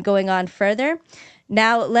 And then going on further,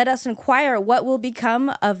 now let us inquire what will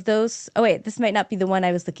become of those. Oh, wait, this might not be the one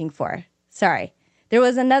I was looking for. Sorry. There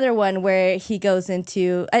was another one where he goes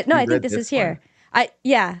into, no, I think this is here. I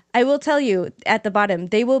will tell you at the bottom,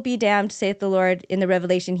 they will be damned, saith the Lord, in the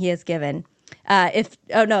revelation he has given.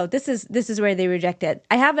 This is where they reject it.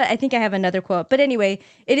 I think I have another quote, but anyway,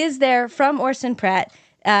 it is there from Orson Pratt.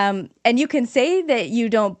 And you can say that you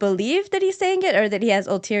don't believe that he's saying it or that he has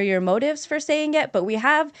ulterior motives for saying it, but we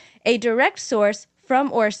have a direct source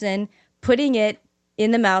from Orson putting it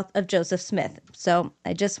in the mouth of Joseph Smith. So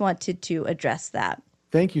I just wanted to address that.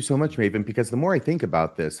 Thank you so much, Maven, because the more I think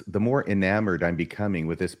about this, the more enamored I'm becoming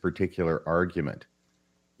with this particular argument.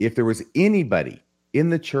 If there was anybody in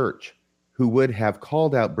the church who would have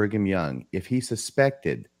called out Brigham Young if he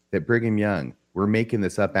suspected that Brigham Young were making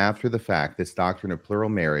this up after the fact, this doctrine of plural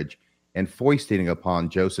marriage, and foisting it upon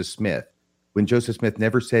Joseph Smith, when Joseph Smith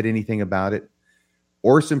never said anything about it,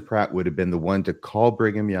 Orson Pratt would have been the one to call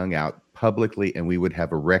Brigham Young out publicly, and we would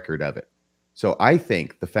have a record of it. So I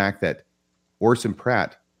think the fact that Orson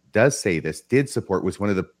Pratt does say this, did support, was one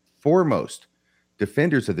of the foremost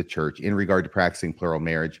defenders of the church in regard to practicing plural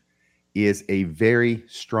marriage, is a very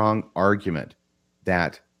strong argument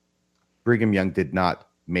that Brigham Young did not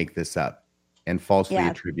make this up and falsely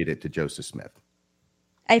attribute it to Joseph Smith.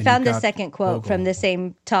 I found the second quote from the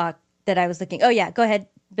same talk that I was looking. Oh, yeah. Go ahead,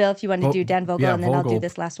 Bill, if you want to do Dan Vogel, and then I'll do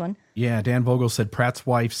this last one. Yeah, Dan Vogel said Pratt's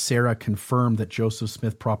wife, Sarah, confirmed that Joseph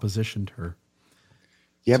Smith propositioned her.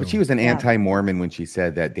 Yeah, but she was an anti-Mormon when she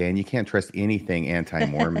said that, Dan. You can't trust anything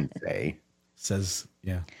anti-Mormon say. Says,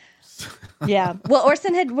 yeah. Yeah. Well,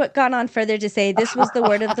 Orson had gone on further to say this was the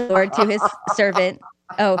word of the Lord to his servant.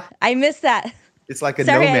 Oh, I missed that. It's like a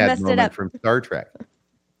nomad moment from Star Trek.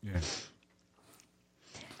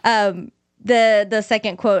 Yeah. The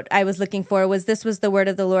second quote I was looking for was, this was the word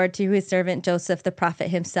of the Lord to his servant Joseph, the prophet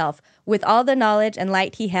himself. With all the knowledge and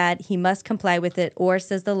light he had, he must comply with it, or,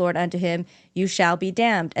 says the Lord unto him, you shall be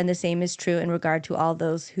damned. And the same is true in regard to all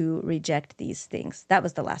those who reject these things. That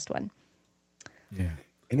was the last one. Yeah.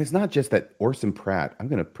 And it's not just that Orson Pratt, I'm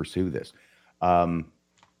going to pursue this,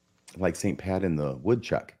 like St. Pat and the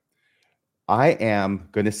woodchuck. I am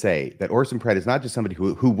going to say that Orson Pratt is not just somebody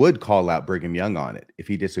who would call out Brigham Young on it if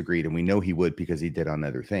he disagreed, and we know he would because he did on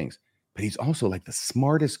other things, but he's also like the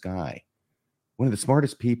smartest guy, one of the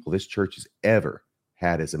smartest people this church has ever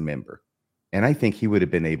had as a member. And I think he would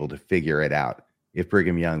have been able to figure it out if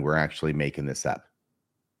Brigham Young were actually making this up.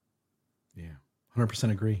 Yeah,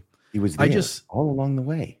 100% agree. He was there all along the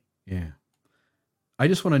way. Yeah. I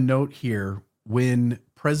just want to note here, when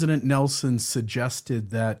President Nelson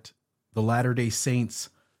suggested that the Latter-day Saints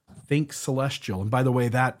think celestial, and by the way,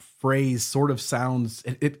 that phrase sort of sounds,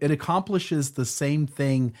 it accomplishes the same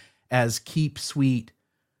thing as keep sweet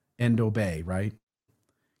and obey, right?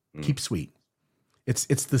 Keep sweet. It's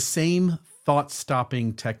the same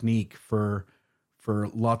thought-stopping technique for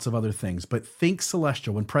lots of other things, but think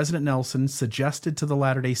celestial. When President Nelson suggested to the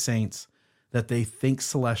Latter-day Saints that they think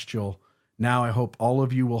celestial, now I hope all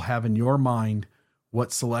of you will have in your mind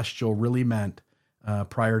what celestial really meant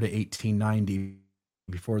prior to 1890,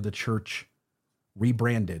 before the church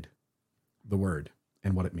rebranded the word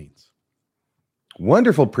and what it means.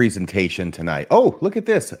 Wonderful presentation tonight. Oh, look at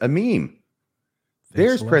this, a meme.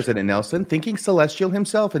 There's Celestial. President Nelson thinking celestial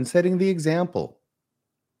himself and setting the example.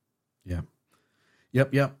 Yeah.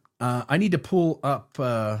 Yep. I need to pull up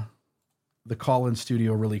the call-in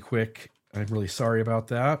studio really quick. I'm really sorry about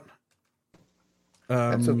that.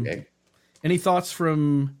 That's okay. Any thoughts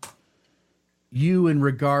from you in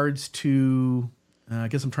regards to, I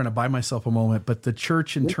guess I'm trying to buy myself a moment, but the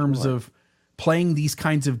church in terms of playing these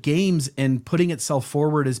kinds of games and putting itself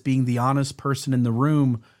forward as being the honest person in the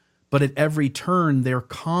room, but at every turn, they're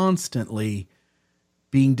constantly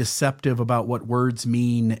being deceptive about what words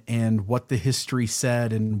mean and what the history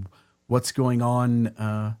said and what's going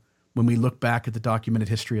on when we look back at the documented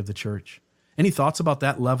history of the church. Any thoughts about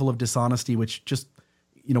that level of dishonesty, which just,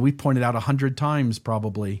 we pointed out 100 times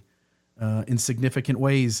probably in significant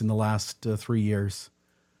ways in the last 3 years?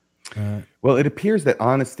 Well, it appears that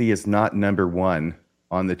honesty is not number one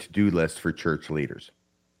on the to-do list for church leaders.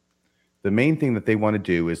 The main thing that they want to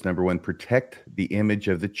do is, number one, protect the image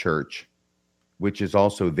of the church, which is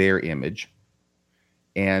also their image.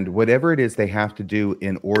 And whatever it is they have to do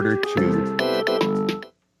in order to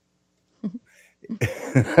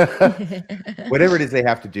whatever it is they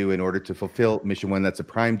have to do in order to fulfill mission one, that's a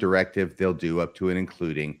prime directive they'll do, up to and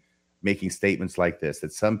including making statements like this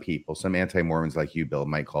that some people, some anti-Mormons like you, Bill,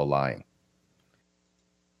 might call lying.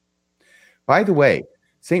 By the way,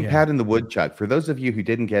 St. Pat and the Woodchuck, for those of you who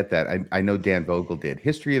didn't get that, I know Dan Vogel did.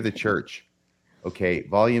 History of the Church, okay,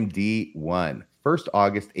 volume D1, 1st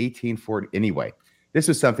August, 1840. Anyway, this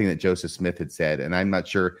was something that Joseph Smith had said, and I'm not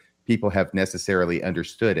sure people have necessarily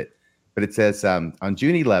understood it. But it says, on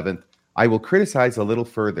June 11th, I will criticize a little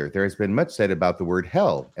further. There has been much said about the word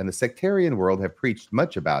hell, and the sectarian world have preached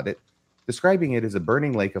much about it, describing it as a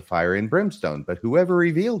burning lake of fire and brimstone. But whoever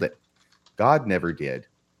revealed it? God never did.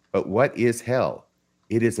 But what is hell?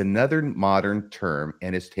 It is another modern term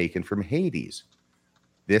and is taken from Hades.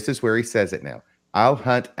 This is where he says it now. I'll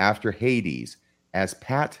hunt after Hades, as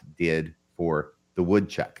Pat did for the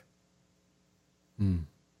woodchuck.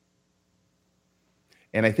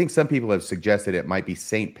 And I think some people have suggested it might be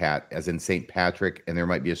St. Pat, as in St. Patrick, and there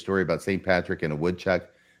might be a story about St. Patrick and a woodchuck.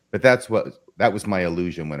 But that was my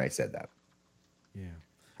illusion when I said that. Yeah.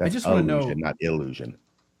 That's I just want to know, not illusion.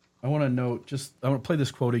 I want to know, I want to play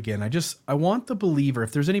this quote again. I want the believer,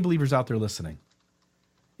 if there's any believers out there listening,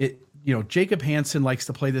 Jacob Hansen likes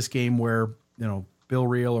to play this game where, Bill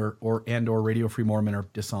Reel or Radio Free Mormon are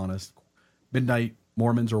dishonest. Midnight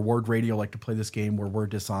Mormons or Ward Radio like to play this game where we're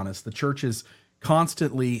dishonest. The church is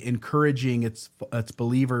constantly encouraging its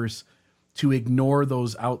believers to ignore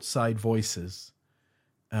those outside voices,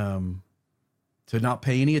 to not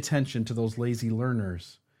pay any attention to those lazy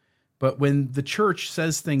learners. But when the church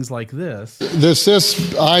says things like this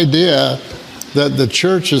idea that the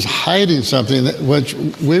church is hiding something, which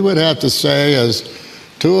we would have to say as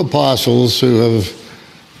two apostles who have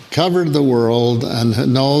covered the world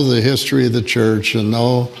and know the history of the church and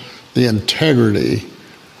know the integrity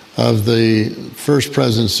of the first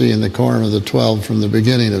presidency and the Quorum of the 12 from the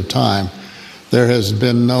beginning of time, there has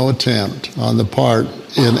been no attempt on the part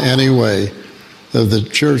in any way of the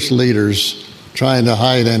church leaders trying to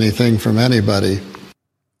hide anything from anybody.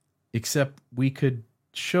 Except we could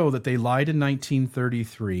show that they lied in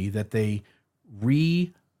 1933, that they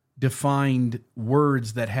redefined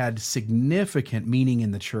words that had significant meaning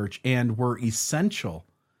in the church and were essential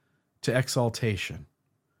to exaltation.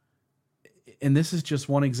 And this is just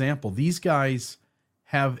one example. These guys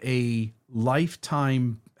have a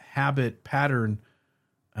lifetime pattern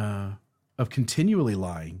of continually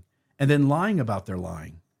lying and then lying about their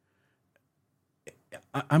lying.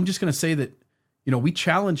 I'm just going to say that, we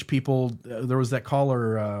challenge people. There was that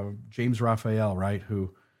caller, James Raphael, right,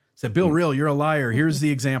 who said, Bill Reel, you're a liar. Here's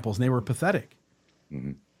the examples. And they were pathetic.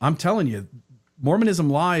 Mm-hmm. I'm telling you, Mormonism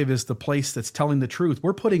Live is the place that's telling the truth.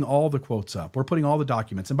 We're putting all the quotes up. We're putting all the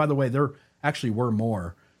documents. And by the way, there actually were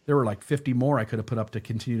more. There were like 50 more I could have put up to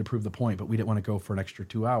continue to prove the point, but we didn't want to go for an extra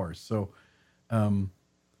 2 hours. So when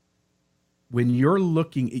you're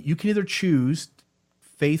looking, you can either choose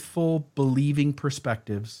faithful, believing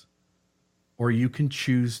perspectives, or you can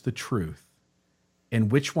choose the truth.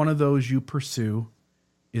 And which one of those you pursue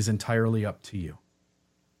is entirely up to you.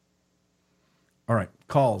 All right,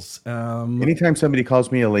 calls. Anytime somebody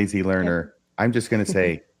calls me a lazy learner, I'm just going to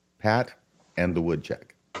say Pat and the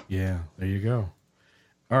woodchuck. Yeah, there you go.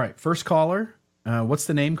 All right, first caller. What's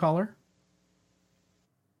the name, caller?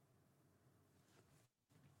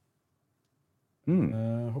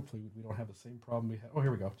 Hopefully we don't have the same problem we had. Oh,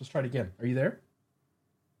 here we go. Just try it again. Are you there?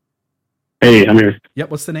 Hey, I'm here. Yep.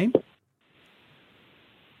 What's the name?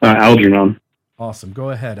 Algernon. Awesome. Go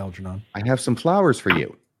ahead, Algernon. I have some flowers for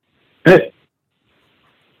you. Hey.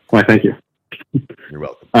 Why, thank you. You're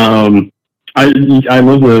welcome. I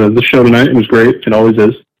love the show tonight. It was great. It always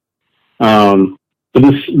is. But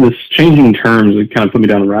this changing terms, it kind of put me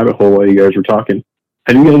down a rabbit hole while you guys were talking.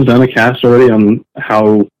 Have you guys done a cast already on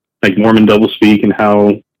how, like, Mormon doublespeak and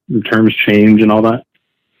how the terms change and all that?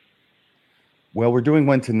 Well, we're doing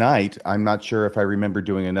one tonight. I'm not sure if I remember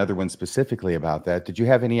doing another one specifically about that. Did you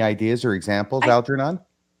have any ideas or examples, Algernon?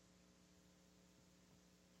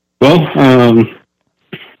 Well,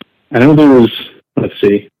 I know there was, let's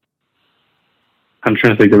see. I'm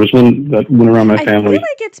trying to think. There was one that went around my family. I feel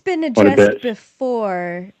like it's been addressed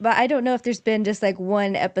before, but I don't know if there's been just like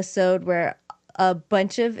one episode where a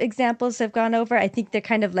bunch of examples have gone over. I think they're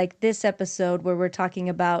kind of like this episode where we're talking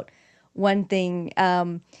about one thing.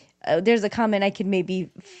 There's a comment I could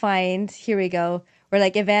maybe find. Here we go. Where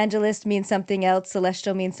like evangelist means something else,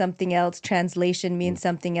 celestial means something else, translation means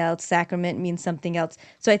something else, sacrament means something else.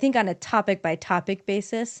 So I think on a topic by topic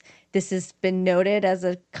basis, this has been noted as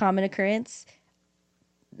a common occurrence.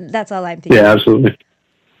 That's all I'm thinking. Yeah, absolutely.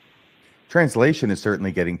 Translation is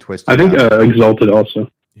certainly getting twisted. I think exalted also.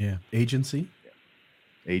 Yeah. Agency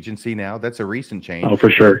now. That's a recent change. Oh,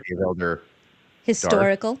 for sure. Elder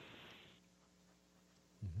Historical.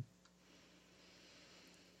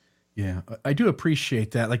 Yeah, I do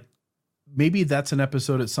appreciate that. Like, maybe that's an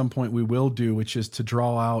episode at some point we will do, which is to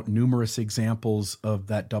draw out numerous examples of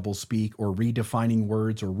that double speak or redefining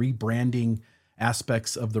words or rebranding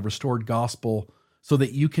aspects of the restored gospel so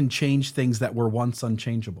that you can change things that were once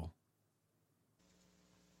unchangeable.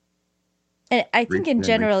 And I think in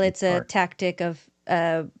general, it's a tactic of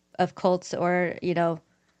cults or,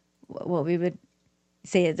 what we would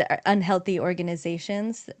say is unhealthy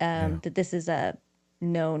organizations, that this is a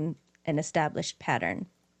known and established pattern.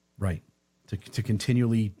 Right. To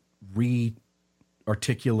continually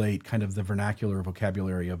re-articulate kind of the vernacular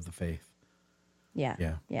vocabulary of the faith.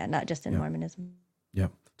 Yeah. Not just in Mormonism. Yeah,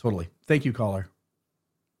 totally. Thank you, caller.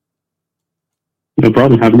 No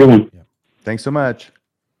problem. Have a good one. Yeah. Thanks so much.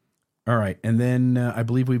 All right. And then I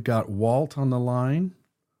believe we've got Walt on the line.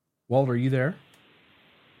 Walt, are you there?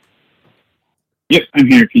 Yep, I'm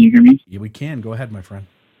here. Can you hear me? Yeah, we can. Go ahead, my friend.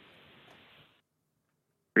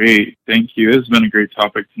 Great. Thank you. This has been a great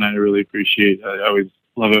topic tonight. I really appreciate it. I always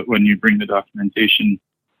love it when you bring the documentation.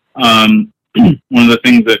 One of the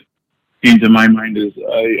things that came to my mind is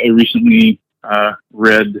I recently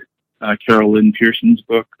read Carol Lynn Pearson's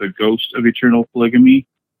book, The Ghost of Eternal Polygamy,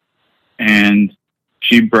 and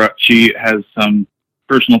she has some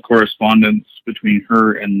personal correspondence between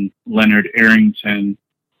her and Leonard Arrington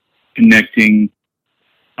connecting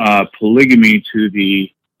polygamy to the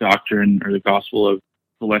doctrine or the gospel of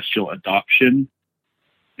celestial adoption,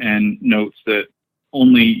 and notes that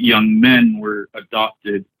only young men were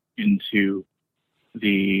adopted into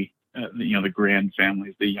the grand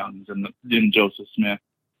families, the Youngs and Joseph Smith,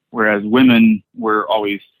 whereas women were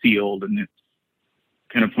always sealed. And it's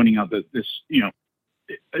kind of pointing out that this,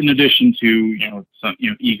 in addition to some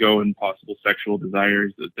ego and possible sexual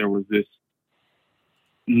desires, that there was this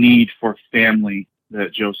need for family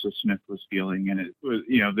that Joseph Smith was feeling. And it was,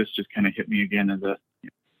 this just kind of hit me again as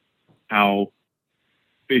how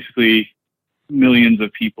basically millions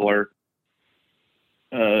of people are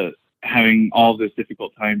having all this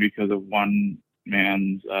difficult time because of one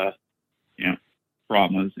man's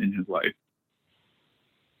traumas in his life.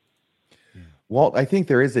 Walt, I think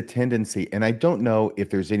there is a tendency, and I don't know if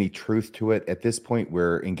there's any truth to it. At this point,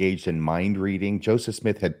 we're engaged in mind reading. Joseph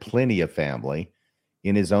Smith had plenty of family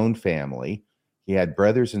in his own family. He had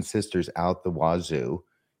brothers and sisters out the wazoo.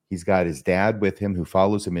 He's got his dad with him who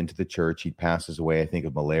follows him into the church. He passes away, I think,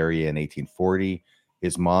 of malaria in 1840.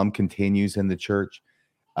 His mom continues in the church.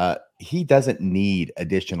 He doesn't need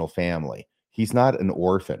additional family. He's not an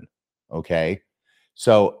orphan, okay?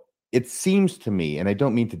 So it seems to me, and I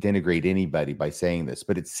don't mean to denigrate anybody by saying this,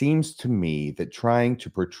 but it seems to me that trying to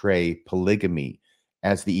portray polygamy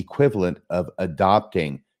as the equivalent of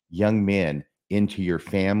adopting young men into your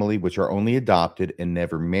family, which are only adopted and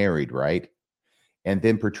never married, right? And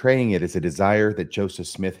then portraying it as a desire that Joseph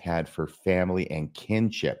Smith had for family and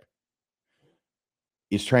kinship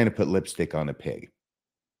is trying to put lipstick on a pig.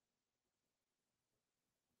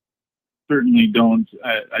 Certainly don't.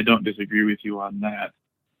 I don't disagree with you on that.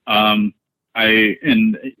 I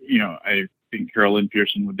think Carol Lynn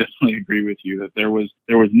Pearson would definitely agree with you that there was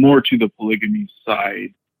more to the polygamy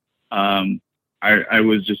side. I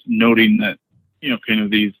was just noting that kind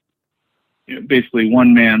of these basically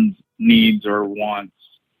one man's needs or wants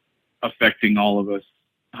affecting all of us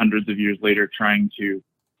hundreds of years later, trying to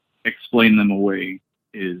explain them away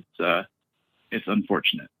is it's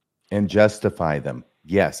unfortunate. And justify them.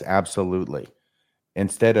 Yes, absolutely.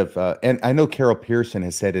 Instead of, and I know Carol Pearson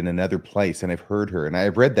has said in another place, and I've heard her, and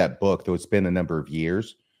I've read that book, though it's been a number of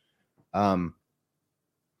years,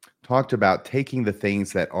 talked about taking the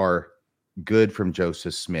things that are good from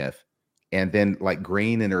Joseph Smith and then like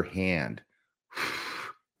grain in her hand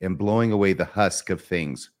and blowing away the husk of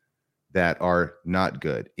things that are not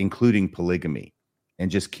good, including polygamy, and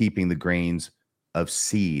just keeping the grains of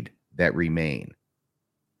seed that remain.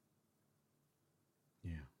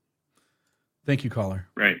 Yeah. Thank you, caller.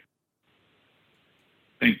 Right.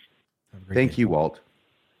 Thanks. Have a great Thank day. you, Walt.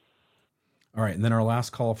 All right. And then our last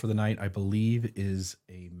call for the night, I believe, is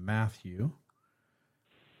a Matthew.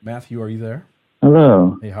 Matthew, are you there?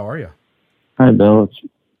 Hello. Hey, how are you? Hi, Bill.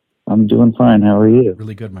 I'm doing fine. How are you?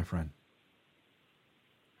 Really good, my friend.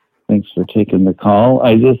 Thanks for taking the call.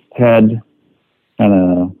 I just had kind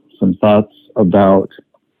of some thoughts about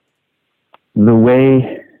the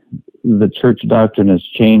way the church doctrine has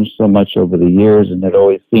changed so much over the years, and it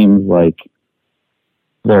always seems like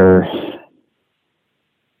they're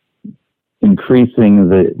increasing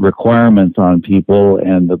the requirements on people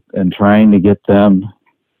and trying to get them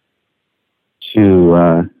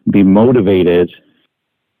to be motivated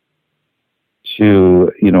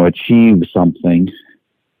to, achieve something.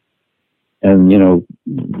 And,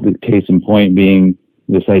 the case in point being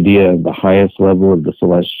this idea of the highest level of the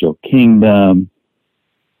celestial kingdom,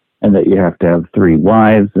 and that you have to have 3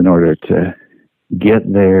 wives in order to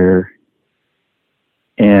get there.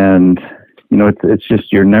 And, it's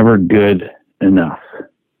just, you're never good enough.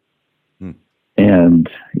 And,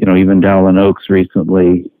 even Dallin Oaks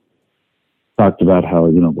recently talked about how,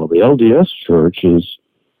 well, the LDS church is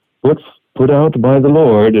put out by the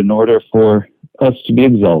Lord in order for us to be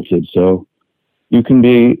exalted. So you can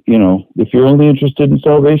be, if you're only interested in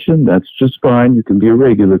salvation, that's just fine. You can be a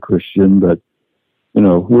regular Christian, but,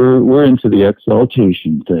 we're into the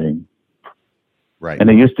exaltation thing. Right. And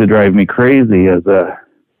it used to drive me crazy as a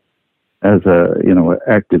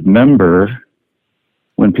active member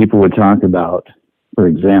when people would talk about, for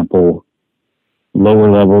example,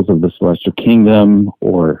 lower levels of the celestial kingdom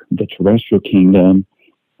or the terrestrial kingdom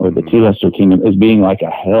or the telestial kingdom as being like a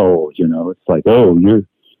hell. It's like, oh, you're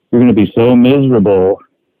going to be so miserable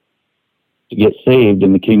to get saved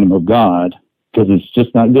in the kingdom of God because it's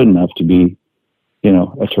just not good enough to be,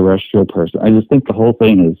 a terrestrial person. I just think the whole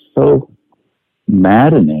thing is so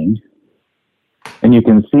maddening, and you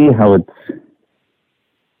can see how it's,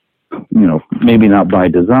 maybe not by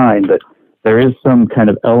design, but there is some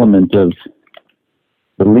kind of element of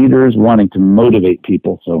the leaders wanting to motivate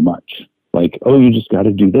people so much. Like, oh, you just got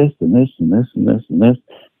to do this and this and this and this and this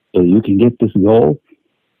so you can get this goal.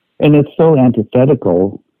 And it's so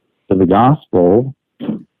antithetical to the gospel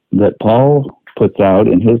that Paul puts out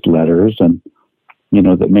in his letters, and,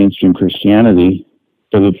 that mainstream Christianity,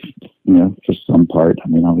 for some part,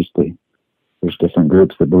 obviously there's different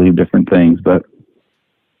groups that believe different things, but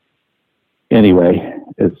anyway,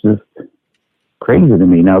 it's just crazy to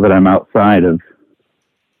me now that I'm outside of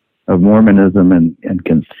Mormonism and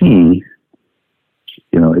can see,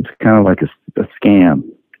 it's kind of like a scam.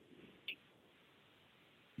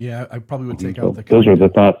 Yeah, I probably would take out the... Those are the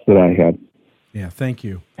thoughts that I had. Yeah, thank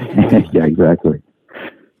you. Yeah, exactly.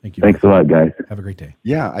 Thank you. Thanks a lot, guys. Have a great day.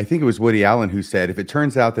 Yeah, I think it was Woody Allen who said, if it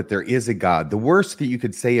turns out that there is a God, the worst that you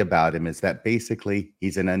could say about him is that basically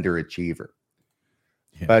he's an underachiever.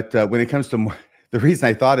 Yeah. But when it comes to the reason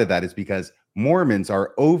I thought of that is because Mormons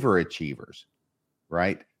are overachievers,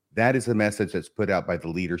 right? That is a message that's put out by the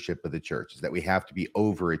leadership of the church, is that we have to be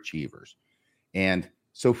overachievers. And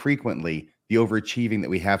so frequently, the overachieving that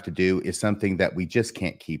we have to do is something that we just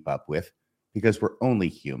can't keep up with because we're only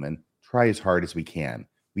human. Try as hard as we can.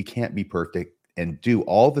 We can't be perfect and do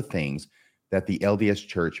all the things that the LDS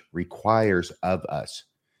church requires of us.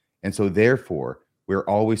 And so therefore, we're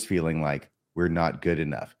always feeling like we're not good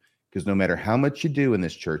enough, because no matter how much you do in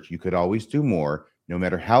this church, you could always do more. No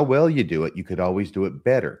matter how well you do it, you could always do it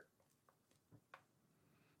better.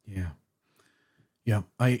 Yeah. Yeah.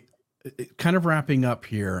 Kind of wrapping up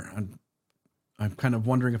here. I'm kind of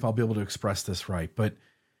wondering if I'll be able to express this right, but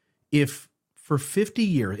if for 50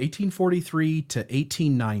 years, 1843 to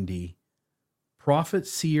 1890,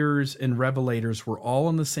 prophets, seers, and revelators were all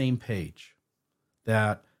on the same page,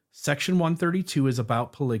 that Section 132 is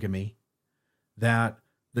about polygamy, that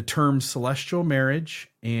the terms celestial marriage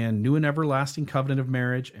and new and everlasting covenant of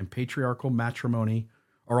marriage and patriarchal matrimony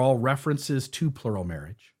are all references to plural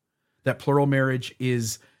marriage, that plural marriage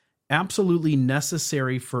is absolutely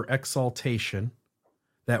necessary for exaltation,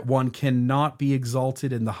 that one cannot be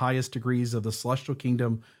exalted in the highest degrees of the celestial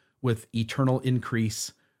kingdom with eternal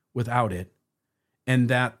increase without it, and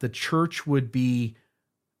that the church would be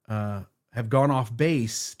have gone off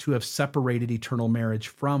base to have separated eternal marriage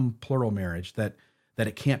from plural marriage, that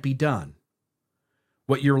it can't be done.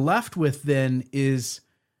 What you're left with then is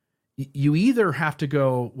you either have to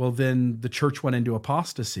go, well, then the church went into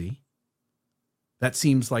apostasy. That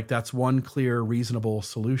seems like that's one clear, reasonable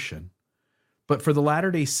solution. But for the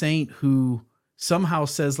Latter-day Saint who somehow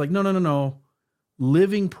says like, no,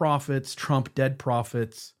 living prophets trump dead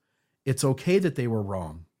prophets, it's okay that they were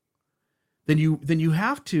wrong. Then you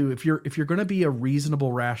have to, if you're going to be a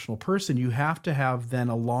reasonable, rational person, you have to have then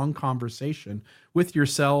a long conversation with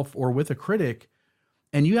yourself or with a critic,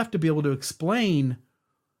 and you have to be able to explain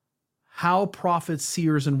how prophets,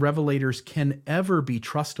 seers, and revelators can ever be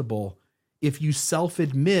trustable if you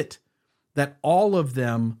self-admit that all of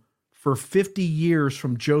them for 50 years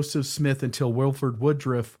from Joseph Smith until Wilford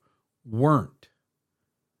Woodruff weren't.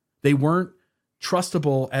 They weren't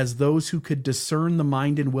trustable as those who could discern the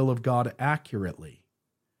mind and will of God accurately.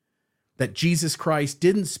 That Jesus Christ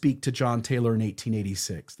didn't speak to John Taylor in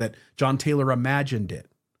 1886, that John Taylor imagined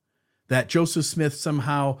it, that Joseph Smith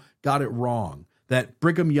somehow got it wrong, that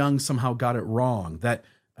Brigham Young somehow got it wrong, that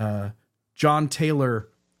John Taylor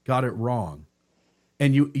got it wrong.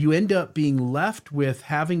 And you end up being left with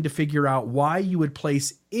having to figure out why you would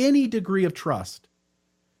place any degree of trust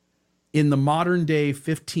in the modern day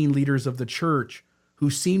 15 leaders of the church who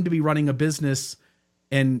seem to be running a business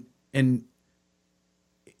and in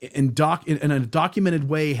a documented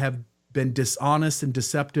way have been dishonest and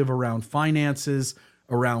deceptive around finances,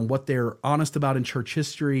 around what they're honest about in church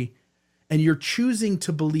history. And you're choosing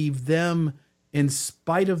to believe them in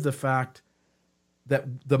spite of the fact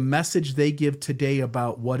that the message they give today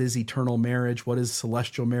about what is eternal marriage, what is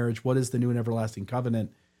celestial marriage, what is the new and everlasting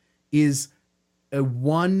covenant is a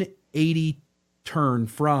 180 turn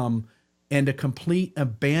from and a complete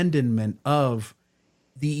abandonment of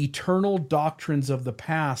the eternal doctrines of the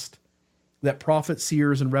past that prophets,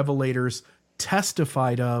 seers, and revelators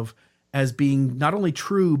testified of as being not only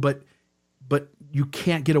true, but you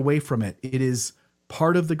can't get away from it. It is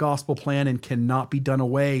part of the gospel plan and cannot be done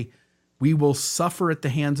away. We will suffer at the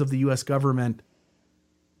hands of the U.S. government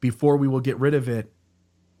before we will get rid of it.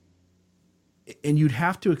 And you'd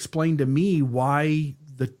have to explain to me why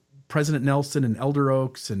the President Nelson and Elder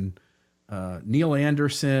Oaks and Neil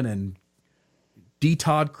Anderson and D.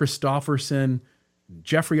 Todd Christofferson,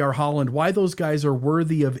 Jeffrey R. Holland, why those guys are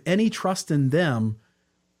worthy of any trust in them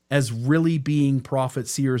as really being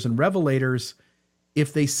prophets, seers, and revelators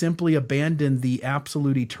if they simply abandoned the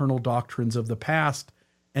absolute eternal doctrines of the past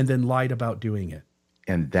and then lied about doing it.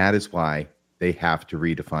 And that is why they have to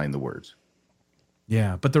redefine the words.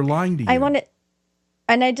 Yeah, but they're lying to you.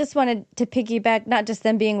 I just wanted to piggyback, not just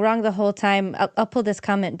them being wrong the whole time. I'll pull this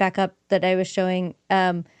comment back up that I was showing.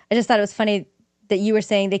 I just thought it was funny that you were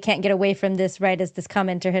saying they can't get away from this, right, as this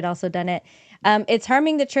commenter had also done it. It's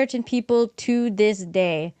harming the church and people to this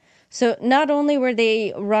day. So not only were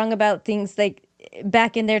they wrong about things like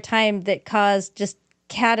back in their time that caused just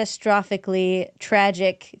catastrophically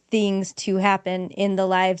tragic things to happen in the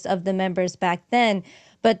lives of the members back then,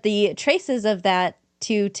 but the traces of that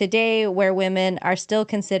to today, where women are still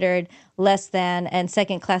considered less than and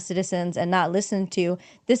second-class citizens and not listened to,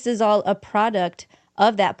 this is all a product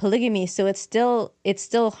of that polygamy. So it's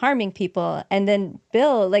still harming people. And then,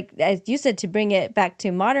 Bill, like as you said, to bring it back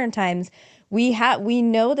to modern times, we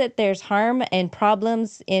know that there's harm and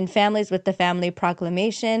problems in families with the family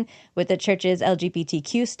proclamation, with the church's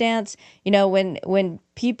LGBTQ stance. You know, when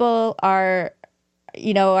people are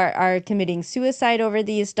committing suicide over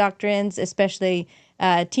these doctrines, especially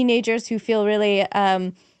teenagers who feel really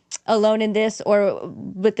alone in this, or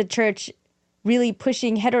with the church really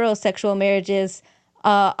pushing heterosexual marriages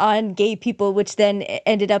on gay people, which then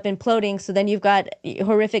ended up imploding. So then you've got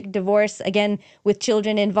horrific divorce, again, with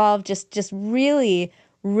children involved, just really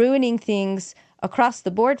ruining things across the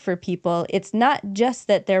board for people. It's not just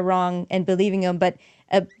that they're wrong and believing them, but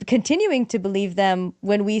continuing to believe them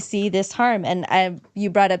when we see this harm. And you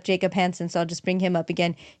brought up Jacob Hansen, so I'll just bring him up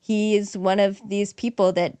again. He is one of these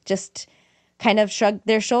people that just kind of shrug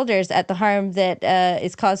their shoulders at the harm that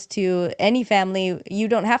is caused to any family. You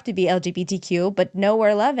don't have to be LGBTQ, but know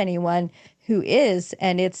or love anyone who is,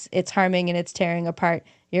 and it's harming and it's tearing apart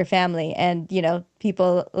your family. And, you know,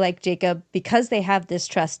 people like Jacob, because they have this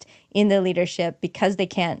trust in the leadership, because they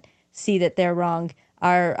can't see that they're wrong,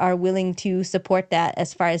 are willing to support that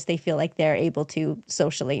as far as they feel like they're able to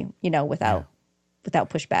socially, you know, without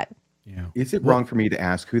pushback. Yeah. Is it wrong for me to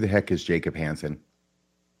ask who the heck is Jacob Hansen?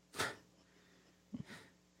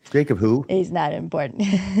 Jacob who? He's not important.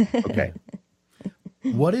 Okay.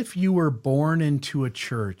 What if you were born into a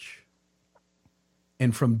church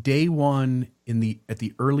And from day one at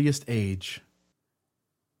the earliest age,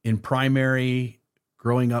 in primary,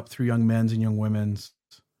 growing up through young men's and young women's,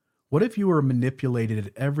 what if you were manipulated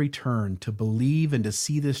at every turn to believe and to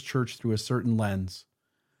see this church through a certain lens,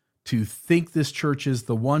 to think this church is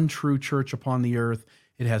the one true church upon the earth?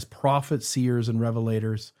 It has prophets, seers, and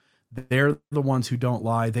revelators. They're the ones who don't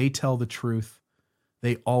lie. They tell the truth.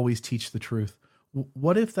 They always teach the truth.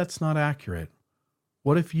 What if that's not accurate?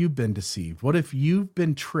 What if you've been deceived? What if you've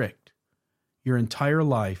been tricked your entire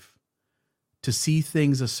life to see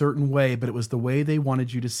things a certain way, but it was the way they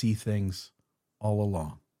wanted you to see things all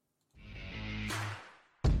along?